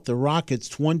blew out the Rockets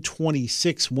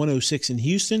 126-106 in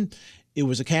Houston. It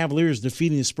was the Cavaliers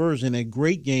defeating the Spurs in a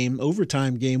great game,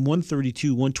 overtime game,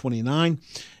 132-129.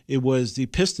 It was the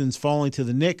Pistons falling to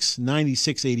the Knicks,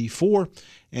 96-84.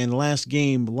 And the last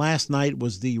game last night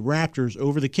was the Raptors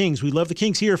over the Kings. We love the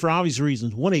Kings here for obvious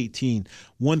reasons,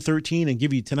 118-113. And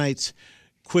give you tonight's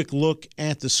quick look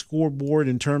at the scoreboard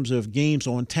in terms of games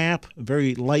on tap. A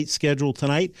very light schedule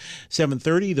tonight.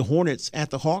 7:30, the Hornets at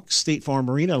the Hawks, State Farm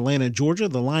Arena, Atlanta, Georgia.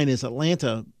 The line is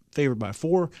Atlanta favored by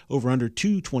 4, over under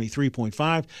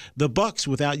 223.5. The Bucks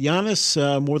without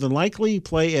Giannis more than likely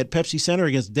play at Pepsi Center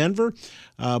against Denver.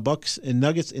 Bucks and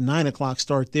Nuggets at 9 o'clock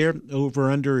start there. Over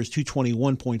under is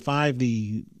 221.5.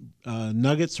 The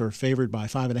Nuggets are favored by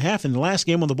 5.5. And the last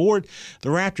game on the board, the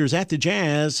Raptors at the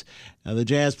Jazz. The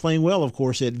Jazz playing well, of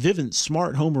course, at Vivint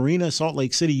Smart Home Arena, Salt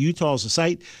Lake City, Utah is the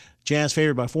site. Jazz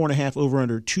favored by 4.5, over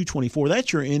under 224.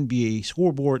 That's your NBA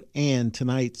scoreboard and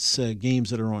tonight's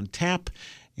games that are on tap.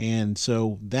 And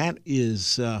so that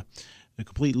is a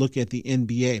complete look at the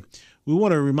NBA. We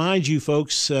want to remind you,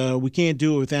 folks, we can't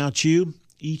do it without you.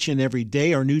 Each and every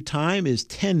day, our new time is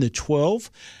 10 to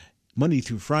 12, Monday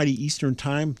through Friday Eastern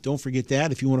Time. Don't forget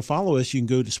that. If you want to follow us, you can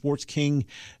go to Sports King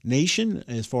Nation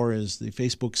as far as the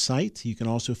Facebook site. You can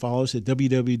also follow us at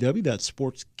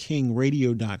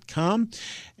www.sportskingradio.com.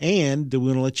 And we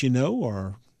want to let you know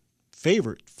our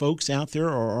favorite folks out there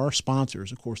are our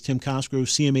sponsors. Of course, Tim Cosgrove,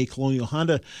 CMA Colonial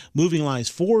Honda, Moving Lies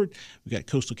Ford. We've got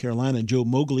Coastal Carolina and Joe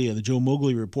Mowgli of the Joe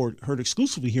Mowgli Report, heard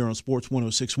exclusively here on Sports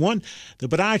 106.1. The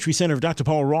Podiatry Center of Dr.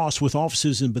 Paul Ross, with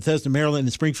offices in Bethesda, Maryland,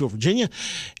 and Springfield, Virginia.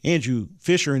 Andrew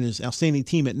Fisher and his outstanding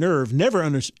team at Nerve. Never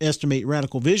underestimate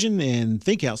radical vision, and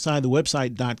think outside the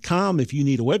website.com. If you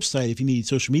need a website, if you need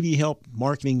social media help,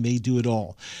 marketing, they do it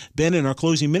all. Ben, in our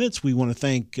closing minutes, we want to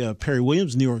thank Perry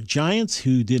Williams, New York Giants,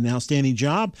 who did an outstanding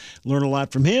job. Learn a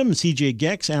lot from him. CJ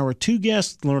Goecks, our 2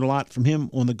 guests, learn a lot from him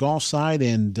on the golf side.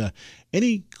 And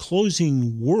any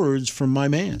closing words from my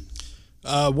man?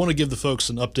 I want to give the folks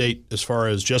an update as far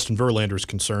as Justin Verlander is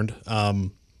concerned.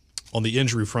 On the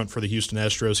injury front for the Houston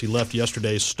Astros, he left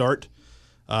yesterday's start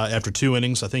after 2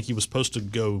 innings. I think he was supposed to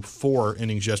go 4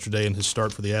 innings yesterday in his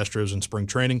start for the Astros in spring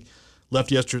training.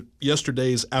 Left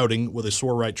yesterday's outing with a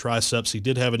sore right triceps. He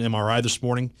did have an MRI this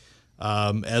morning.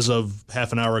 As of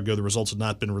half an hour ago, the results had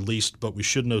not been released, but we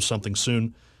should know something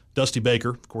soon. Dusty Baker,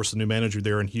 of course, the new manager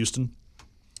there in Houston,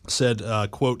 said,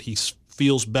 quote, he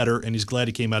feels better and he's glad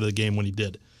he came out of the game when he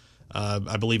did.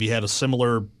 I believe he had a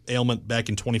similar ailment back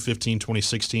in 2015,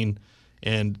 2016,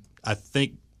 and I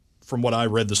think from what I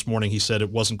read this morning, he said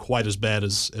it wasn't quite as bad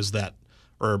as that,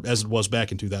 or as it was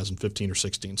back in 2015 or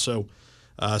 16. So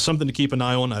something to keep an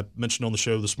eye on. I mentioned on the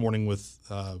show this morning with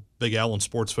Big Al on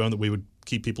Sports Phone that we would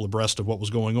keep people abreast of what was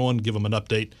going on, give them an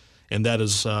update, and that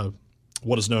is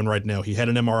what is known right now. He had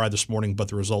an MRI this morning, but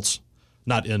the results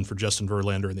not in for Justin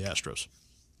Verlander and the Astros.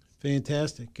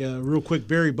 Fantastic. Real quick,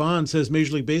 Barry Bonds says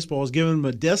Major League Baseball has given him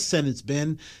a death sentence,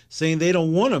 Ben, saying they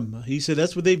don't want him. He said,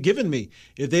 that's what they've given me.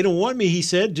 If they don't want me, he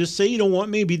said, just say you don't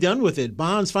want me, be done with it.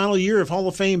 Bonds' final year of Hall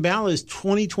of Fame ballot is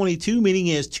 2022, meaning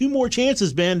he has 2 more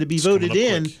chances, Ben, to be voted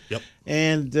in. Yep.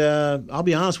 And I'll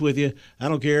be honest with you, I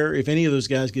don't care if any of those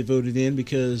guys get voted in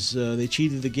because they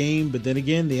cheated the game. But then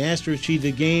again, the Astros cheated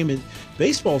the game. And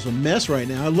baseball's a mess right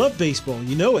now. I love baseball.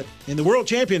 You know it. And the world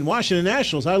champion Washington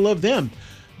Nationals, I love them.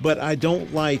 But I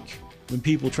don't like when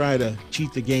people try to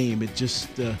cheat the game. It just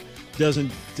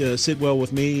doesn't sit well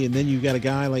with me. And then you've got a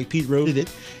guy like Pete Rose did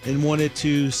it and wanted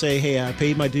to say, hey, I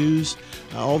paid my dues.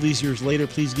 All these years later,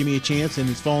 please give me a chance. And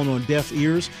it's fallen on deaf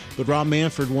ears. But Rob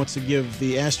Manfred wants to give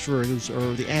the Astros,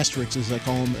 or the Asterix as I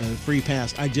call them, a free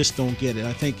pass. I just don't get it.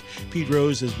 I think Pete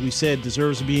Rose, as we said,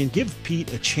 deserves to be in. Give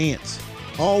Pete a chance.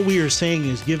 All we are saying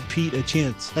is give Pete a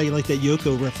chance. How you like that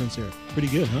Yoko reference there? Pretty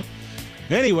good, huh?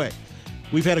 Anyway.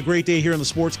 We've had a great day here on the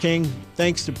Sports King.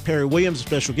 Thanks to Perry Williams,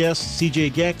 special guest,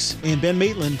 CJ Goecks, and Ben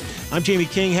Maitland. I'm Jamie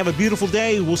King. Have a beautiful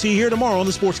day. We'll see you here tomorrow on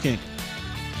the Sports King.